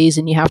 penalties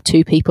and you have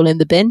 2 people in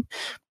the bin?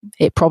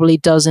 It probably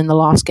does in the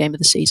last game of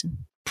the season.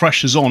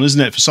 Pressure's on,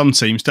 isn't it, for some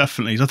teams?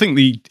 Definitely. I think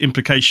the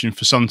implication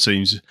for some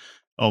teams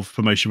of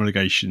promotion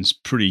relegation is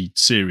pretty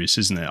serious,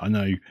 isn't it? I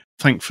know,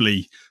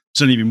 thankfully,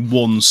 there's only been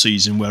one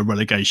season where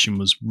relegation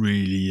was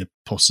really a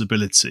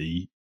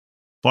possibility.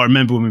 But I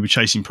remember when we were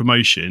chasing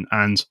promotion,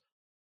 and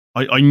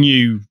I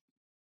knew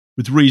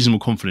with reasonable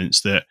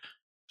confidence that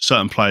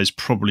certain players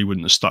probably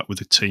wouldn't have stuck with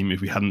the team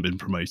if we hadn't been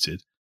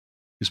promoted,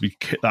 because we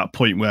hit that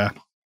point where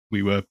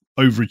we were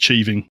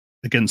overachieving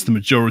against the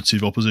majority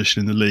of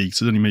opposition in the league.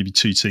 So there's only maybe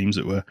 2 teams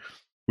that were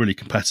really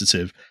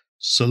competitive.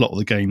 So a lot of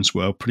the games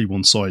were pretty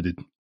one-sided.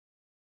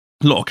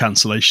 A lot of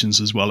cancellations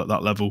as well at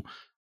that level.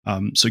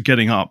 So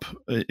getting up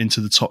into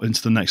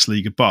the next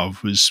league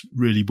above was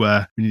really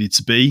where we needed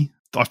to be.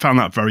 I found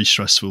that very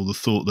stressful. The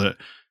thought that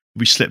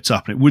we slipped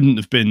up, and it wouldn't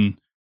have been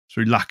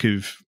through lack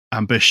of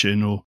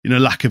ambition or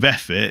lack of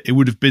effort. It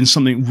would have been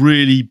something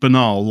really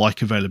banal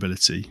like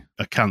availability,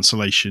 a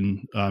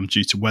cancellation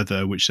due to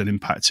weather, which then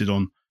impacted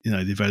on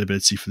the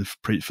availability for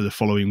the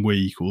following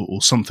week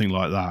or something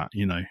like that.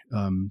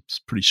 It's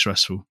pretty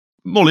stressful.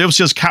 Molly,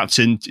 obviously as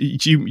captain,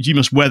 you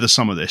must weather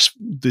some of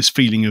this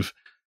feeling of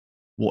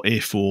what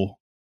if, or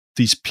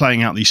these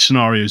playing out these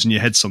scenarios in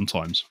your head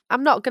sometimes.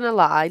 I'm not gonna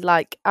lie,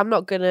 I'm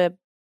not gonna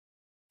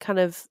kind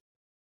of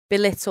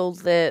belittle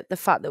the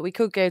fact that we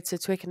could go to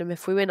Twickenham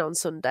if we win on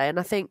Sunday. And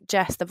I think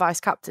Jess, the vice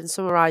captain,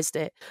 summarised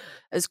it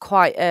as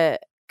quite a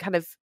kind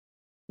of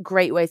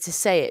great way to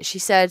say it. She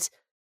said,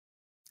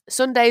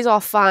 Sunday's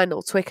our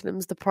final,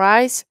 Twickenham's the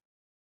prize.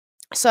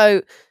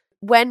 So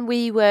when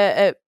we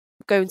were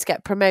going to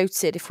get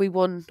promoted, if we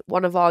won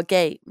one of our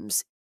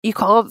games, you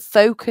can't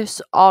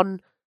focus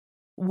on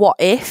what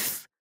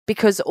if,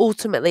 because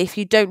ultimately if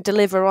you don't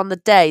deliver on the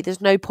day,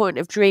 there's no point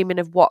of dreaming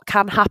of what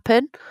can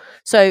happen.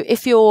 So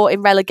if you're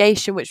in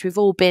relegation, which we've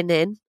all been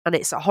in, and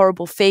it's a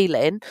horrible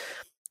feeling,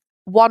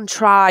 one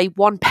try,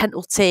 one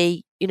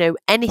penalty,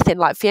 anything,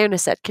 like Fiona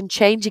said, can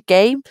change a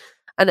game.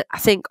 And I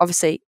think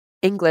obviously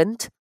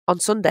England on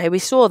Sunday, we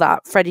saw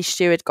that Freddie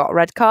Stewart got a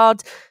red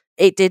card.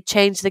 It did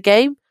change the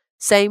game.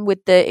 Same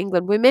with the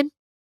England women.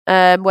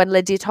 When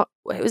Lydia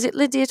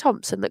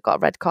Thompson that got a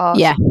red card?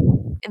 Yeah.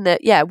 In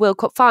the World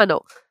Cup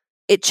final.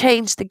 It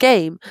changed the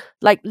game.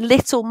 Like,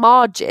 little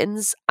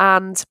margins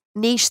and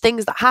niche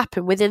things that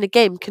happen within a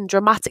game can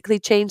dramatically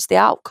change the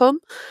outcome.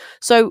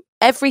 So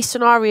every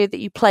scenario that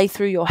you play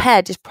through your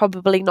head is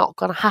probably not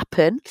going to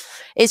happen.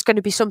 It's going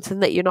to be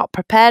something that you're not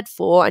prepared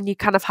for, and you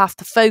kind of have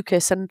to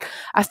focus. And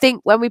I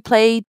think when we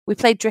played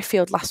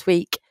Driffield last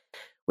week,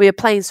 we were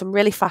playing some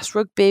really fast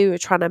rugby. We were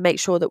trying to make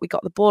sure that we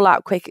got the ball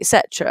out quick,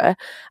 etc.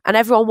 And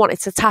everyone wanted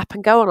to tap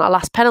and go on our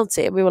last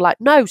penalty. And we were like,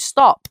 no,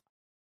 stop.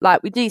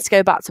 Like, we need to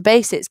go back to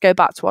basics, go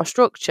back to our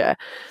structure.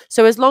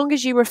 So as long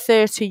as you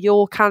refer to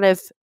your kind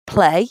of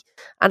play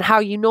and how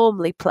you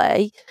normally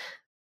play,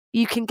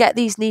 you can get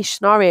these niche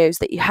scenarios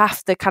that you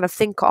have to kind of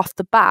think off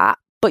the bat,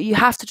 but you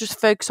have to just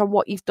focus on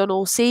what you've done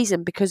all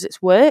season because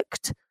it's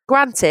worked.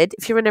 Granted,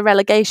 if you're in a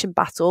relegation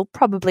battle,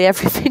 probably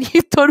everything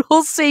you've done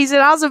all season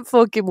hasn't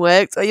fucking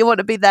worked, or you want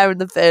to be there in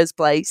the first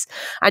place,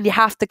 and you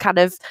have to kind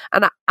of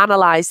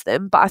analyse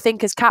them. But I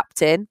think as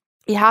captain,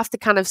 you have to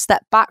kind of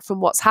step back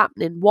from what's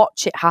happening,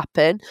 watch it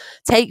happen,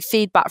 take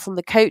feedback from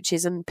the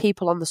coaches and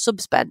people on the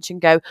subs bench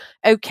and go,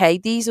 okay,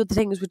 these are the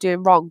things we're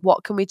doing wrong.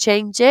 What can we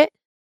change it?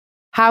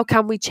 How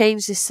can we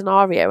change this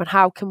scenario, and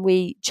how can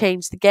we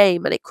change the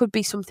game? And it could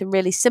be something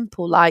really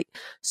simple like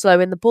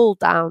slowing the ball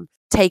down,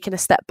 taking a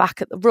step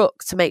back at the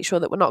ruck to make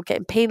sure that we're not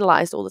getting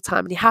penalised all the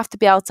time. And you have to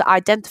be able to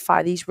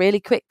identify these really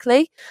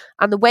quickly.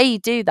 And the way you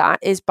do that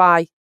is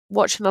by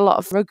watching a lot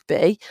of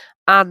rugby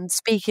and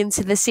speaking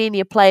to the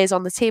senior players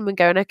on the team and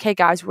going, okay,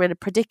 guys, we're in a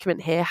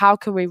predicament here. How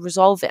can we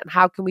resolve it? And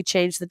how can we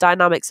change the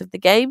dynamics of the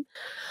game?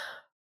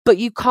 But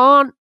you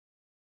can't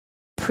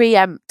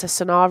preempt a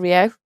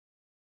scenario.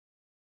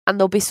 And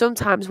there'll be some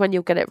times when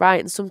you'll get it right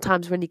and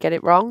sometimes when you get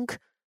it wrong.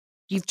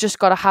 You've just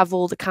got to have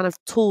all the kind of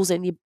tools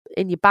in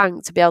your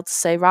bank to be able to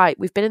say, right,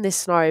 we've been in this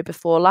scenario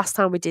before. Last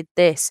time we did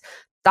this,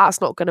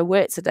 that's not going to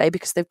work today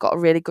because they've got a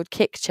really good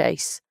kick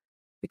chase.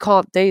 We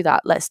can't do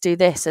that. Let's do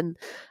this. And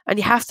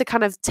you have to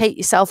kind of take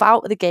yourself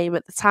out of the game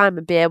at the time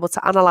and be able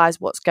to analyse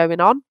what's going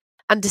on.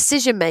 And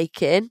decision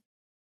making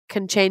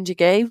can change a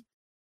game.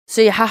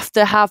 So you have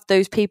to have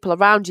those people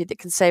around you that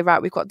can say,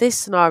 right, we've got this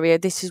scenario,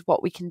 this is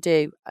what we can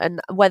do.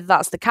 And whether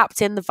that's the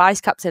captain, the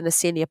vice captain, a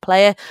senior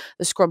player,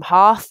 the scrum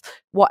half,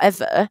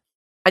 whatever.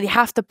 And you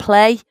have to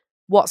play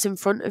what's in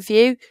front of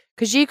you,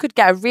 because you could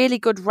get a really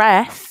good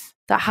ref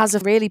that has a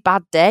really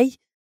bad day.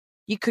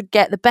 You could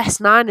get the best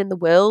 9 in the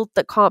world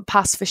that can't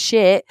pass for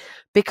shit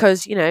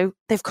because,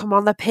 they've come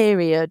on their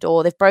period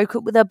or they've broke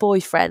up with their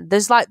boyfriend.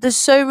 There's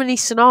so many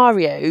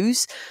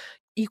scenarios,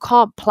 you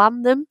can't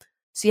plan them.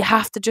 So you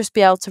have to just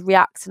be able to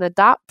react and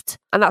adapt.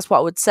 And that's what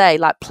I would say.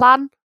 Like,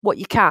 plan what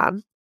you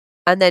can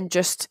and then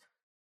just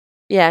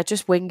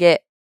wing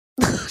it.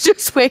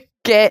 Just wing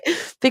it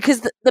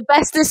because the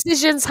best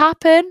decisions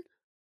happen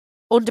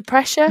under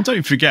pressure. And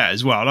don't forget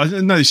as well, I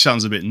know this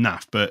sounds a bit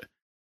naff, but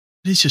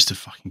it's just a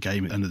fucking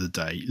game at the end of the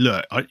day.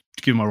 Look, I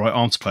give my right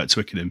arm to play at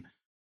Twickenham,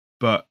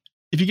 but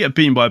if you get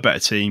beaten by a better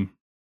team,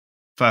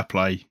 fair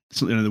play,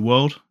 it's not the end of the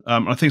world.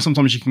 I think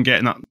sometimes you can get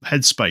in that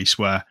headspace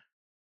where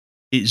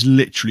it's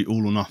literally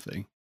all or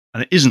nothing,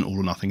 and it isn't all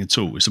or nothing at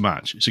all. It's a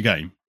match, it's a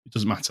game. It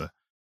doesn't matter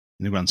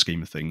in the grand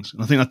scheme of things.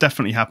 And I think that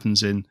definitely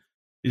happens in,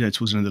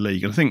 towards the end of the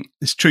league. And I think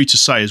it's true to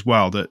say as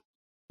well that,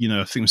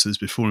 I think we said this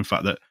before, in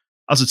fact, that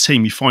as a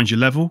team, you find your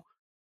level.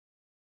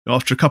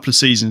 After a couple of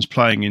seasons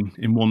playing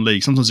in one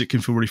league, sometimes it can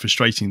feel really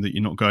frustrating that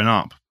you're not going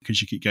up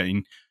because you keep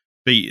getting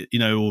beat,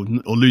 or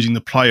losing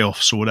the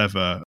playoffs or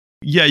whatever.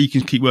 Yeah, you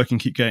can keep working,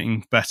 keep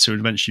getting better, and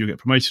eventually you'll get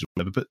promoted or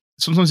whatever. But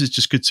sometimes it's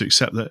just good to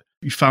accept that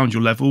you found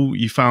your level,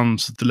 you found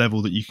the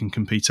level that you can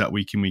compete at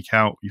week in, week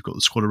out. You've got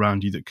the squad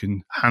around you that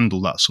can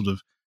handle that sort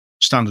of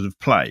standard of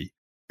play.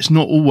 It's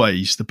not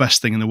always the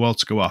best thing in the world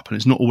to go up, and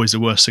it's not always the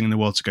worst thing in the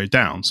world to go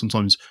down.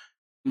 Sometimes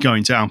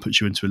going down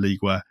puts you into a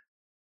league where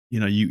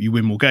you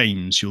win more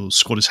games, your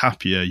squad is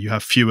happier, you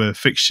have fewer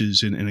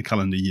fixtures in a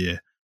calendar year,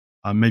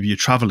 maybe you're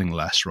travelling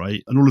less,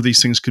 right? And all of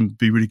these things can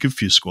be really good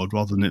for your squad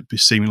rather than it be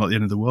seeming like the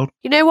end of the world.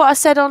 You know what I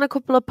said on a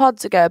couple of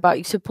pods ago about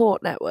your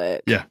support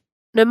network? Yeah.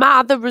 No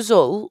matter the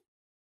result,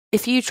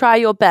 if you try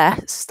your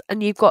best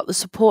and you've got the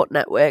support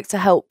network to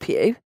help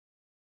you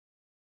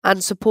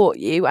and support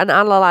you and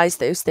analyse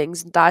those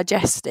things and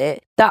digest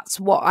it, that's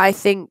what I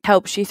think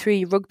helps you through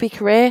your rugby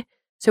career.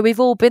 So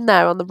we've all been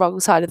there on the wrong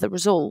side of the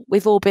result.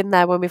 We've all been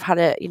there when we've had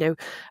a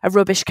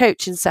rubbish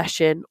coaching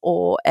session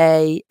or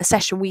a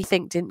session we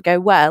think didn't go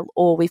well,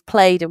 or we've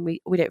played and we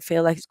don't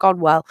feel like it's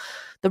gone well.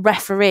 The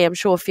referee, I'm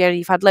sure, Fiona,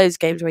 you've had loads of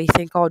games where you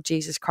think, oh,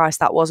 Jesus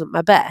Christ, that wasn't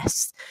my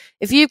best.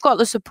 If you've got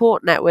the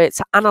support network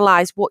to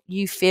analyse what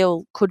you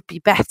feel could be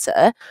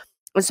better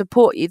and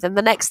support you, then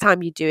the next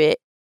time you do it,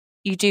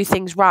 you do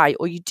things right,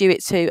 or you do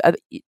it to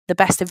the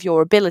best of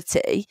your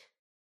ability.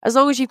 As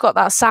long as you've got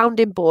that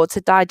sounding board to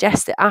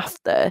digest it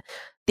after,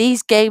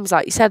 these games,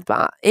 like you said,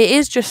 Matt, it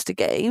is just a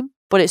game,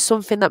 but it's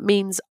something that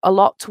means a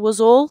lot to us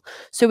all.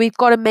 So we've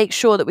got to make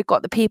sure that we've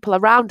got the people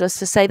around us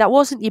to say that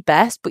wasn't your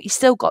best, but you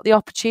still got the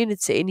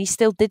opportunity and you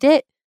still did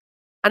it.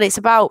 And it's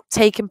about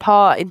taking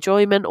part,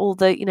 enjoyment, all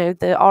the,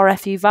 the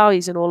RFU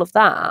values and all of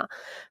that.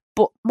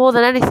 But more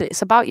than anything,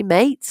 it's about your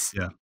mates.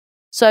 Yeah.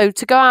 So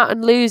to go out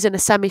and lose in a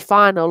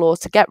semi-final, or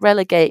to get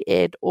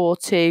relegated, or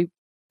to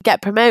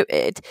get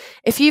promoted,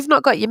 if you've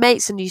not got your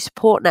mates and your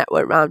support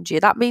network around you,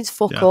 that means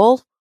fuck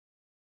all.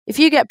 If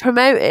you get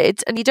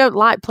promoted and you don't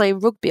like playing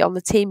rugby on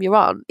the team you're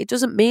on, it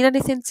doesn't mean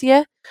anything to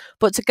you.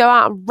 But to go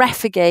out and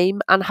ref a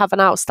game and have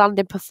an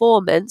outstanding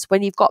performance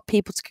when you've got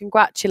people to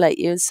congratulate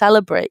you and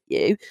celebrate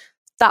you,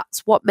 that's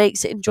what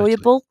makes it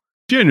enjoyable.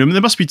 Fiona,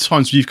 there must be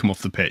times when you've come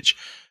off the pitch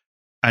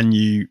and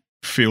you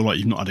feel like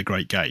you've not had a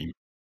great game.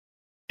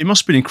 It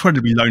must be an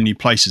incredibly lonely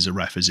place as a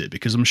ref, is it?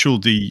 Because I'm sure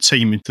the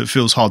team that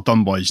feels hard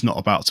done by is not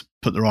about to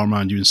put their arm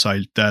around you and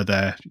say,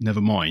 there,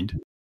 never mind.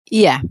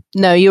 Yeah,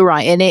 no, you're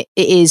right. And it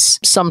is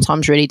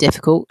sometimes really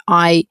difficult.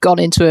 I got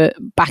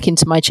back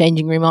into my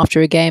changing room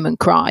after a game and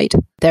cried.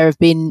 There have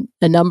been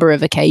a number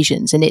of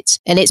occasions, and it's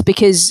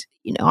because,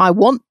 I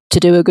want to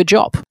do a good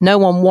job. No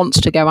one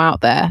wants to go out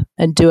there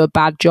and do a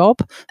bad job.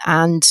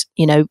 And,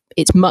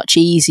 it's much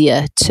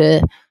easier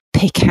to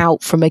pick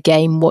out from a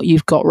game what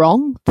you've got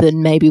wrong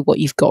than maybe what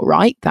you've got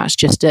right. That's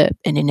just an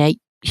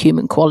innate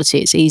human quality.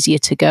 It's easier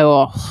to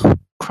go, oh,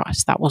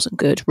 Christ, that wasn't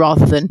good,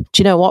 rather than, do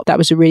you know what, that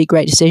was a really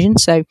great decision.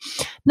 So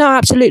no,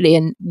 absolutely.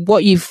 And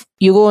what you've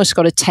always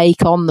got to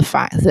take on the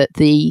fact that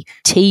the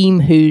team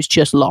who's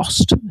just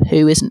lost,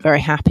 who isn't very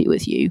happy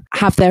with you,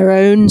 have their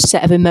own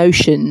set of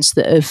emotions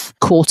that have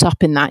caught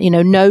up in that.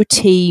 No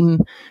team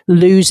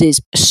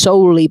loses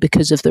solely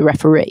because of the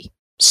referee.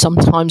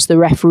 Sometimes the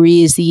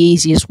referee is the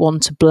easiest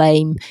one to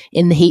blame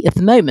in the heat of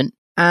the moment.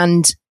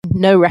 And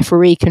no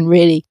referee can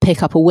really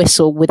pick up a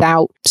whistle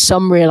without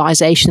some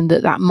realization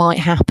that might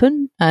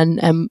happen.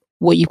 And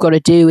what you've got to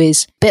do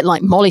is, a bit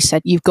like Molly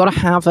said, you've got to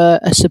have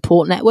a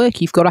support network.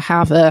 You've got to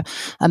have a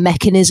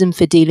mechanism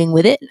for dealing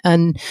with it.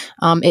 And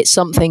it's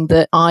something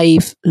that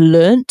I've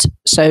learnt.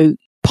 So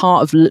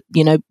part of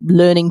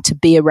learning to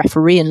be a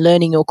referee and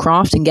learning your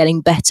craft and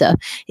getting better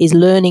is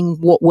learning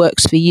what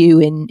works for you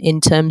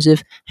in terms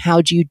of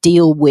how do you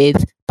deal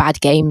with bad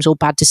games or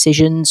bad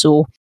decisions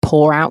or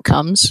poor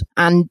outcomes.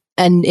 And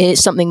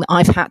it's something that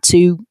I've had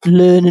to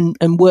learn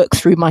and work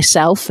through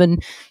myself.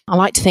 And I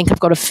like to think I've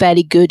got a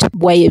fairly good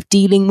way of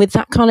dealing with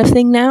that kind of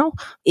thing now.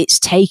 It's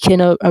taken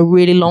a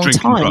really long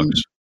time.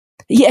 Drugs.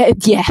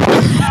 Yeah.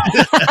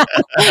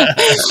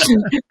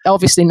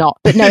 Obviously not.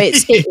 But no,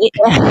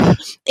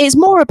 it's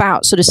more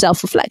about sort of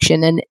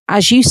self-reflection. And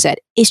as you said,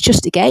 it's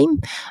just a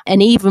game.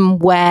 And even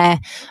where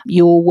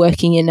you're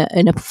working in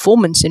a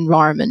performance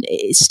environment,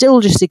 it's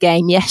still just a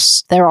game.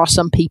 Yes, there are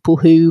some people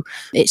who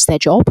it's their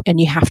job, and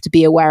you have to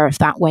be aware of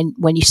that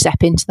when you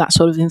step into that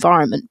sort of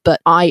environment.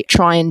 But I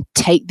try and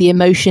take the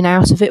emotion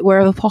out of it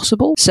wherever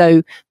possible.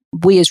 So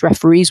we as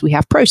referees, we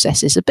have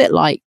processes, a bit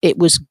like it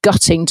was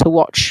gutting to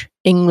watch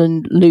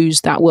England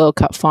lose that World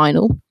Cup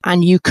final.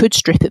 And you could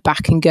strip it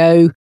back and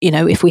go,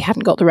 if we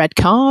hadn't got the red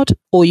card,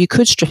 or you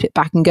could strip it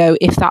back and go,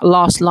 if that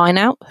last line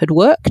out had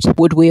worked,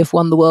 would we have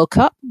won the World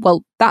Cup?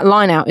 Well, that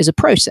line out is a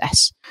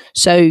process.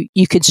 So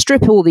you could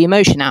strip all the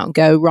emotion out and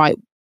go, right,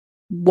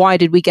 why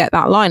did we get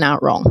that line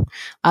out wrong?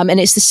 And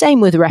it's the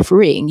same with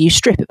refereeing. You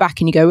strip it back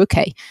and you go,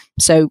 okay,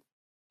 so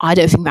I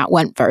don't think that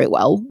went very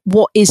well.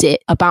 What is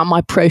it about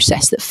my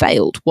process that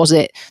failed? Was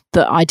it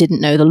that I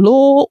didn't know the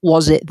law?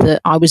 Was it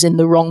that I was in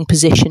the wrong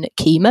position at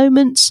key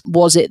moments?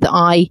 Was it that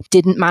I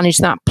didn't manage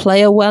that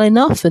player well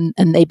enough and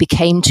they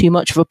became too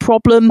much of a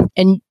problem?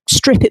 And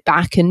strip it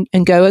back and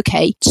go,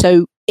 okay,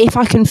 so if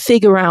I can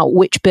figure out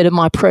which bit of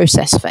my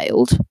process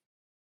failed,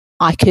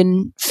 I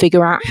can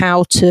figure out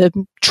how to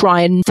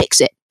try and fix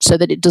it so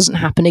that it doesn't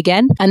happen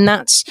again. And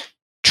that's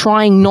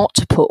trying not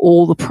to put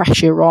all the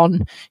pressure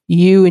on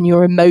you and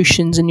your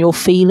emotions and your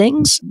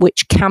feelings,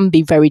 which can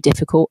be very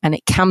difficult and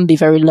it can be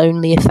very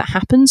lonely if that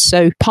happens.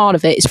 So part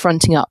of it is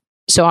fronting up.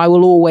 So I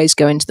will always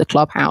go into the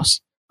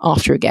clubhouse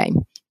after a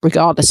game,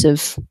 regardless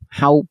of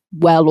how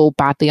well or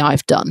badly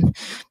I've done,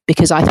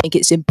 because I think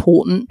it's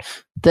important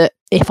that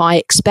if I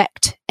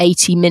expect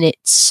 80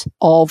 minutes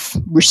of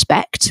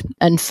respect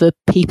and for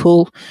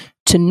people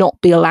to not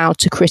be allowed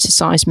to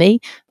criticize me,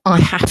 I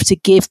have to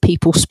give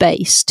people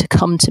space to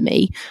come to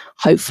me,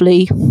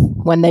 hopefully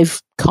when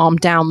they've calmed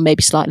down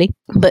maybe slightly,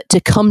 but to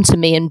come to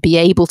me and be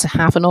able to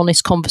have an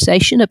honest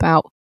conversation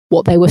about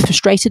what they were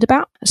frustrated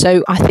about.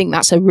 So I think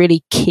that's a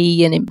really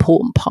key and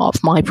important part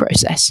of my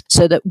process,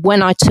 so that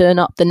when I turn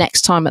up the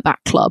next time at that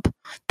club,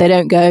 they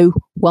don't go,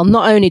 well,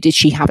 not only did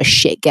she have a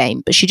shit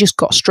game, but she just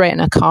got straight in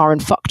her car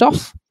and fucked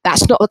off.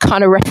 That's not the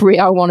kind of referee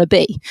I want to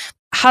be.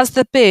 Has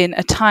there been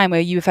a time where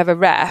you've ever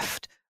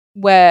refed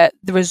where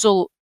the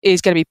result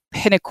is going to be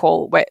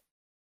pinnacle, where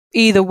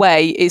either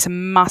way it's a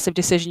massive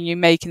decision you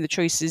make in the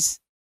choices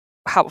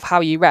of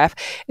how you ref?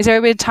 Is there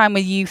ever been a time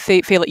where you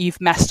feel like you've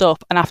messed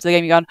up and after the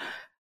game you've gone,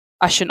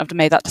 I shouldn't have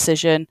made that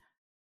decision,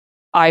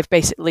 I've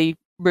basically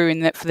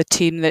ruined it for the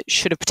team that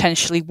should have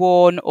potentially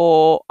won,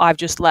 or I've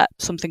just let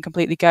something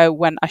completely go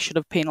when I should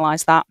have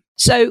penalised that?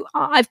 So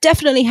I've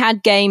definitely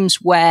had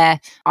games where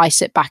I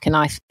sit back and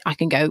I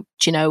can go,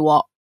 do you know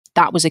what?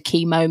 That was a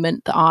key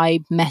moment that I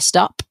messed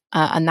up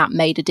and that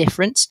made a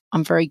difference.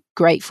 I'm very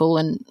grateful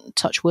and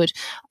touch wood.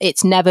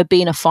 It's never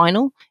been a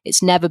final.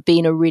 It's never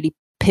been a really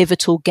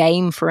pivotal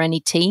game for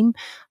any team,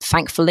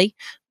 thankfully.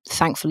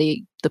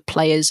 Thankfully, the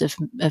players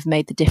have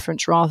made the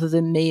difference rather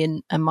than me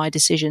and my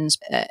decisions.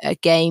 A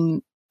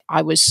game,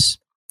 I was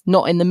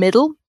not in the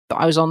middle, but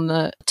I was on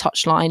the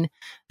touchline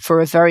for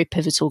a very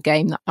pivotal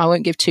game. I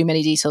won't give too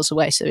many details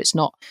away, so it's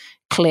not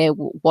clear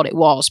what it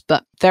was,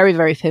 but very,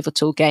 very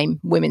pivotal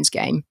game, women's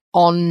game.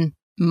 On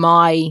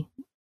my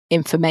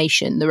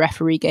information, the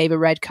referee gave a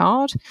red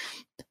card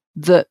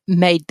that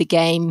made the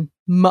game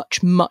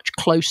much, much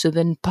closer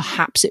than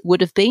perhaps it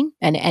would have been,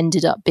 and it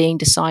ended up being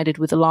decided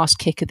with the last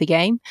kick of the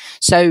game.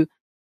 So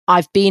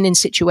I've been in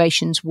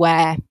situations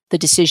where the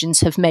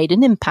decisions have made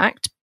an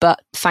impact,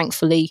 but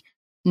thankfully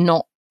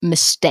not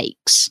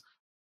mistakes.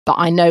 But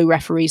I know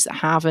referees that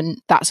have,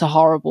 and that's a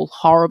horrible,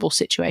 horrible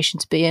situation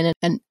to be in.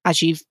 And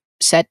as you've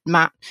said,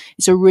 Matt,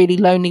 it's a really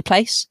lonely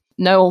place.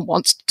 No one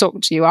wants to talk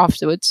to you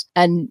afterwards.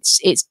 And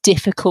it's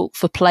difficult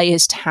for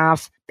players to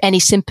have any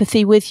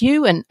sympathy with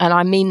you. And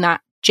I mean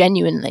that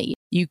genuinely.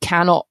 You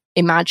cannot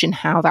imagine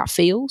how that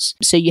feels.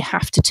 So you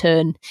have to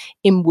turn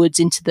inwards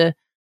into the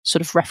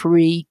sort of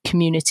referee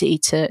community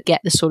to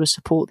get the sort of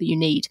support that you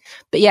need.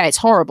 But yeah, it's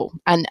horrible.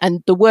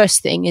 And the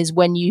worst thing is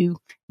when you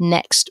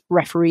next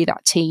referee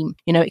that team,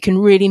 it can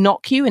really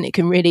knock you and it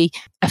can really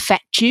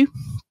affect you.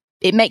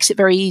 It makes it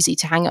very easy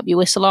to hang up your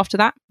whistle after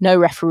that. No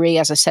referee,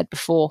 as I said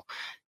before,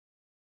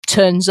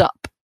 turns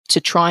up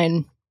to try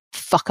and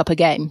fuck up a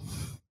game.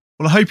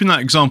 Well, I hope in that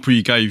example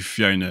you gave,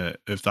 Fiona,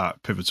 of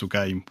that pivotal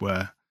game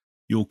where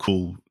your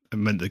call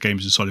meant the game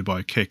was decided by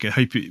a kick, I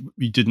hope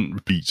you didn't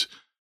repeat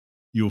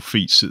your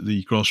feats at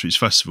the Grassroots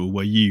Festival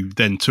where you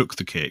then took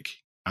the kick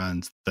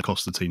and that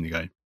cost the team the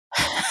game.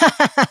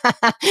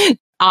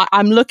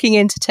 I'm looking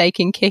into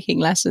taking kicking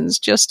lessons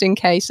just in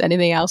case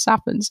anything else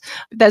happens.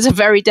 There's a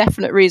very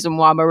definite reason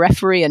why I'm a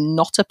referee and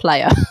not a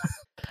player.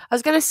 I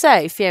was going to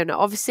say, Fiona,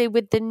 obviously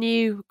with the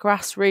new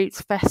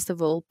Grassroots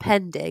Festival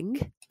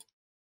pending,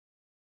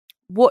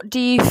 what do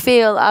you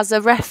feel as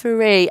a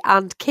referee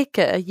and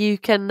kicker you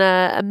can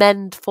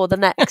amend for the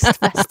next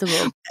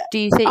festival? Do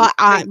you think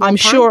I'm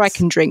sure I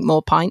can drink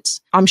more pints.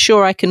 I'm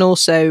sure I can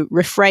also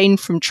refrain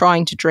from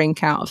trying to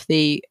drink out of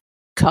the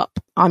cup.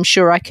 I'm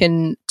sure I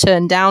can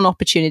turn down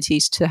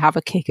opportunities to have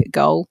a kick at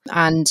goal.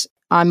 And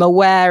I'm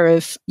aware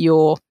of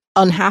your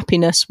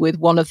unhappiness with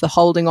one of the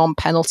holding on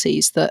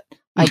penalties that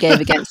I gave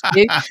against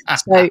you.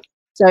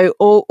 So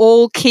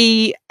all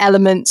key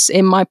elements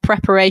in my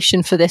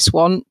preparation for this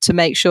one to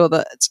make sure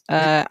that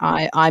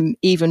I'm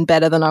even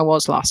better than I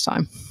was last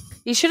time.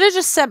 You should have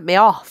just sent me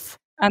off.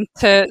 And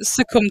to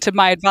succumb to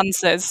my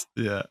advances.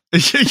 Yeah.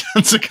 You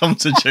can succumb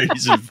to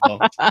Jay's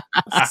advance.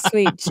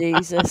 Sweet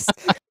Jesus.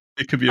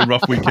 It could be a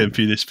rough weekend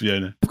for you, this,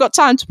 Fiona. I've got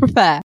time to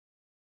prepare.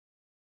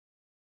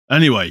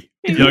 Anyway,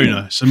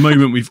 Fiona, it's a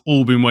moment we've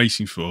all been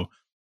waiting for.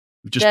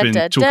 We've just been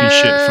talking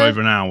shit for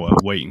over an hour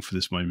waiting for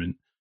this moment.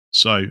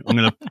 So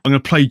I'm gonna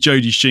play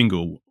Jodie's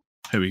jingle.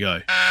 Here we go.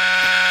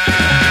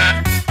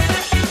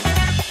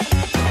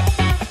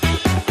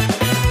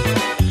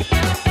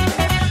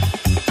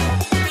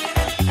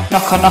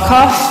 Knock on, knock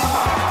off.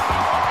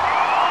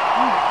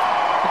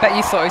 I bet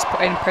you thought it was put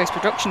in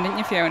post-production, didn't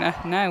you, Fiona?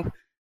 No.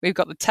 We've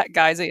got the tech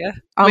guys here.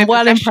 I'm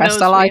well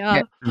impressed. I like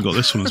it. We've got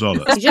this one as well.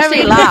 You just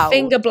need a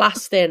finger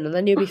blast in and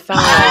then you'll be fine.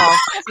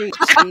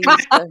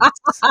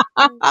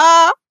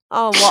 Oh,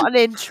 what an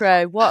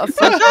intro. What a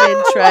fucking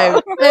intro.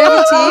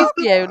 Over to you,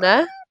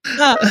 Fiona.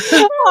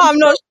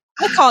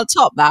 I can't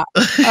top that.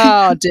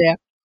 Oh, dear.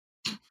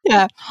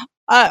 Yeah.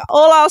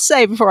 All I'll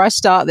say before I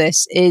start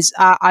this is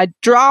I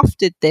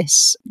drafted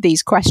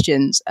these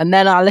questions and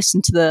then I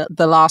listened to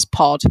the last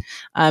pod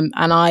and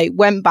I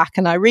went back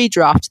and I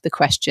redrafted the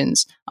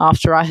questions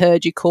after I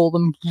heard you call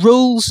them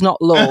rules,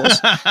 not laws.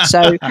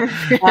 So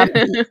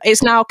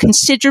it's now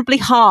considerably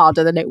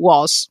harder than it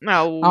was.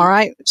 No. All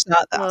right. So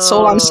that's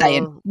all I'm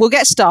saying. We'll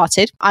get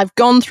started. I've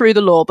gone through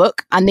the law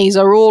book and these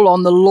are all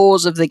on the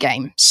laws of the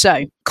game.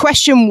 So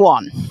question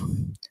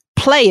 1.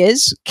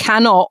 Players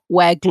cannot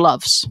wear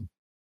gloves.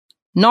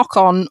 Knock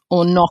on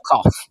or knock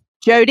off.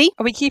 Jodie?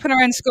 Are we keeping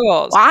our own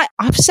scores?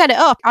 I've set it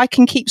up. I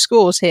can keep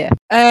scores here.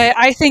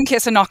 I think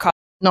it's a knock off.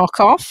 Knock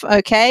off.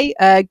 Okay.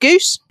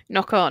 Goose?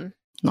 Knock on.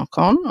 Knock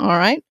on. All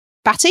right.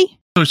 Batty?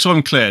 So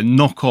I'm clear,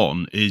 knock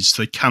on is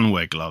they can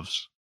wear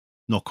gloves.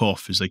 Knock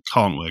off is they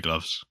can't wear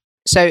gloves.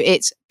 So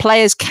it's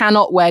players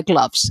cannot wear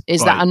gloves.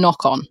 Is that a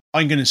knock on?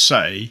 I'm going to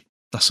say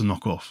that's a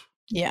knock off.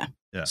 Yeah.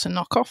 It's a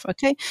knock off.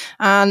 Okay.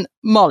 And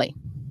Molly?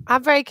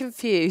 I'm very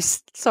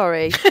confused.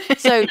 Sorry.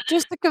 So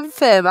just to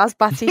confirm, as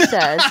Batty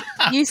says,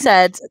 you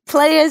said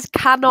players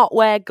cannot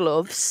wear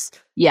gloves.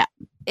 Yeah.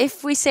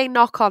 If we say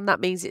knock on, that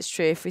means it's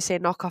true. If we say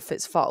knock off,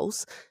 it's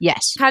false.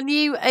 Yes. Can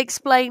you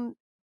explain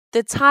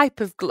the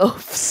type of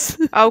gloves?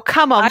 Oh,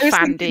 come on,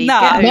 Fandy.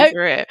 Get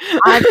over it.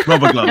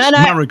 Rubber gloves.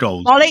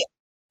 Marigold. Molly,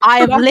 I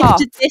have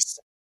lifted this.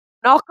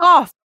 Knock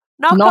off.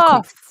 Knock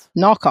off.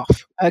 Knock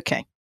off.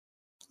 Okay.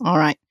 All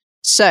right.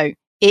 So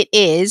it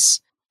is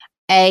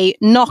a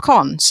knock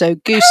on. So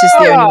Goose is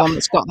the only one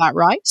that's got that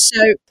right.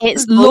 So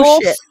it's Law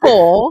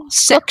 4,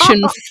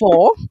 Section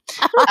 4.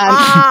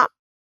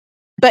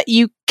 But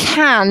you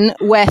can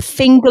wear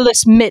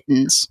fingerless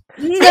mittens.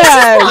 No,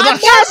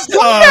 because that's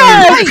what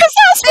I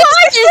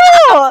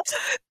thought.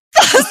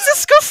 That's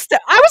disgusting.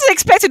 I wasn't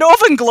expecting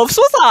oven gloves,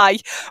 was I?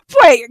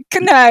 Wait,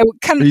 no.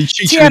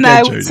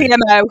 TMO.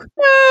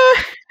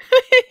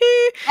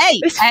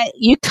 Hey,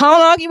 you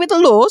can't argue with the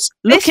laws.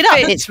 Look it up.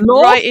 It's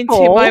Law right 4,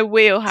 into my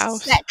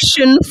wheelhouse.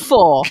 Section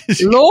 4.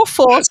 Law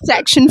 4,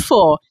 Section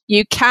 4.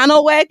 You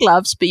cannot wear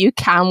gloves, but you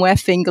can wear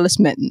fingerless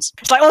mittens.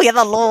 It's like, oh yeah,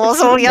 the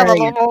laws. Oh yeah, the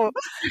laws.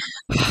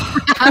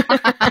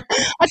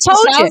 I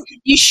told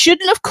you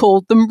shouldn't have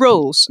called them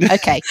rules.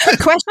 Okay.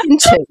 Question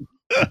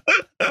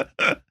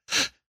 2.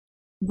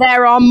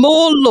 There are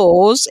more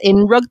laws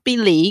in rugby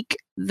league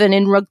than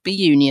in rugby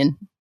union.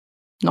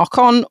 Knock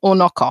on or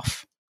knock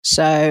off.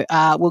 So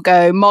we'll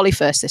go Molly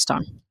first this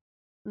time.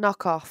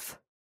 Knock off.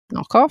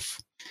 Knock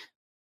off.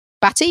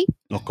 Batty?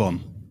 Knock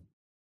on.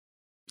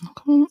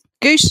 Knock on.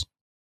 Goose?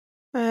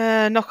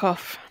 Knock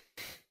off.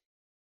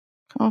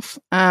 Knock off.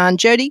 And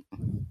Jodie?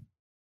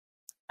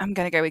 I'm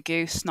going to go with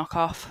Goose. Knock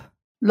off.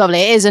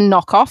 Lovely. It is a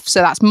knock off.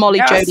 So that's Molly,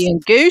 Yes. Jodie,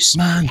 and Goose.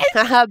 Man.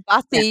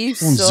 Batty, you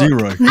suck.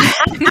 1-0.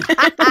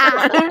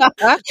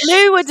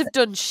 Lou would have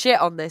done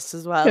shit on this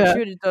as well. Yeah. She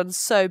would have done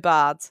so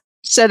bad.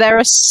 So there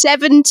are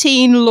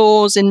 17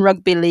 laws in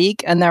rugby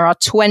league and there are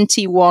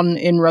 21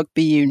 in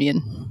rugby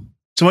union.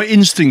 So my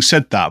instinct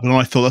said that, but then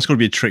I thought that's got to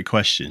be a trick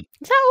question.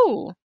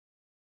 No.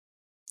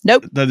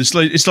 Nope. No, it's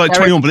like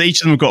 21, but each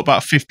of them have got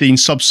about 15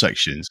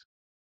 subsections.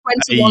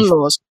 21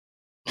 laws.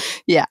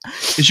 Yeah.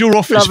 Is your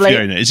office, Lovely.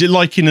 Fiona? Is it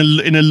like in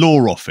a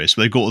law office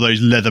where they've got all those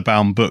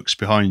leather-bound books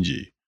behind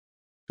you?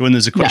 When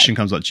there's a question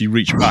comes up, do you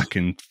reach back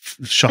and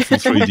shuffle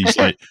through these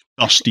like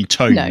dusty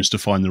tomes to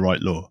find the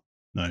right law?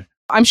 No.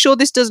 I'm sure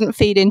this doesn't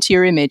feed into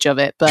your image of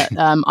it, but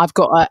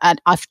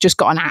I've just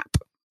got an app.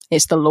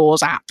 It's the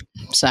Laws app.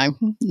 So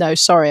no,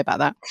 sorry about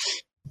that.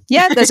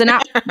 Yeah, there's an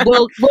app.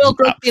 World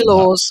Rugby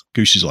Laws.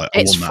 Goose is like,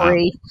 I It's want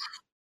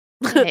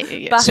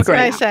free. That's what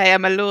I say.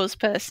 I'm a laws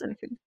person.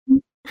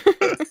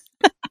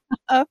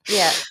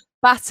 Yeah.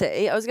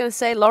 Batty, I was going to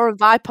say Lauren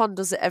Vipon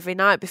does it every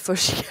night before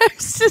she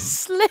goes to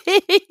sleep.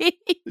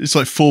 It's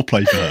like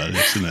foreplay for her,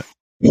 isn't it?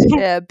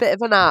 Yeah, a bit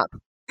of an app.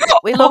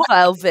 We love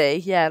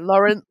LV. Yeah,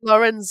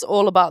 Lauren's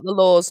all about the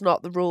laws,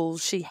 not the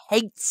rules. She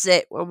hates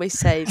it when we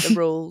say the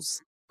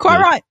rules.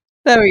 Quite right.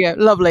 There we go.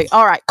 Lovely.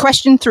 All right.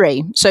 Question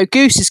 3. So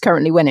Goose is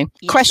currently winning.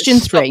 Question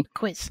 3.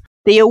 Quiz.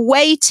 The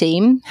away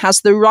team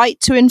has the right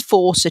to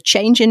enforce a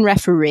change in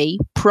referee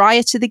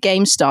prior to the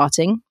game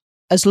starting,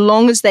 as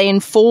long as they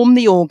inform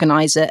the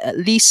organiser at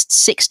least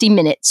 60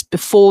 minutes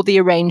before the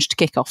arranged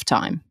kickoff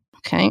time.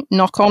 Okay.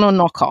 Knock on or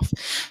knock off.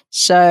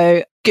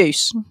 So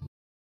Goose.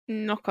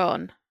 Knock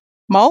on.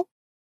 Mol?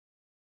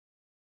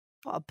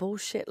 What a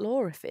bullshit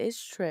law if it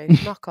is true.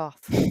 Knock off.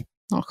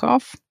 Knock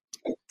off.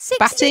 60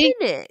 Batty?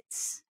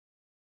 minutes.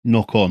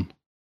 Knock on.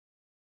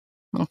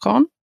 Knock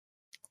on.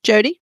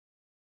 Jodie?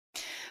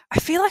 I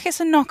feel like it's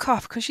a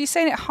knock-off because she's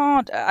saying it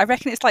hard. I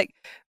reckon it's like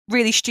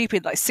really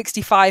stupid, like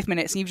 65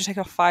 minutes, and you've just taken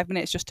off 5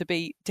 minutes just to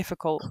be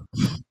difficult.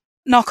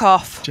 Knock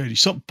off. Jodie,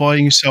 stop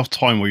buying yourself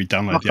time while you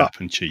download Knock the off.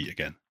 app and cheat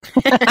again.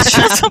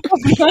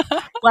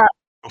 Well,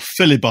 Or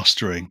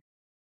filibustering.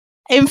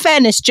 in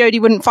fairness,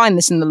 Jodie wouldn't find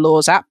this in the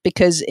laws app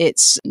because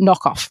it's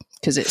knockoff,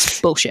 because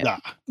it's bullshit.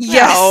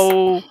 Yes.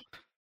 No.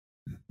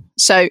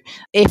 So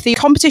if the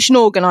competition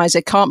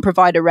organizer can't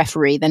provide a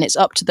referee, then it's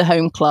up to the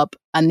home club,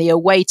 and the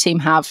away team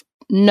have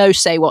no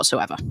say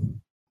whatsoever.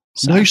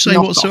 So, No say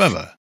knock off.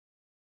 whatsoever.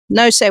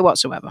 No say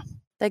whatsoever.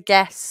 They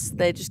guess.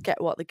 They just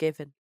get what they're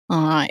given.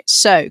 All right.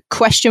 So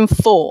question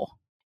 4.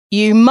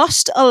 You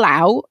must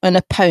allow an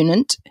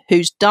opponent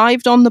who's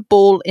dived on the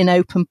ball in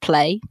open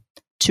play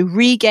to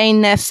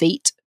regain their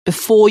feet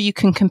before you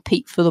can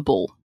compete for the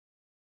ball.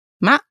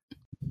 Matt?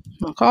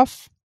 Knock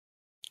off.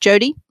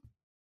 Jodie?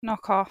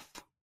 Knock off.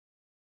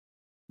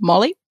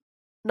 Molly?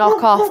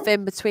 Knock off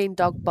in between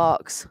dog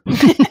barks.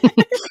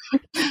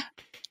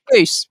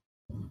 Goose?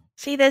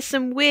 See, there's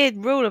some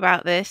weird rule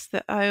about this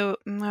that I'm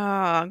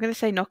going to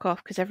say knock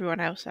off because everyone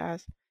else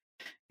has.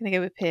 I'm going to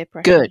go with peer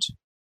pressure. Good.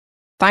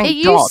 Thank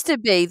It God. used to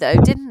be, though,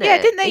 didn't it? Yeah,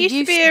 didn't there It used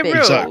to be a rule?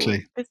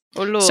 Exactly.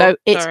 Or law, So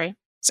sorry.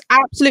 it's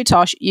absolute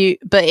tosh.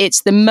 But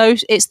it's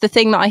the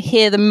thing that I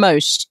hear the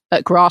most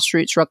at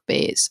grassroots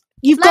rugby is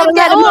you've got to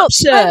let them up,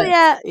 sir.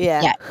 Oh,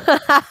 yeah.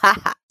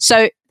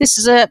 So this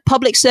is a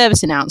public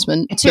service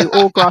announcement to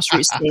all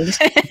grassroots teams.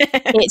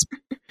 It's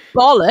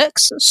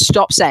bollocks.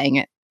 Stop saying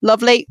it.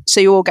 Lovely. So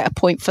you all get a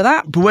point for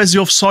that. But where's the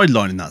offside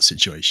line in that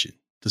situation?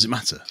 Does it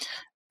matter?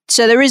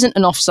 So there isn't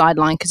an offside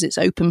line because it's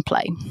open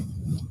play.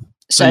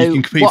 So you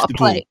can compete for the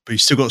ball, but you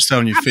still got to stay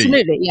on your feet.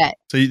 Absolutely, yeah.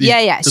 So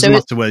yeah. It doesn't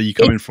matter where you're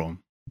coming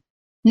from.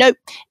 Nope.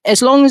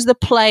 As long as the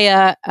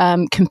player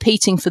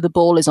competing for the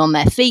ball is on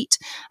their feet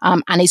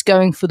and is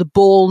going for the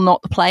ball,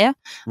 not the player,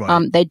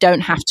 Right. they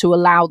don't have to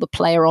allow the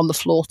player on the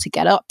floor to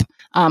get up.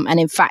 And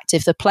in fact,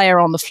 if the player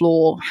on the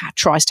floor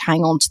tries to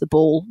hang on to the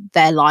ball,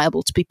 they're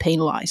liable to be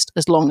penalised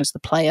as long as the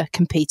player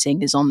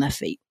competing is on their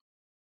feet.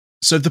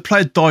 So if the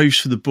player dives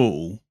for the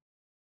ball,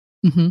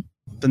 then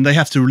they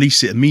have to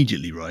release it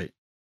immediately, right?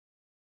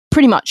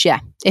 Pretty much, yeah.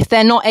 If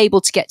they're not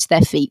able to get to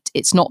their feet,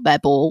 it's not their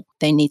ball.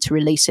 They need to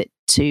release it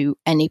to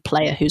any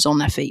player who's on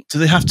their feet. Do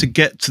they have to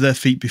get to their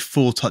feet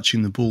before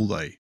touching the ball,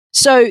 though?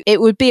 So it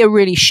would be a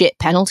really shit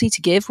penalty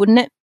to give, wouldn't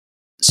it?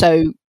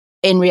 So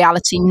in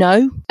reality,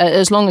 no.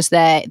 As long as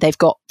they've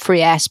got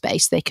free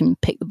airspace, they can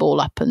pick the ball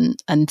up and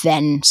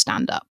then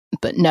stand up.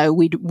 But no,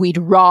 we'd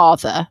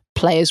rather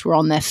players were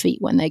on their feet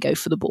when they go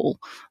for the ball.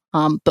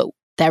 But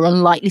they're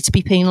unlikely to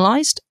be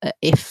penalised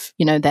if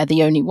they're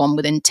the only one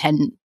within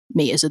 10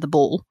 metres of the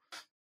ball.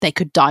 They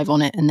could dive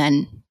on it and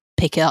then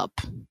pick it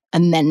up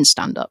and then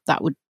stand up.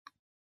 That would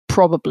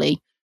probably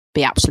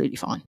be absolutely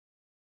fine.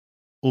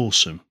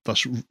 Awesome.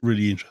 That's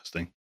really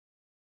interesting.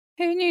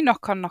 Who knew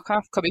knock on, knock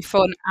off could be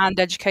fun and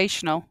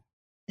educational?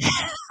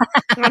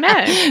 I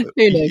know.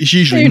 Who knew? It's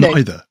usually Who knew?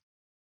 neither.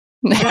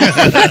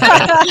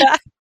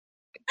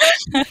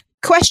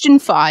 Question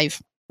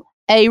 5.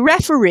 A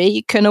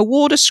referee can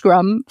award a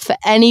scrum for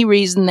any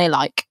reason they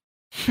like.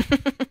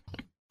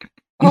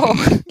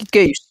 Oh,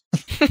 Goose.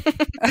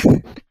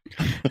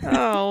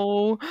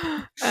 Oh,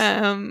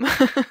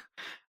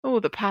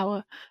 the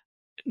power.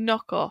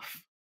 Knock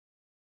off.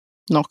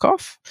 Knock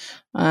off.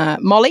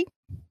 Molly.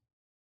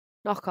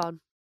 Knock on.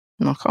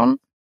 Knock on.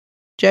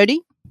 Jodie.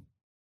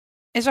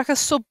 It's like a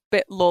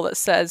sub-bit law that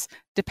says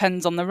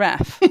depends on the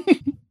ref.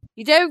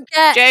 You don't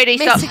get Jodie,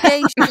 stop.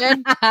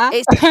 mitigation.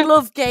 It's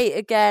Glovegate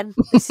again.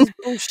 This is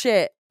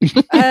bullshit.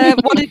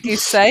 What did you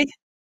say?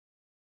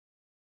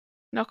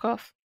 Knock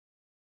off.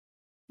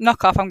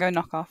 Knock off. I'm going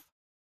knock off.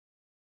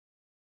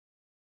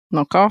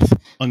 Knock off.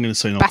 I'm going to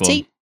say knock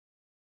Batty. on.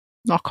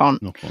 Knock on.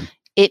 Knock on.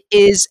 It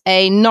is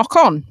a knock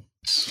on.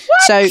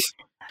 So,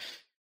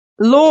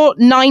 Law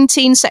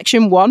 19,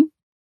 Section 1.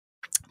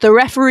 The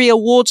referee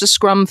awards a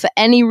scrum for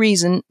any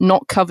reason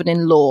not covered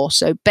in law.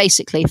 So,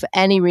 basically, for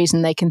any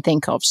reason they can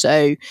think of.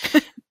 So,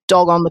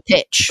 dog on the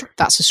pitch,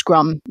 that's a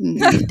scrum.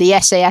 The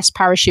SAS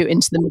parachute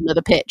into the middle of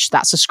the pitch,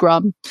 that's a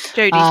scrum.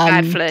 Jodie's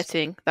bad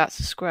flirting, that's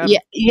a scrum.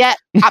 Yeah,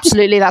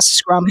 absolutely, that's a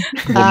scrum.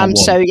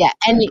 So, yeah,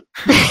 any.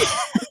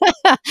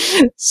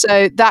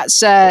 So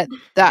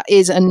that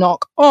is a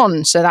knock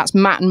on. So that's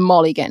Matt and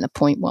Molly getting a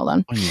point. Well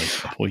done.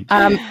 A point.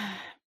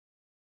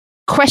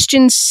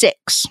 Question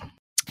 6.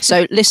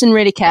 So listen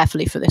really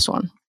carefully for this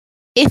one.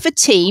 If a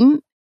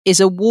team is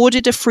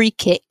awarded a free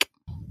kick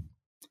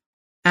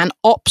and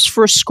opts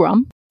for a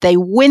scrum, they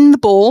win the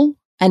ball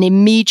and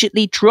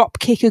immediately drop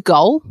kick a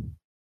goal,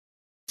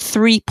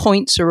 3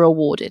 points are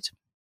awarded.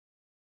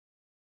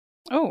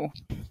 Oh.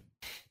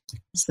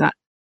 Is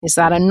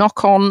that a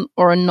knock on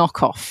or a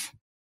knock off?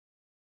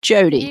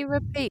 Jodie. Can you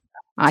repeat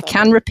that? I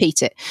can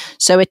repeat it.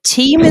 So a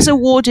team is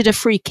awarded a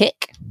free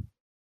kick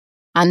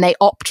and they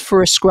opt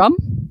for a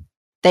scrum.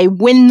 They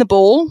win the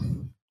ball.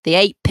 The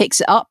 8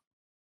 picks it up,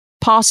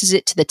 passes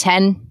it to the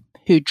 10,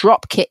 who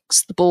drop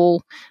kicks the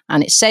ball,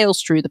 and it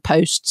sails through the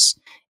posts.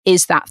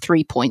 Is that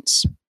 3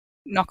 points?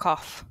 Knock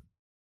off.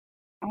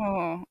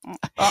 Oh,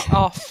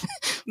 off.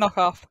 Knock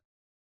off.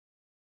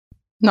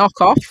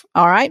 Knock off.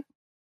 All right.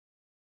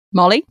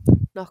 Molly?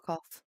 Knock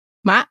off.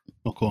 Matt?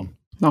 Knock on.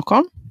 Knock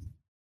on.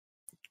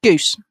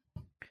 Goose?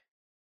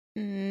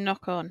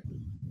 Knock on.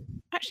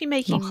 I'm actually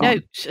making Knock on.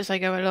 notes as I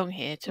go along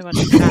here to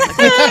understand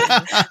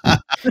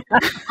the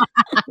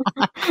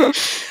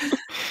questions.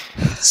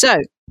 So,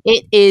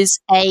 it is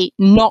a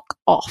knock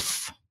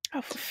off.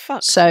 Oh, for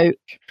fuck's So,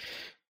 sake.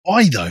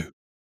 Why though?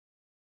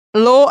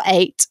 Law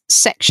 8,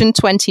 Section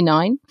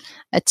 29,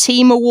 a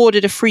team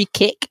awarded a free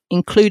kick,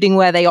 including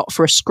where they opt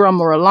for a scrum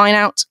or a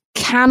line-out,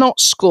 cannot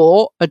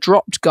score a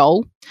dropped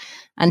goal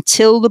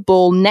until the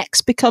ball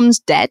next becomes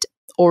dead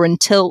or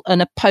until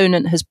an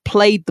opponent has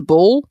played the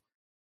ball,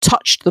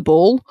 touched the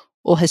ball,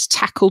 or has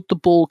tackled the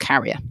ball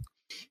carrier.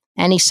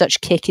 Any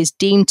such kick is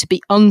deemed to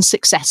be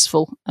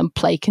unsuccessful and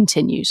play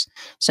continues.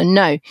 So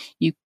no,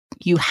 you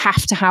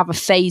have to have a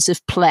phase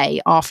of play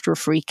after a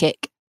free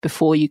kick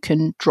before you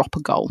can drop a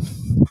goal.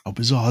 How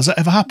bizarre. Has that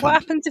ever happened? What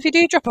happens if you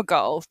do drop a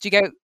goal? Do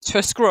you go to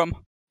a scrum?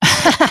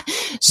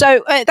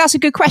 So that's a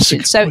good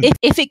question. So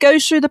if it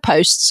goes through the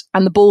posts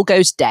and the ball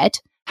goes dead,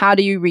 how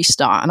do you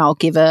restart? And I'll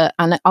give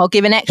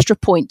an extra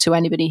point to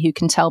anybody who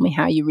can tell me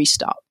how you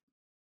restart.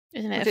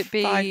 Isn't it Would a it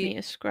be 5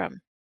 metre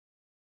scrum?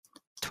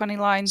 20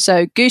 lines.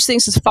 So Goose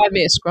thinks it's a 5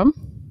 metre scrum.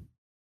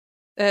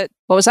 What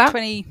was that?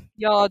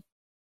 20-yard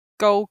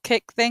goal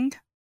kick thing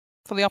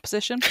for the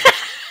opposition.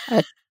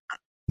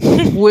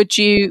 Would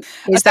you? Is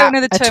I don't that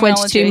know the a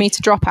terminology. 22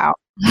 metre dropout?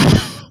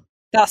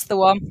 That's the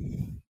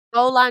one.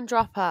 Goal line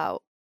dropout.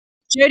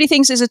 Jodie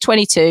thinks it's a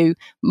 22.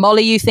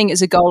 Molly, you think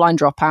it's a goal line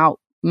dropout.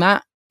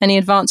 Matt, any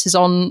advances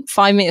on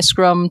 5 metre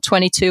scrum,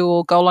 22,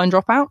 or goal line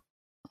dropout?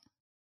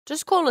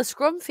 Just call a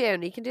scrum,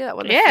 Fiona. You can do that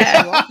one.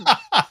 Yeah.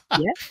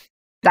 Yeah,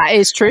 that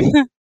is true.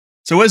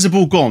 So where's the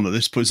ball gone at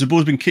this point? So the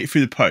ball's been kicked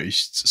through the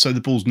posts, so the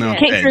ball's now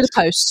Kicked dead. through the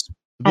posts.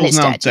 The and ball's it's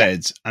now dead.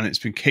 dead, and it's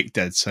been kicked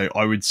dead. So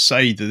I would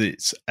say that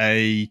it's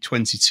a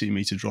 22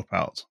 metre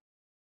dropout.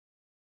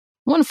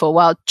 Wonderful.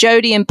 Well,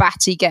 Jodie and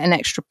Batty get an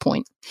extra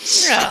point.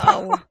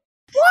 No. What?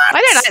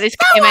 I don't like this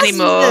game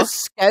anymore.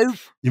 Scope.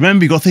 You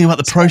remember, you got to think about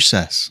the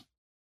process.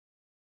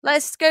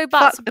 Let's go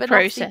back Fuck to the banoffee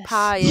process.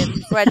 pie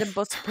and bread and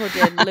butter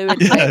pudding, Lou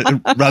and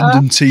Yeah,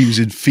 random teams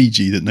in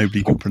Fiji that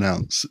nobody can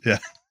pronounce. Yeah.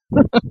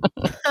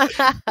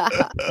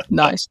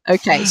 Nice.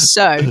 Okay,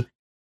 so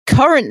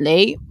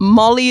currently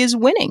Molly is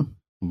winning.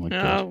 Oh my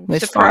god. Oh,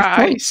 with 5 surprise.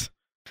 points.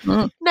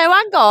 Mm. No,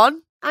 hang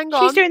on. Hang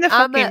on. She's doing the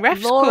I'm fucking a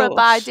refs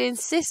law-abiding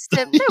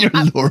system. No, You're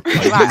a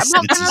law-abiding right, I'm not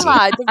going to citizen.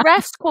 lie. The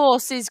refs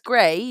course is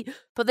great,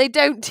 but they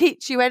don't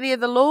teach you any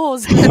of the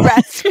laws in the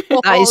refs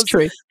course. That is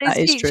true. They That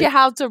is teach true. you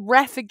how to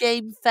ref a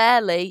game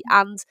fairly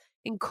and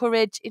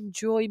encourage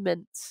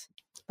enjoyment.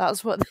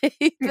 That's what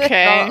Okay.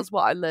 that's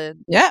what I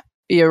learned. Yeah,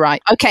 you're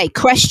right. Okay,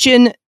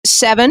 question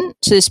 7.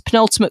 So this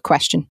penultimate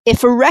question.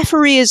 If a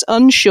referee is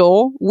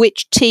unsure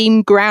which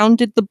team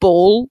grounded the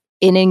ball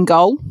in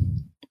goal,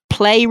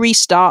 play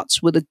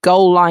restarts with a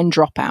goal line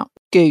dropout.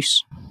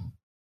 Goose.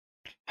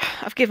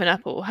 I've given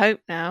up all hope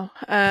now.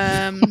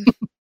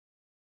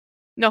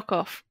 Knock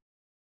off.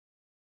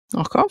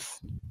 Knock off.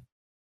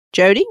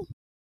 Jodie?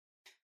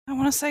 I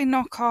want to say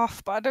knock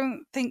off, but I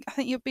think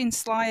you're being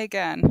sly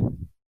again.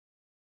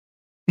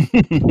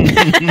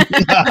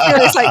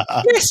 It's like,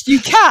 yes, you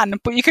can,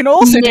 but you can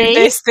also do Me?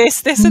 this,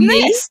 and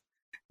Me? this.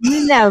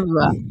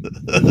 Never.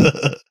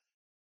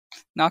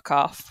 Knock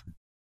off.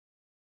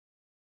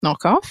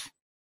 Knock off.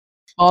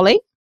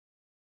 Ollie?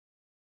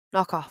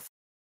 Knock off.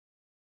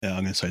 Yeah,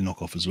 I'm going to say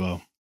knock off as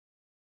well.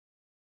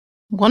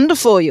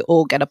 Wonderful. You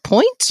all get a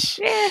point.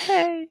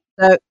 Yay.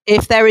 So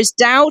if there is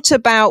doubt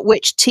about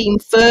which team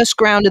first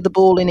grounded the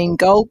ball in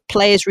goal,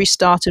 players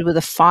restarted with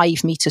a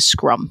 5 metre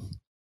scrum.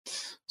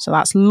 So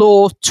that's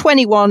Law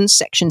 21,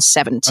 Section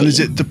 17. And is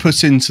it to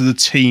put into the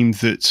team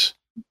that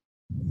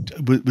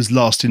was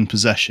last in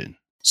possession?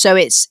 So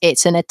it's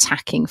an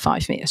attacking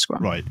 5 metre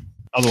scrum. Right.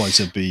 Otherwise,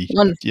 it'd be,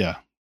 yeah,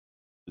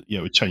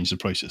 it would change the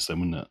process then,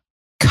 wouldn't it?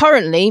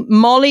 Currently,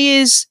 Molly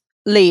is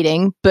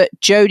leading, but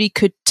Jodie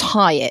could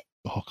tie it.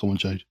 Oh, come on,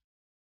 Jade.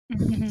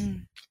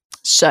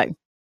 So,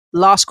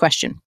 last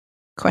question.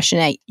 Question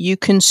 8. You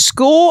can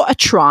score a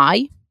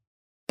try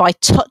by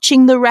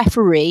touching the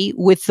referee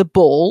with the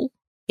ball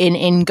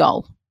in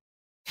goal.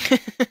 Oh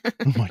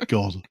my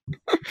god.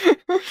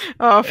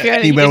 Oh, Fiona,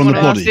 Anywhere on the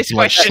body, this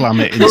like question. slam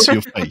it into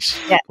your face.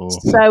 Yeah. Or-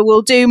 So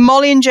we'll do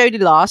Molly and Jodie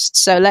last.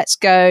 So let's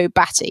go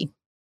Batty.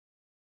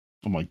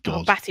 oh my Oh,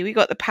 god. Batty, we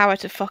got the power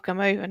to fuck them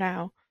over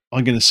now.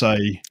 I'm going to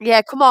say,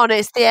 Yeah, come on.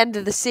 It's the end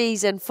of the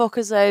season. Fuck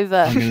us over.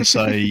 I'm going to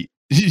say,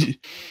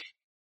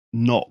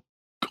 knock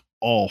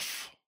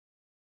off.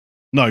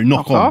 No,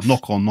 knock on, off?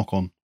 knock on, knock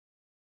on.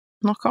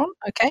 Knock on.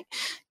 Okay.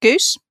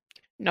 Goose.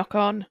 Knock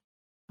on.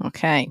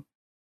 Okay.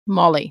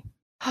 Molly.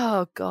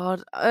 Oh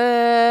God.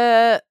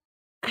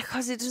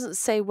 Because it doesn't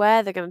say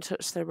where they're going to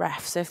touch the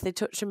ref. So if they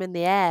touch them in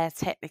the air,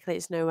 technically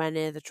it's nowhere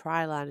near the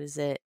try line, is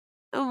it?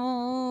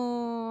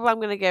 Oh, I'm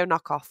going to go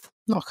knock off.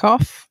 Knock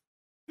off.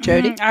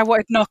 Jodie? I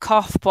wanted knock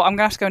off, but I'm going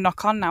to have to go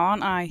knock on now,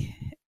 aren't I?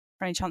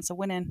 For any chance of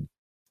winning.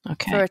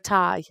 Okay. For a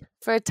tie.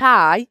 For a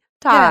tie.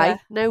 Tie. Yeah.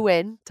 No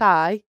win.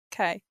 Tie.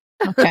 Okay.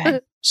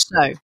 Okay.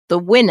 So the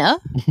winner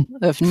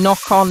of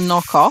knock on,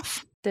 knock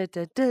off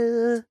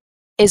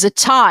is a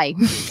tie.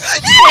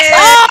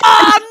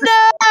 Oh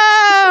no!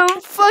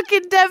 I'm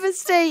fucking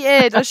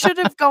devastated. I should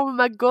have gone with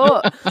my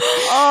gut.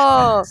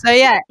 Oh. So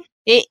yeah,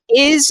 it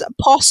is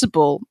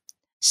possible.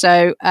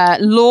 So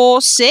Law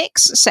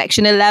 6,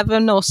 Section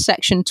 11 or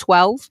Section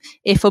 12,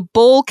 if a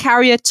ball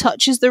carrier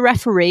touches the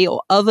referee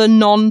or other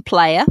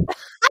non-player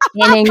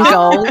in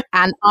goal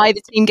and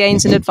either team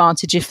gains an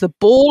advantage, if the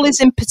ball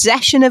is in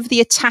possession of the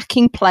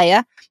attacking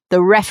player,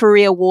 the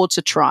referee awards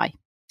a try.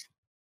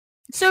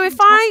 So if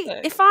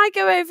I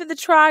go over the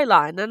try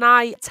line and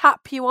I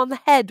tap you on the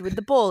head with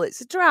the ball,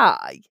 it's a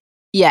try?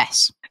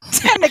 Yes.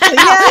 Technically,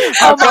 yeah.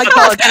 Oh my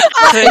god.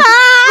 Can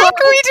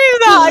we do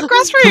that at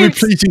Grassroots? Can we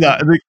please do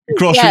that at the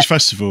Grassroots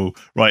Festival?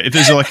 Right, if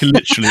there's like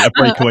literally a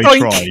breakaway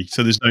try,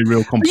 so there's no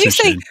real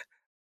competition. You say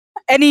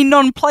any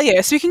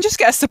non-player, so we can just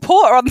get a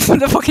supporter on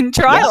the fucking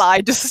try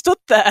line, just stood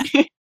there.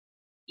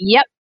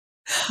 Yep.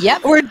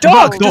 Or a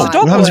dog. What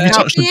happens if you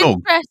touch the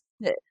dog?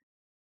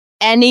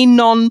 Any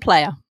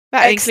non-player.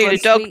 That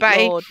includes a dog,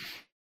 Batty.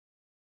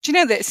 Do you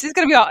know this is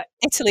going to be our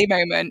Italy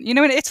moment? You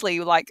know, in Italy,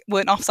 you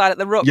weren't offside at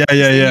the ruck.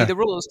 Yeah. The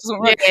rules.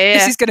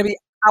 This is going to be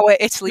our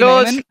Italy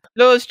moment.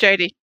 Laws,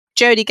 Jodie.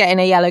 Jodie getting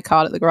a yellow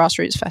card at the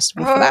Grassroots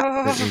Festival for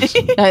that.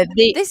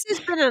 This has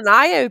been an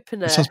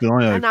eye-opener. This has been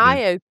eye-opening. An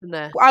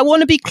eye-opener. I want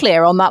to be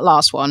clear on that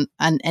last one,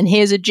 and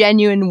here's a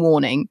genuine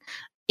warning.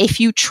 If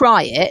you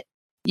try it,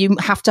 you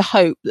have to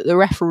hope that the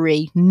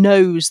referee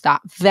knows that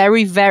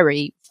very,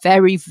 very,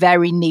 very,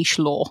 very niche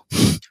law.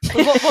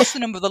 What's the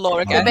number of the law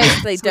again?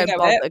 Basically, don't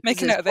bother.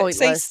 Make a note of it.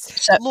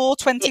 Says Law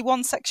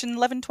 21, Section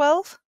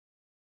 1112?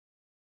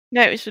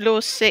 No, it's Law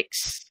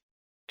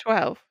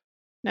 612.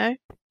 No?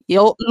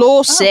 Your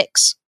Law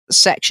 6,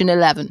 Section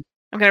 11.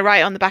 I'm going to write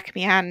it on the back of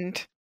my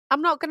hand.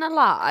 I'm not going to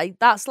lie,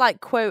 that's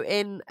like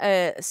quoting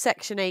a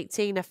Section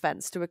 18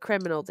 offence to a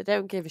criminal. They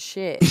don't give a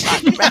shit.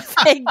 Like, the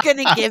ref ain't going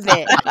to give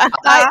it.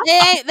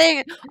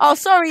 Like, oh,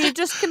 sorry, you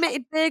just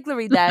committed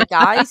burglary there,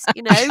 guys.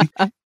 You know,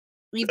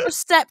 you've just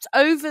stepped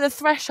over the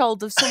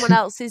threshold of someone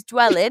else's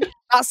dwelling.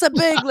 That's a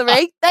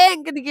burglary. They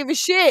ain't going to give a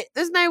shit.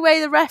 There's no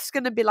way the ref's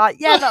going to be like,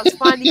 yeah, that's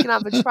fine, you can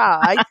have a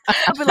try.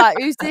 I'll be like,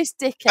 who's this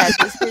dickhead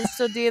that's been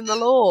studying the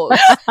laws?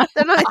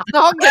 Then it's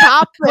not going to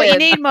happen. What you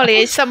need, Molly,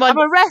 is someone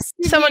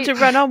to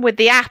run on with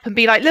the app and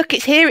be like, look,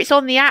 it's here, it's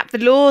on the app. The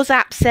laws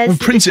app says. Well,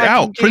 print it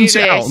out and put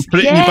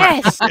it in your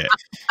back pocket.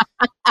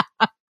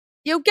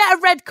 You'll get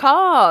a red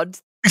card.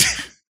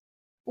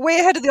 Way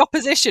ahead of the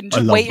opposition,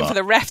 just waiting for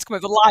the ref to come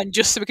over the line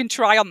just so we can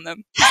try on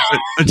them.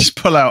 And just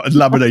pull out a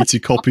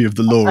laminated copy of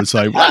the law and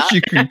say, well, as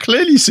you can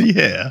clearly see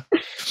here,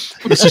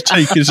 this is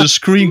taken as a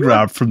screen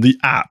grab from the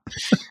app.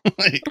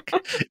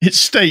 It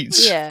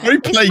states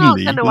very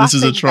plainly this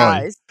is a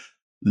try. Guys.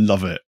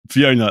 Love it.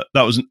 Fiona,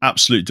 that was an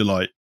absolute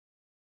delight,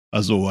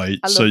 as always.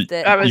 I so loved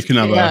it. you can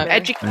have a...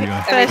 Education.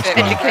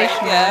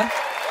 Yeah.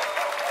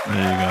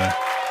 There you go.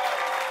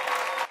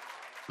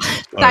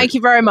 Thank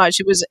you very much.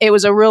 It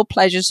was a real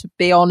pleasure to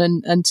be on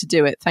and to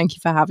do it. Thank you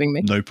for having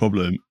me. No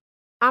problem.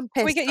 I'm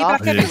pissed we get you off.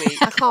 back every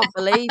week? I can't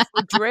believe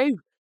we drew.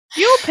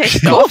 You're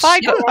pissed off. I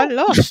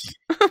lost.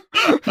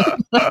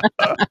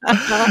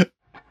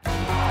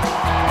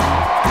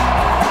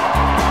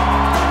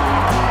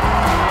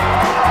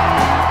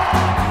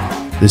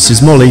 This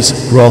is Molly's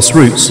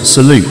Grassroots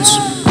Salutes.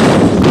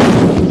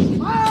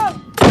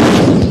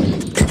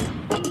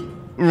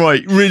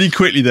 Right, really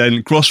quickly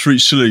then,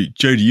 Grassroots Salute.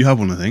 Jodie, you have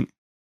one, I think.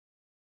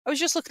 I was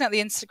just looking at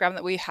the Instagram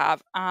that we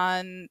have,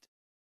 and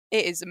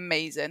it is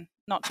amazing.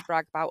 Not to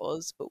brag about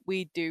us, but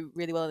we do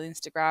really well on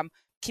Instagram.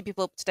 Keep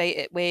people up to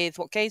date with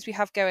what games we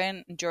have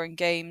going, and during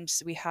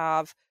games we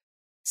have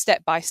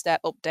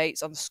step-by-step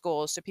updates on the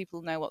scores so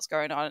people know what's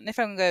going on. And if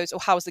anyone goes, oh,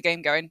 how's the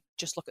game going?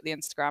 Just look at the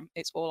Instagram.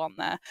 It's all on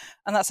there.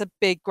 And that's a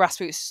big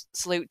Grassroots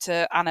salute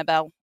to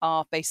Annabelle,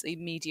 our basically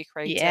media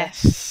creator.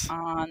 Yes.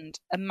 And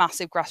a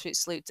massive Grassroots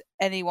salute to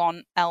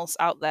anyone else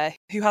out there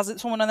who has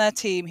someone on their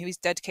team who is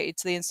dedicated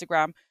to the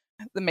Instagram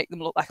that make them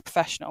look like a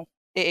professional.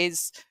 It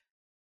is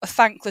a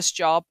thankless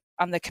job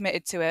and they're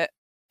committed to it.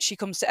 She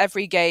comes to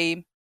every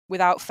game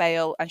without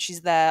fail and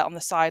she's there on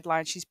the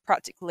sideline. She's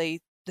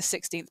practically the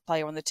 16th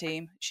player on the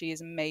team. She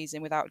is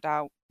amazing without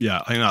doubt.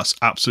 Yeah, I think that's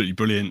absolutely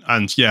brilliant.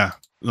 And yeah,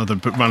 another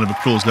round of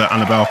applause there,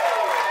 Annabelle.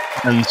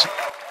 And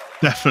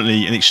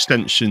definitely an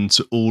extension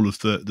to all of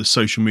the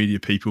social media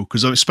people,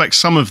 because I expect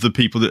some of the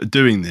people that are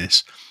doing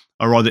this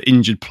are either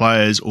injured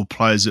players or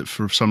players that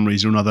for some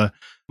reason or another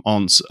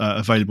aren't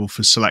available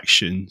for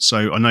selection.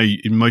 So I know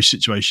in most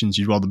situations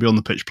you'd rather be on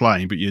the pitch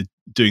playing, but you're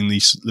doing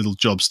these little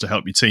jobs to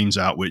help your teams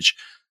out, which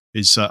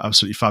is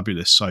absolutely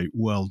fabulous. So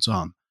well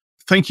done.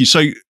 Thank you.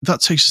 So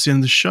that takes us to the end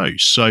of the show.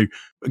 So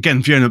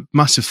again, Fiona,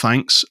 massive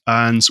thanks.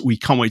 And we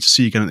can't wait to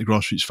see you again at the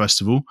Grassroots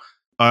Festival.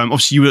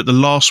 Obviously, you were at the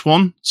last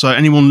one. So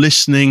anyone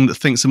listening that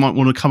thinks they might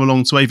want to come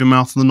along to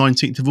Avonmouth on the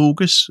 19th of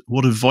August,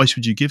 what advice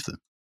would you give them?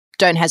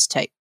 Don't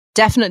hesitate.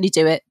 Definitely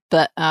do it.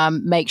 But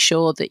make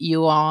sure that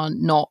you are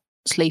not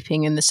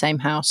sleeping in the same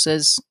house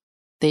as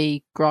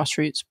the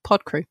Grassroots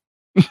pod crew.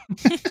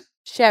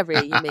 Sherry,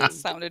 you mean?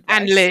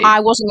 And Liz. I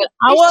wasn't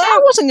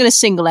going to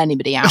single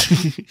anybody out.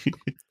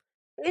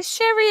 Is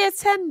Sherry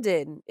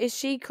attending? Is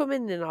she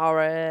coming in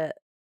our...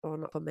 oh,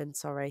 not coming,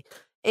 sorry.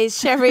 Is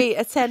Sherry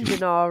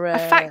attending our... I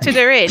factored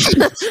her in.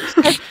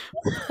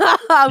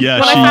 Yeah,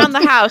 when I found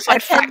the house, I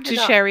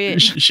factored Sherry in.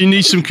 She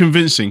needs some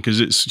convincing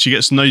because she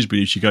gets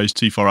nosebleed if she goes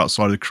too far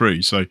outside of the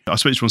crew. So I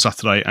spoke to her on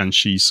Saturday and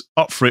she's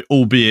up for it,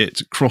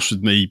 albeit cross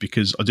with me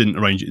because I didn't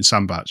arrange it in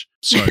Sandbach.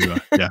 So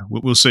yeah,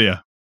 we'll see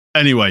her.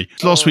 Anyway,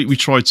 last week we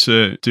tried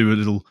to do a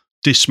little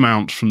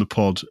dismount from the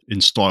pod in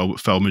style but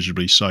fell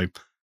miserably. So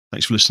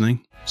thanks for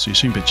listening. See you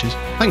soon, bitches.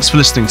 Thanks for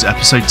listening to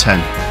episode 10.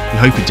 We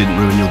hope it didn't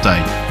ruin your day.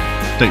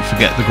 Don't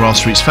forget the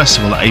Grassroots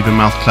Festival at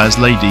Avonmouth Clares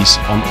Ladies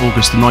on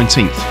August the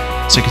 19th.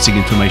 Ticketing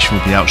information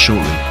will be out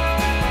shortly.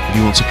 If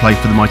you want to play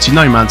for the Mighty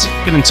Nomads,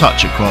 get in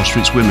touch at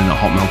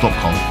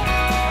grassrootswomen@hotmail.com.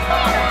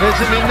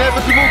 There's an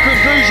inevitable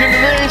conclusion to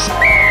this.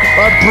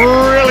 A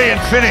brilliant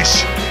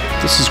finish.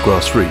 This is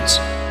Grassroots,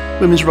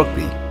 women's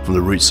rugby from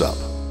the roots up.